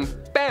together and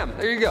bam,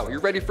 there you go. You're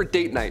ready for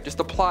date night. Just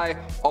apply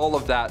all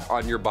of that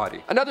on your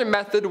body. Another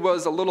method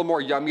was a little more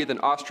yummy than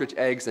ostrich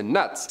eggs and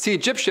nuts. See,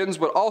 Egyptians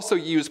would also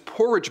use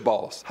porridge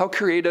balls. How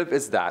creative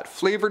is that?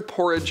 Flavored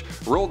porridge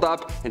rolled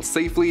up and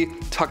safely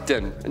tucked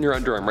in your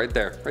underarm right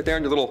there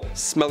on your little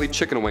smelly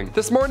chicken wing.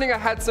 This morning I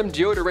had some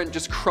deodorant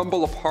just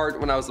crumble apart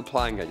when I was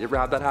applying it. You ever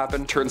have that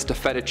happen? Turns to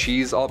feta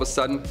cheese all of a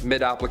sudden,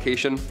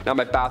 mid-application. Now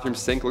my bathroom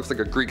sink looks like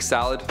a Greek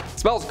salad.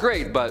 Smells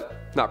great, but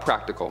not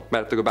practical. Might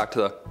have to go back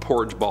to the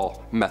porridge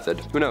ball method.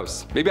 Who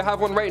knows? Maybe I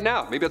have one right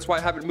now. Maybe that's why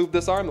I haven't moved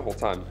this arm the whole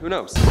time. Who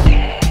knows?